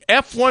new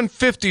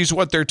F-150 is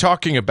what they're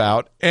talking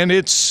about, and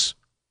it's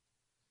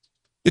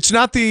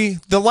not the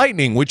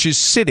Lightning, which is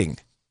sitting,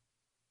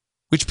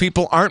 which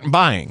people aren't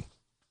buying.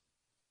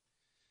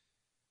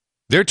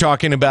 They're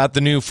talking about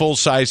the new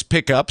full-size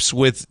pickups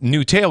with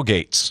new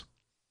tailgates.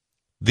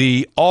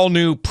 The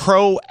all-new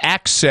Pro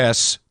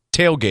Access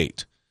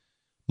tailgate.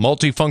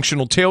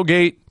 Multifunctional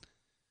tailgate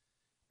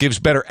gives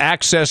better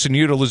access and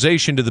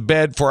utilization to the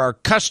bed. For our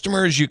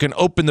customers, you can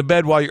open the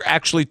bed while you're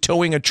actually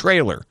towing a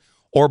trailer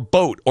or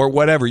boat or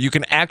whatever. You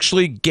can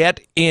actually get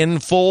in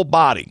full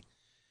body.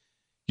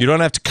 You don't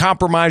have to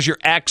compromise your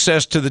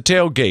access to the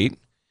tailgate,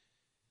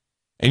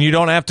 and you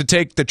don't have to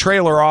take the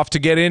trailer off to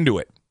get into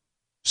it.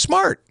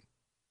 Smart.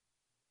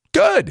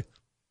 Good.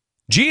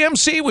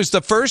 GMC was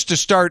the first to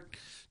start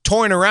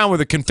toying around with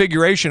the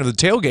configuration of the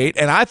tailgate,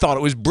 and I thought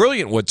it was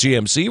brilliant what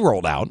GMC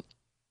rolled out.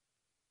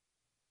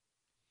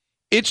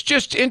 It's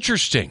just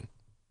interesting.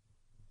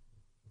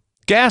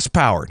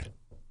 Gas-powered.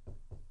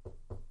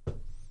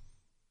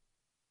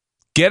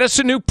 Get us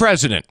a new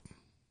president.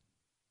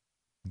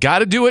 Got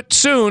to do it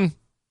soon.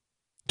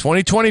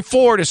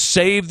 2024 to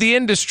save the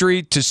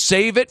industry, to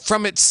save it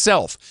from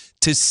itself,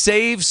 to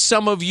save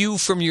some of you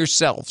from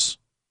yourselves.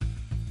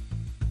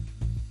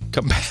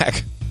 Come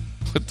back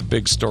with the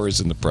big stories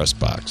in the press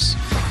box.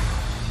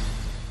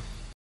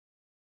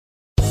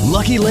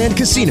 Lucky Land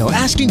Casino,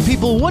 asking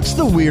people, what's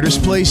the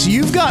weirdest place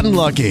you've gotten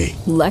lucky?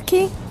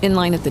 Lucky? In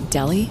line at the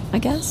deli, I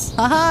guess?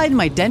 Aha, in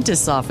my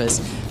dentist's office.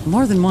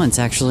 More than once,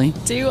 actually.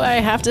 Do I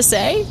have to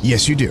say?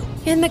 Yes, you do.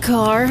 In the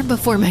car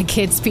before my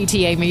kids'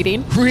 PTA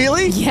meeting.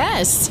 Really?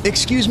 Yes.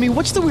 Excuse me,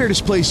 what's the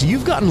weirdest place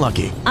you've gotten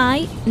lucky?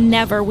 I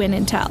never win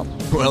and tell.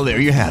 Well, there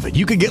you have it.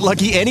 You can get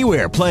lucky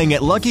anywhere, playing at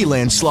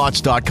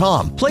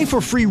LuckyLandSlots.com. Play for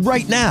free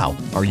right now.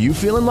 Are you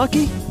feeling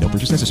lucky? No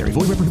purchase necessary.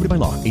 Void where prohibited by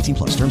law. 18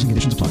 plus. Terms and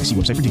conditions apply. See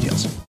website for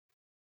details.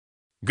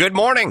 Good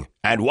morning,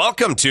 and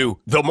welcome to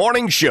The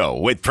Morning Show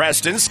with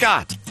Preston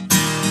Scott.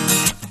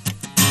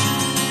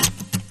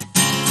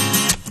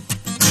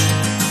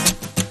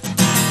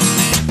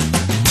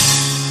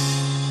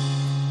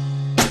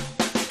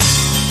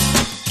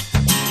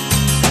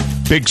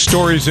 Big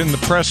stories in the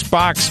press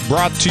box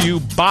brought to you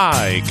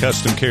by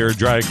Custom Care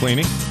Dry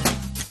Cleaning.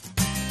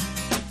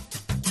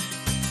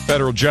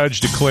 Federal judge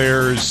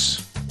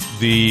declares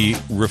the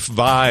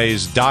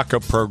revised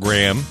DACA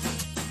program,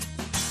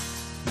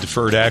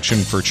 deferred action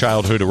for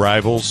childhood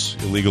arrivals,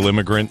 illegal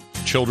immigrant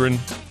children,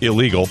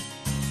 illegal.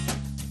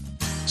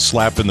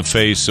 Slap in the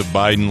face of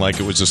Biden like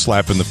it was a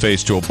slap in the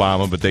face to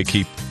Obama, but they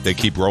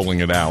keep rolling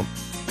it out.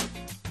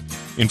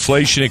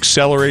 Inflation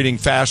accelerating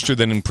faster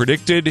than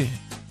predicted,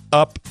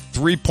 up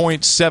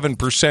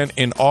 3.7%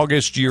 in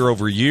August year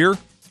over year.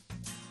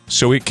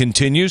 So it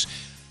continues.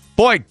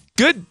 Boy,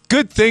 good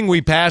thing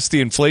we passed the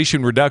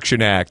Inflation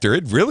Reduction Act, or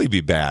it'd really be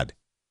bad.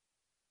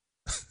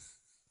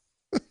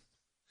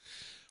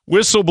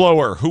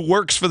 Whistleblower who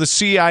works for the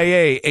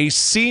CIA, a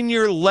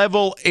senior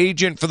level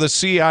agent for the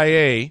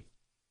CIA,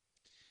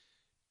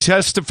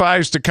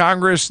 testifies to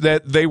Congress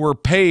that they were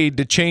paid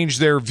to change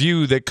their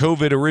view that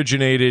COVID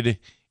originated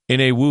in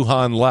a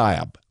Wuhan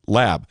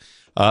lab.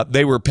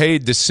 They were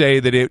paid to say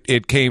that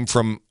it came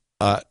from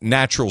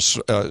natural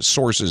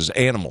sources,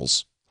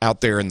 animals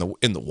out there in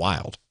the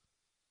wild.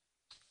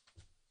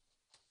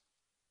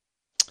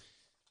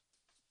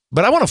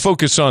 But I want to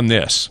focus on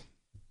this.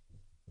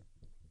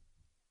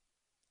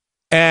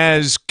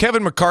 As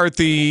Kevin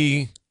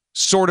McCarthy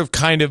sort of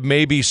kind of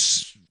maybe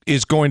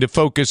is going to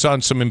focus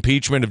on some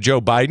impeachment of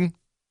Joe Biden,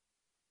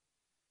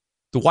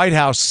 the White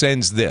House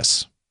sends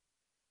this.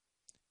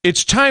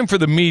 It's time for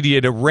the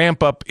media to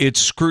ramp up its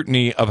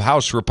scrutiny of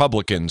House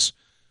Republicans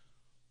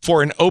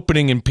for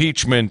opening an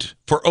impeachment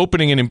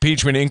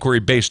inquiry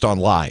based on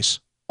lies.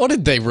 What,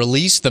 did they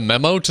release the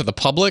memo to the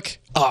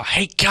public? Oh,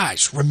 hey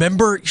guys,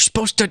 remember you're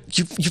supposed to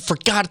you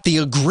forgot the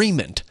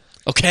agreement,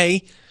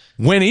 okay?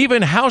 When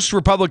even House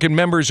Republican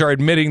members are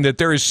admitting that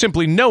there is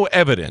simply no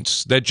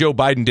evidence that Joe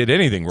Biden did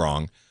anything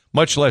wrong,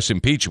 much less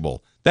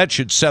impeachable, that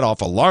should set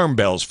off alarm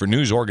bells for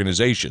news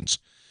organizations.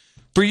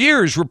 For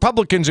years,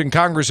 Republicans in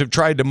Congress have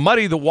tried to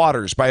muddy the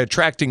waters by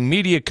attracting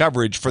media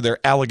coverage for their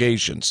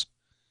allegations.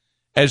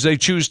 As they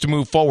choose to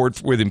move forward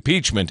with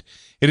impeachment,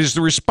 it is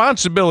the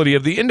responsibility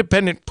of the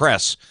independent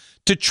press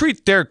to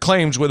treat their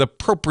claims with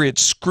appropriate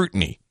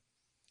scrutiny.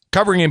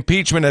 Covering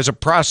impeachment as a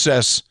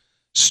process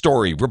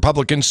story.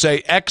 Republicans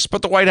say X,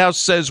 but the White House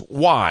says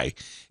Y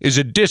is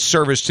a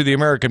disservice to the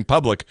American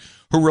public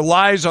who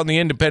relies on the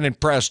independent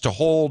press to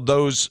hold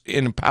those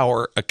in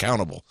power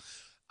accountable.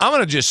 I'm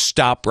going to just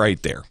stop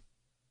right there.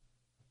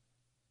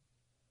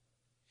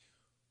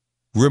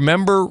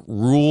 Remember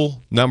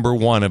rule number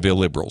one of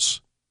illiberals.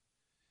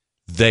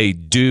 They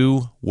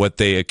do what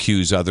they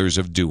accuse others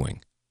of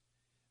doing.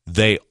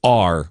 They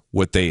are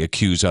what they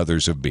accuse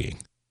others of being.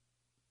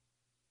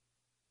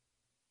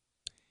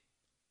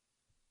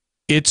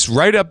 It's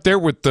right up there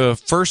with the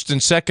first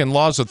and second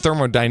laws of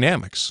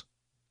thermodynamics.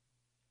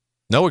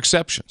 No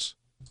exceptions.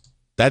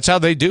 That's how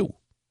they do.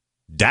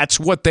 That's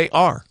what they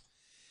are.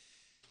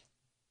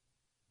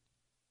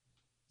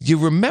 You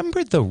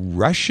remember the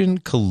Russian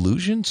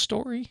collusion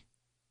story?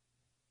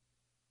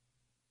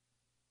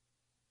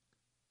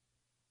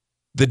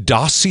 The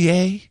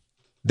dossier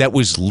that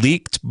was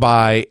leaked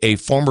by a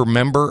former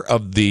member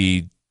of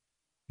the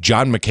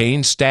John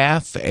McCain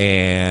staff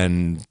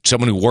and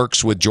someone who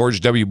works with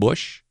George W.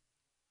 Bush?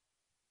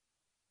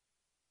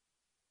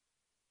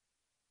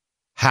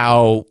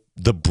 How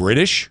the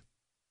British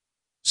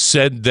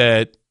said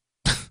that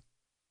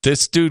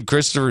this dude,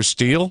 Christopher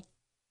Steele,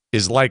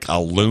 is like a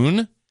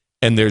loon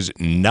and there's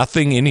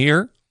nothing in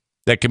here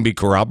that can be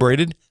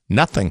corroborated?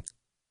 Nothing.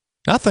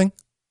 Nothing.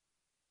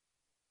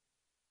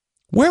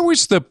 Where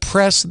was the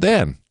press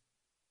then?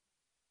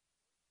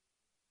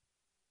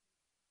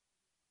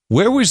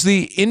 Where was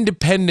the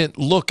independent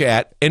look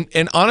at?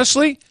 And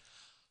honestly,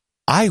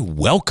 I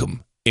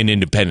welcome an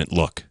independent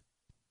look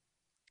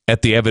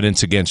at the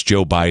evidence against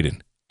Joe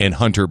Biden and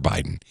Hunter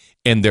Biden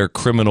and their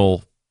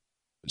criminal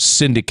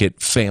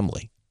syndicate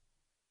family.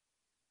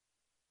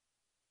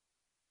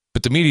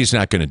 But the media's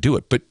not going to do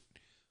it. But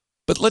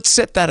let's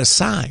set that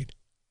aside.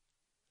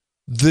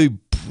 The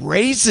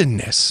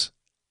brazenness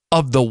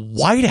of the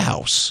White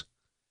House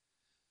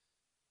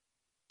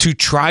to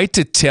try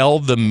to tell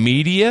the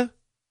media,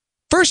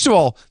 first of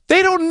all,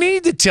 they don't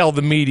need to tell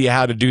the media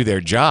how to do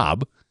their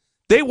job.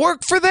 They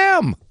work for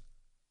them.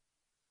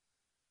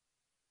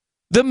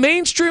 The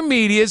mainstream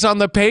media is on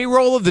the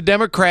payroll of the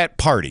Democrat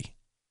Party.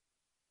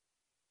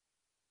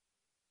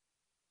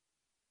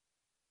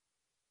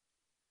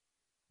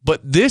 But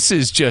this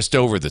is just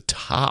over the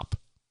top.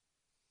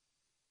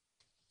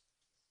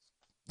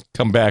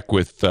 Come back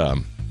with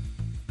the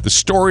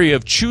story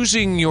of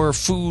choosing your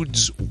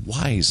foods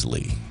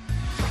wisely.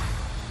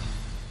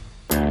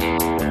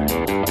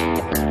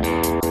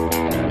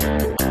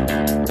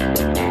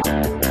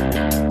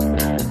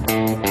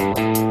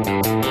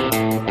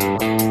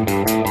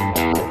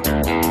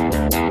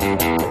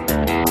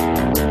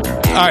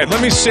 All right,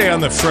 let me say on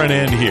the front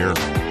end here,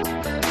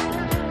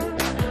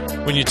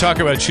 when you talk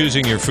about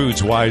choosing your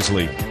foods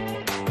wisely,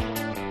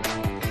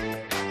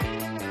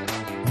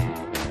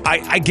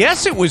 I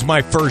guess it was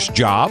my first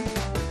job,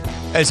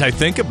 as I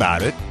think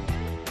about it.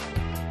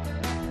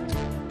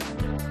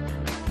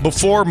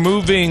 Before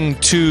moving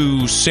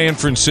to San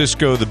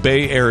Francisco, the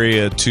Bay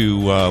Area,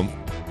 to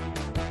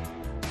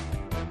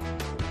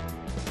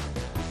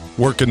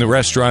work in the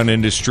restaurant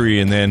industry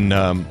and then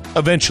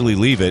eventually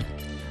leave it,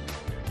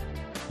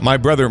 my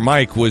brother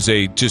Mike was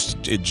a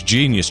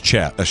genius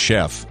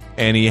chef,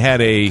 and he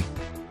had a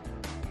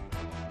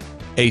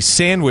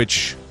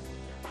sandwich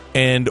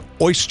and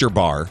oyster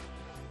bar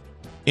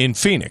in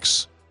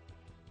Phoenix.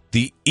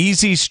 The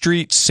Easy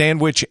Street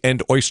Sandwich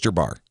and Oyster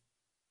Bar.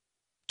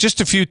 Just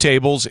a few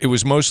tables. It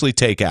was mostly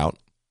takeout.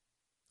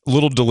 A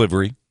little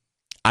delivery.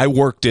 I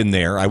worked in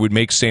there. I would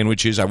make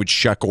sandwiches. I would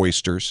shuck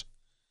oysters.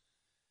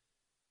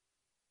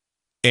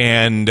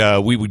 And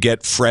we would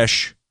get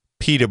fresh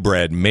pita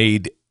bread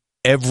made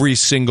every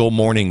single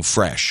morning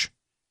fresh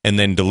and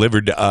then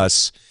delivered to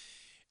us.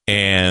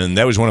 And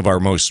that was one of our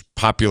most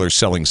popular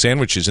selling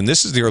sandwiches. And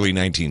this is the early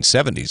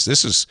 1970s.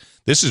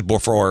 This is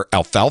before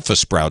alfalfa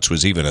sprouts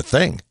was even a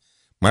thing.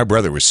 My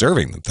brother was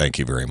serving them. Thank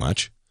you very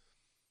much.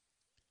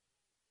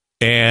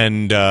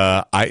 And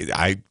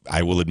I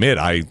will admit,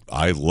 I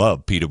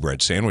love pita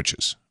bread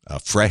sandwiches.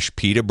 Fresh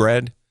pita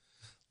bread,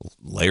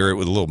 layer it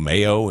with a little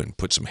mayo and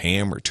put some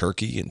ham or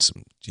turkey and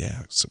some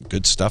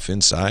good stuff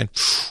inside.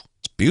 It's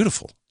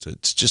beautiful.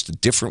 It's just a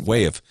different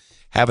way of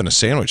having a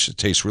sandwich that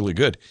tastes really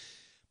good.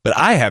 But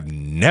I have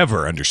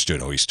never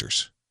understood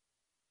oysters.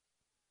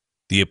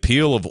 The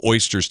appeal of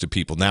oysters to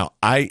people. Now,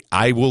 I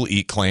will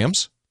eat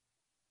clams.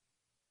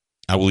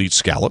 I will eat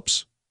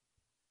scallops.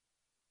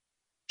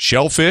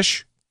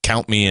 Shellfish,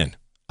 count me in.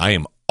 I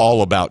am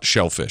all about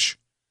shellfish.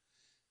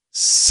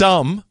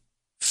 Some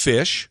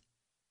fish.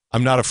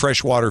 I'm not a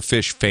freshwater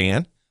fish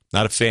fan.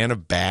 Not a fan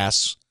of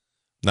bass.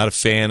 Not a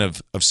fan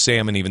of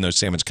salmon, even though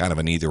salmon's kind of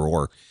an either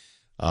or.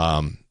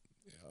 Kind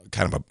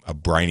of a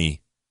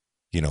briny,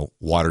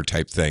 water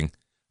type thing.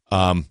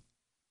 I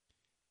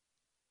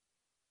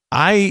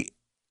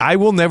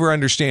will never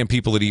understand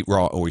people that eat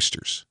raw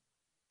oysters.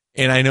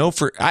 And I know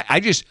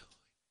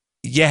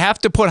you have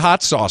to put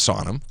hot sauce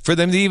on them for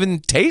them to even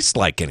taste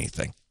like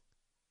anything.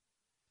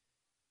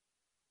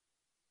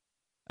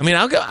 I mean,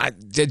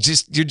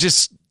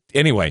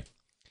 anyway.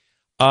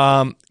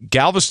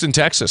 Galveston,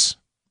 Texas.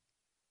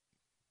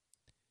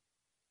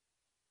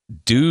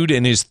 dude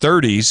in his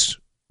 30s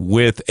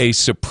with a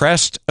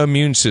suppressed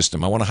immune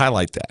system. I want to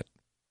highlight that.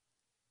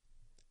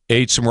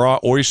 Ate some raw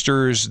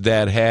oysters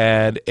that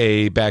had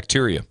a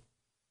bacteria.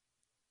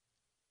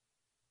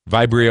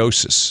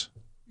 Vibriosis.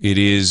 It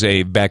is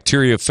a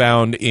bacteria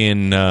found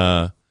in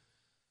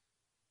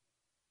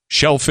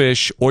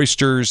shellfish,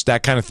 oysters,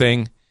 that kind of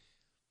thing,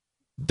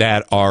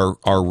 that are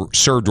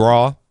served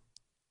raw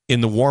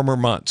in the warmer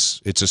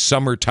months. It's a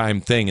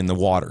summertime thing in the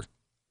water.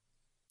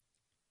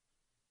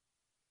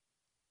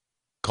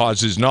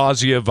 Causes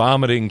nausea,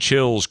 vomiting,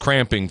 chills,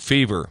 cramping,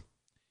 fever.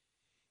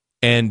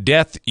 And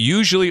death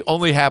usually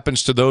only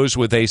happens to those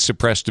with a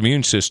suppressed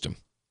immune system.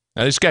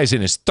 Now, this guy's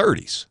in his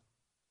 30s.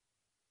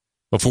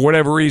 But for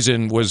whatever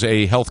reason, was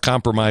a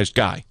health-compromised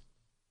guy.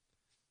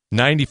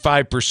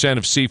 95%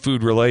 of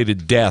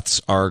seafood-related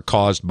deaths are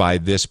caused by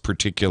this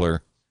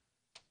particular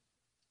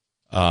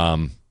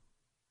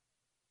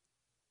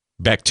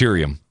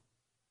bacterium.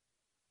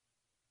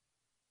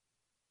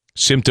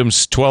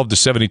 Symptoms 12 to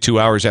 72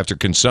 hours after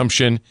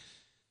consumption.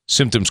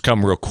 Symptoms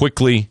come real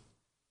quickly.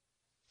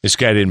 This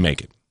guy didn't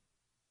make it.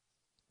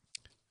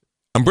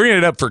 I'm bringing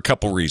it up for a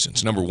couple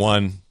reasons. Number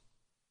one,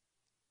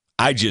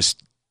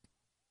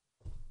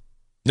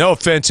 no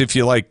offense if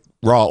you like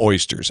raw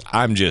oysters.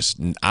 I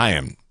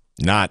am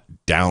not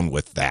down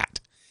with that.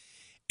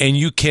 And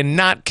you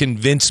cannot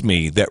convince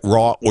me that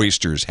raw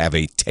oysters have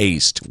a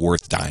taste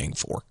worth dying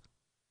for.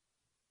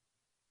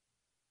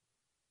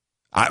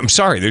 I'm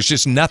sorry, there's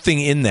just nothing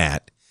in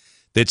that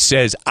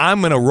says I'm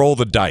going to roll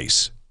the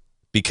dice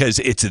because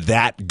it's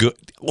that good.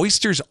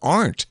 Oysters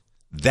aren't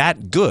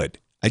that good.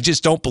 I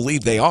just don't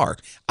believe they are.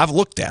 I've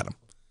looked at them.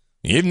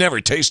 You've never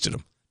tasted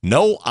them.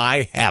 No,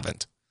 I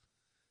haven't.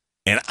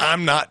 And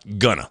I'm not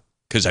gonna,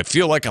 because I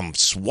feel like I'm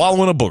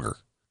swallowing a booger.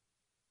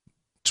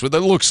 That's what that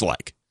looks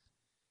like.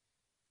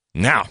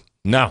 No.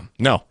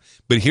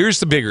 But here's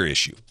the bigger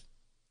issue.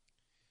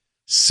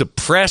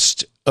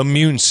 Suppressed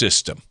immune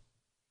system.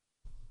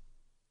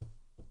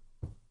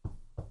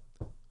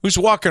 Who's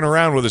walking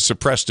around with a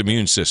suppressed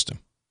immune system?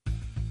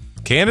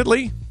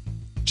 Candidly,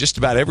 just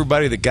about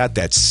everybody that got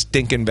that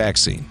stinking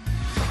vaccine.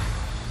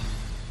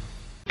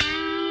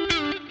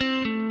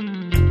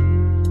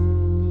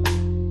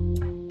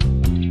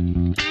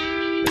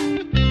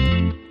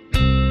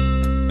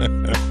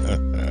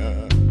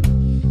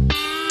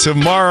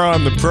 Tomorrow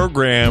on the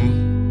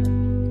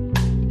program,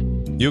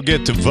 you'll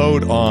get to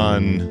vote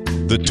on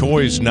the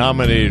toys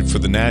nominated for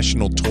the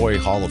National Toy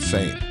Hall of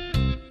Fame.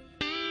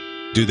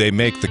 Do they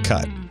make the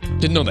cut?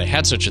 Didn't know they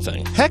had such a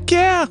thing. Heck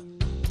yeah.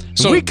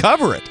 So we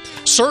cover it.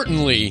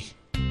 Certainly.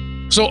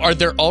 So are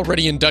there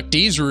already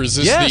inductees, or is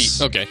this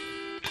yes. Okay.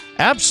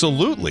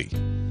 Absolutely.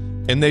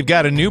 And they've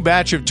got a new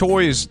batch of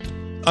toys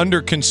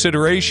under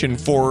consideration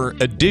for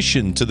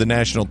addition to the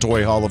National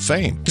Toy Hall of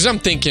Fame. Because I'm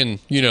thinking,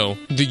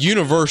 the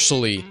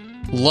universally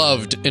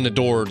loved and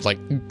adored, like,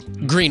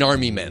 Green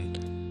Army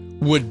men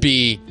would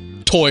be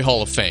Toy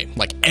Hall of Fame.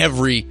 Like,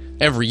 every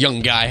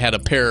young guy had a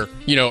pair,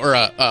 or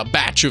a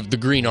batch of the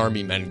Green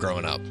Army men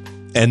growing up.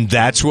 And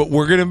that's what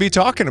we're going to be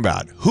talking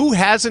about. Who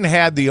hasn't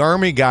had the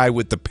Army guy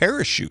with the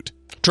parachute?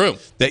 True.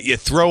 That you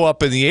throw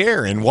up in the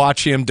air and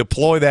watch him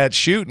deploy that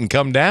chute and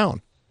come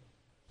down.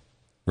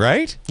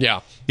 Right?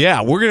 Yeah.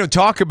 Yeah, we're going to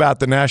talk about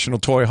the National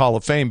Toy Hall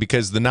of Fame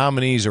because the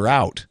nominees are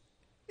out.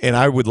 And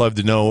I would love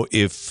to know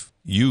if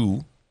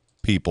you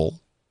people,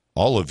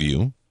 all of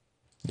you,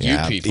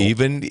 people.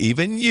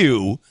 even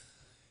you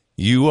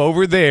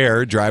over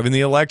there driving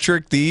the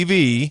electric, the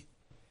EV,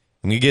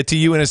 I'm going to get to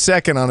you in a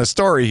second on a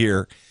story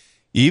here.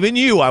 Even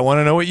you, I want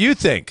to know what you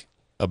think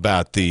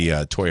about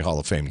the Toy Hall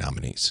of Fame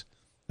nominees.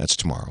 That's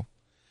tomorrow.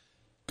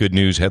 Good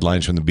news,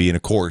 headlines from the Bee, and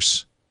of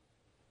course,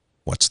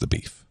 what's the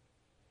beef?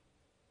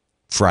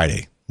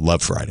 Friday,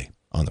 Love Friday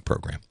on the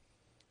program.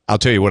 I'll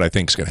tell you what I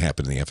think is going to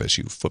happen in the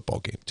FSU football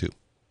game, too.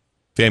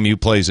 FAMU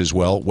plays as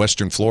well.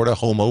 Western Florida,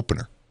 home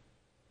opener.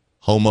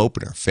 Home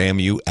opener.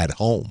 FAMU at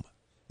home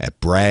at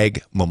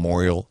Bragg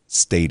Memorial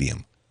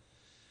Stadium.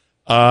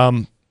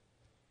 A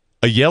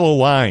yellow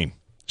line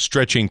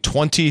stretching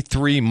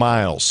 23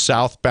 miles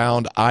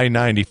southbound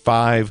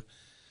I-95,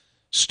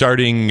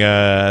 starting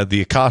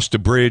the Acosta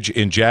Bridge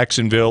in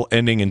Jacksonville,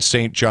 ending in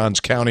St. Johns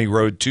County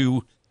Road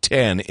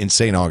 210 in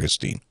St.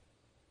 Augustine.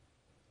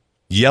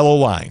 Yellow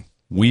line,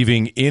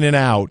 weaving in and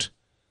out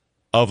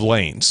of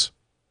lanes.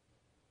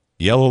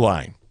 Yellow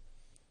line.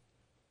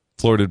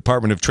 Florida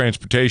Department of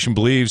Transportation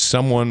believes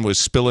someone was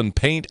spilling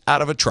paint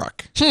out of a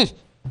truck.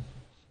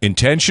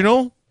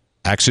 Intentional?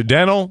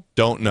 Accidental?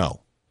 Don't know.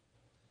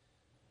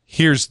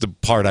 Here's the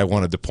part I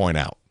wanted to point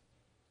out.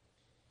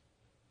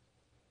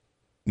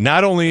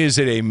 Not only is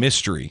it a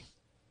mystery,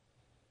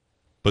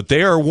 but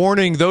they are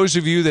warning those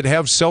of you that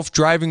have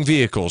self-driving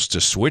vehicles to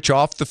switch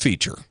off the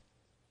feature.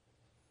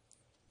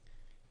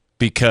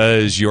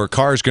 Because your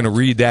car is going to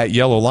read that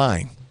yellow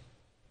line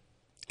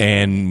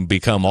and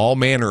become all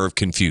manner of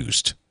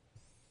confused.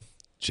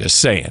 Just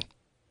saying.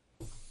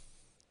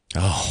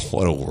 Oh,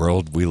 what a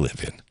world we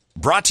live in.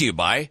 Brought to you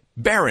by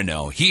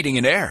Barano Heating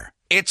and Air.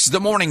 It's the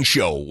Morning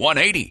Show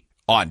 180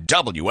 on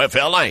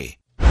WFLA.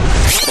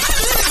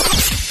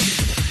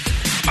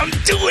 I'm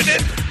doing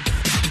it.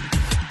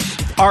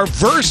 Our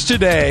verse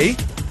today,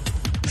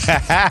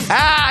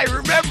 I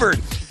remembered,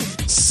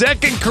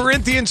 2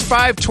 Corinthians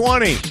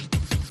 5:20.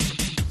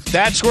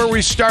 That's where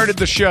we started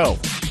the show.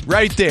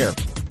 Right there.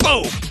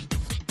 Boom.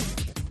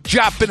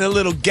 Dropping a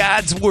little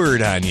God's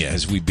word on you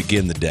as we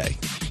begin the day.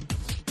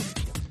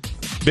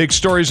 Big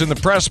stories in the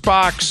press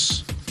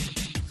box.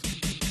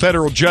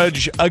 Federal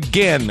judge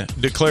again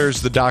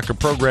declares the DACA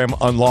program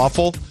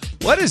unlawful.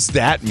 What does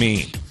that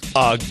mean?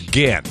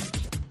 Again.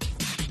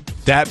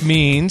 That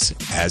means,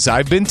 as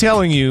I've been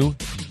telling you,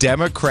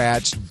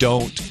 Democrats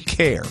don't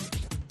care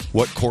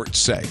what courts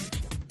say.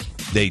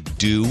 They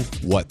do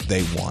what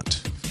they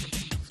want.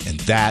 And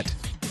that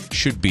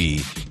should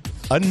be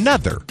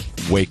another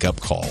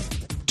wake-up call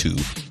to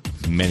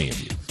many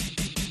of you.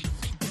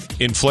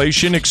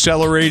 Inflation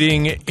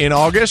accelerating in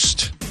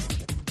August.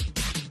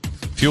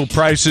 Fuel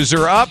prices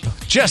are up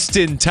just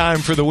in time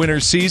for the winter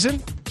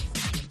season.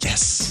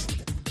 Yes.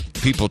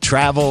 People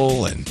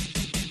travel and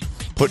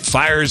put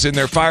fires in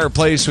their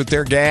fireplace with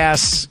their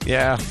gas.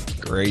 Yeah,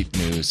 great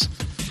news.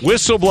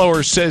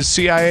 Whistleblower says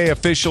CIA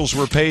officials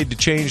were paid to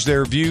change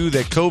their view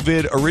that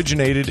COVID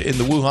originated in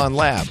the Wuhan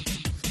lab.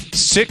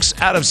 6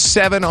 out of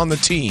 7 on the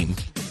team,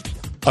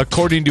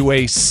 according to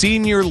a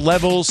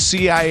senior-level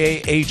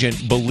CIA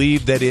agent,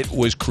 believed that it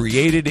was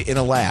created in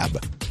a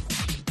lab.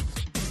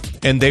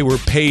 And they were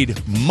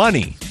paid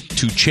money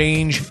to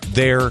change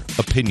their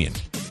opinion.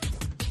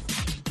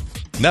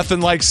 Nothing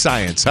like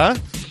science, huh?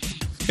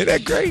 Isn't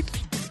that great?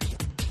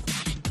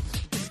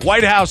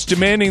 White House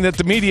demanding that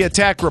the media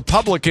attack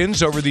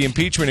Republicans over the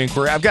impeachment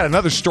inquiry. I've got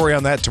another story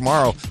on that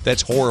tomorrow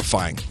that's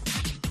horrifying.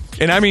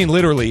 And I mean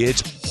literally,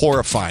 it's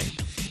horrifying.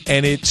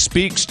 And it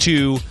speaks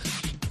to,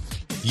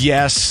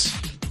 yes,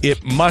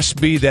 it must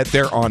be that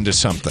they're onto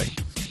something.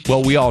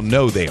 Well, we all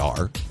know they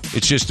are.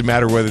 It's just a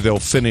matter of whether they'll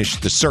finish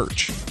the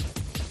search.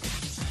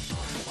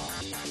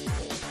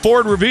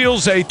 Ford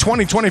reveals a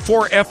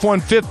 2024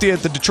 F-150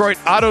 at the Detroit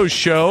Auto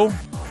Show.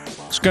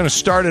 It's going to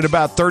start at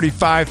about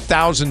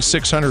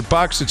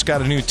 $35,600. It's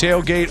got a new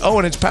tailgate. Oh,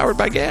 and it's powered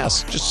by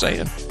gas. Just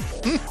saying.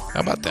 How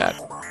about that?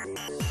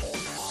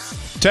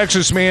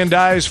 Texas man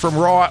dies from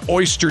raw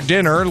oyster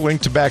dinner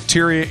linked to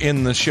bacteria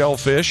in the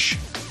shellfish.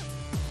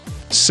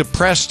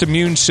 Suppressed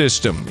immune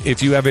system.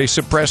 If you have a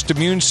suppressed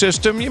immune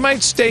system, you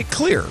might stay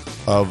clear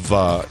of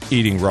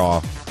eating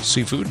raw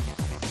seafood.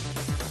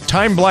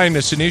 Time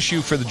blindness, an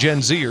issue for the Gen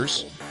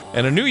Zers.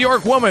 And a New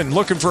York woman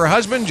looking for a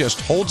husband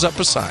just holds up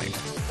a sign.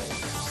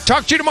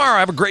 Talk to you tomorrow.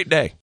 Have a great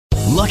day.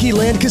 Lucky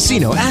Land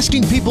Casino,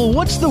 asking people,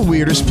 what's the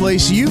weirdest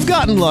place you've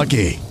gotten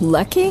lucky?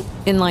 Lucky?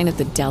 In line at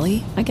the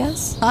deli, I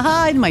guess?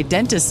 Aha, in my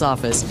dentist's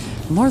office.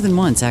 More than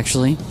once,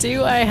 actually.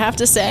 Do I have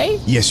to say?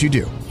 Yes, you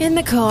do. In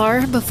the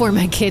car before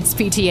my kids'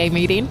 PTA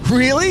meeting.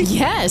 Really?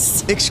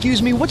 Yes.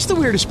 Excuse me, what's the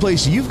weirdest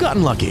place you've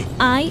gotten lucky?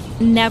 I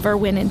never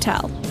win and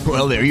tell.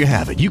 Well, there you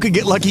have it. You can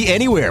get lucky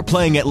anywhere,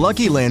 playing at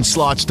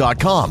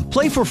LuckyLandSlots.com.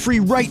 Play for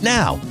free right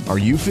now. Are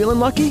you feeling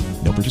lucky?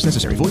 No purchase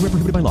necessary. Void where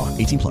prohibited by law.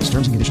 18+.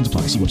 Terms and conditions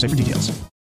apply. See website for details.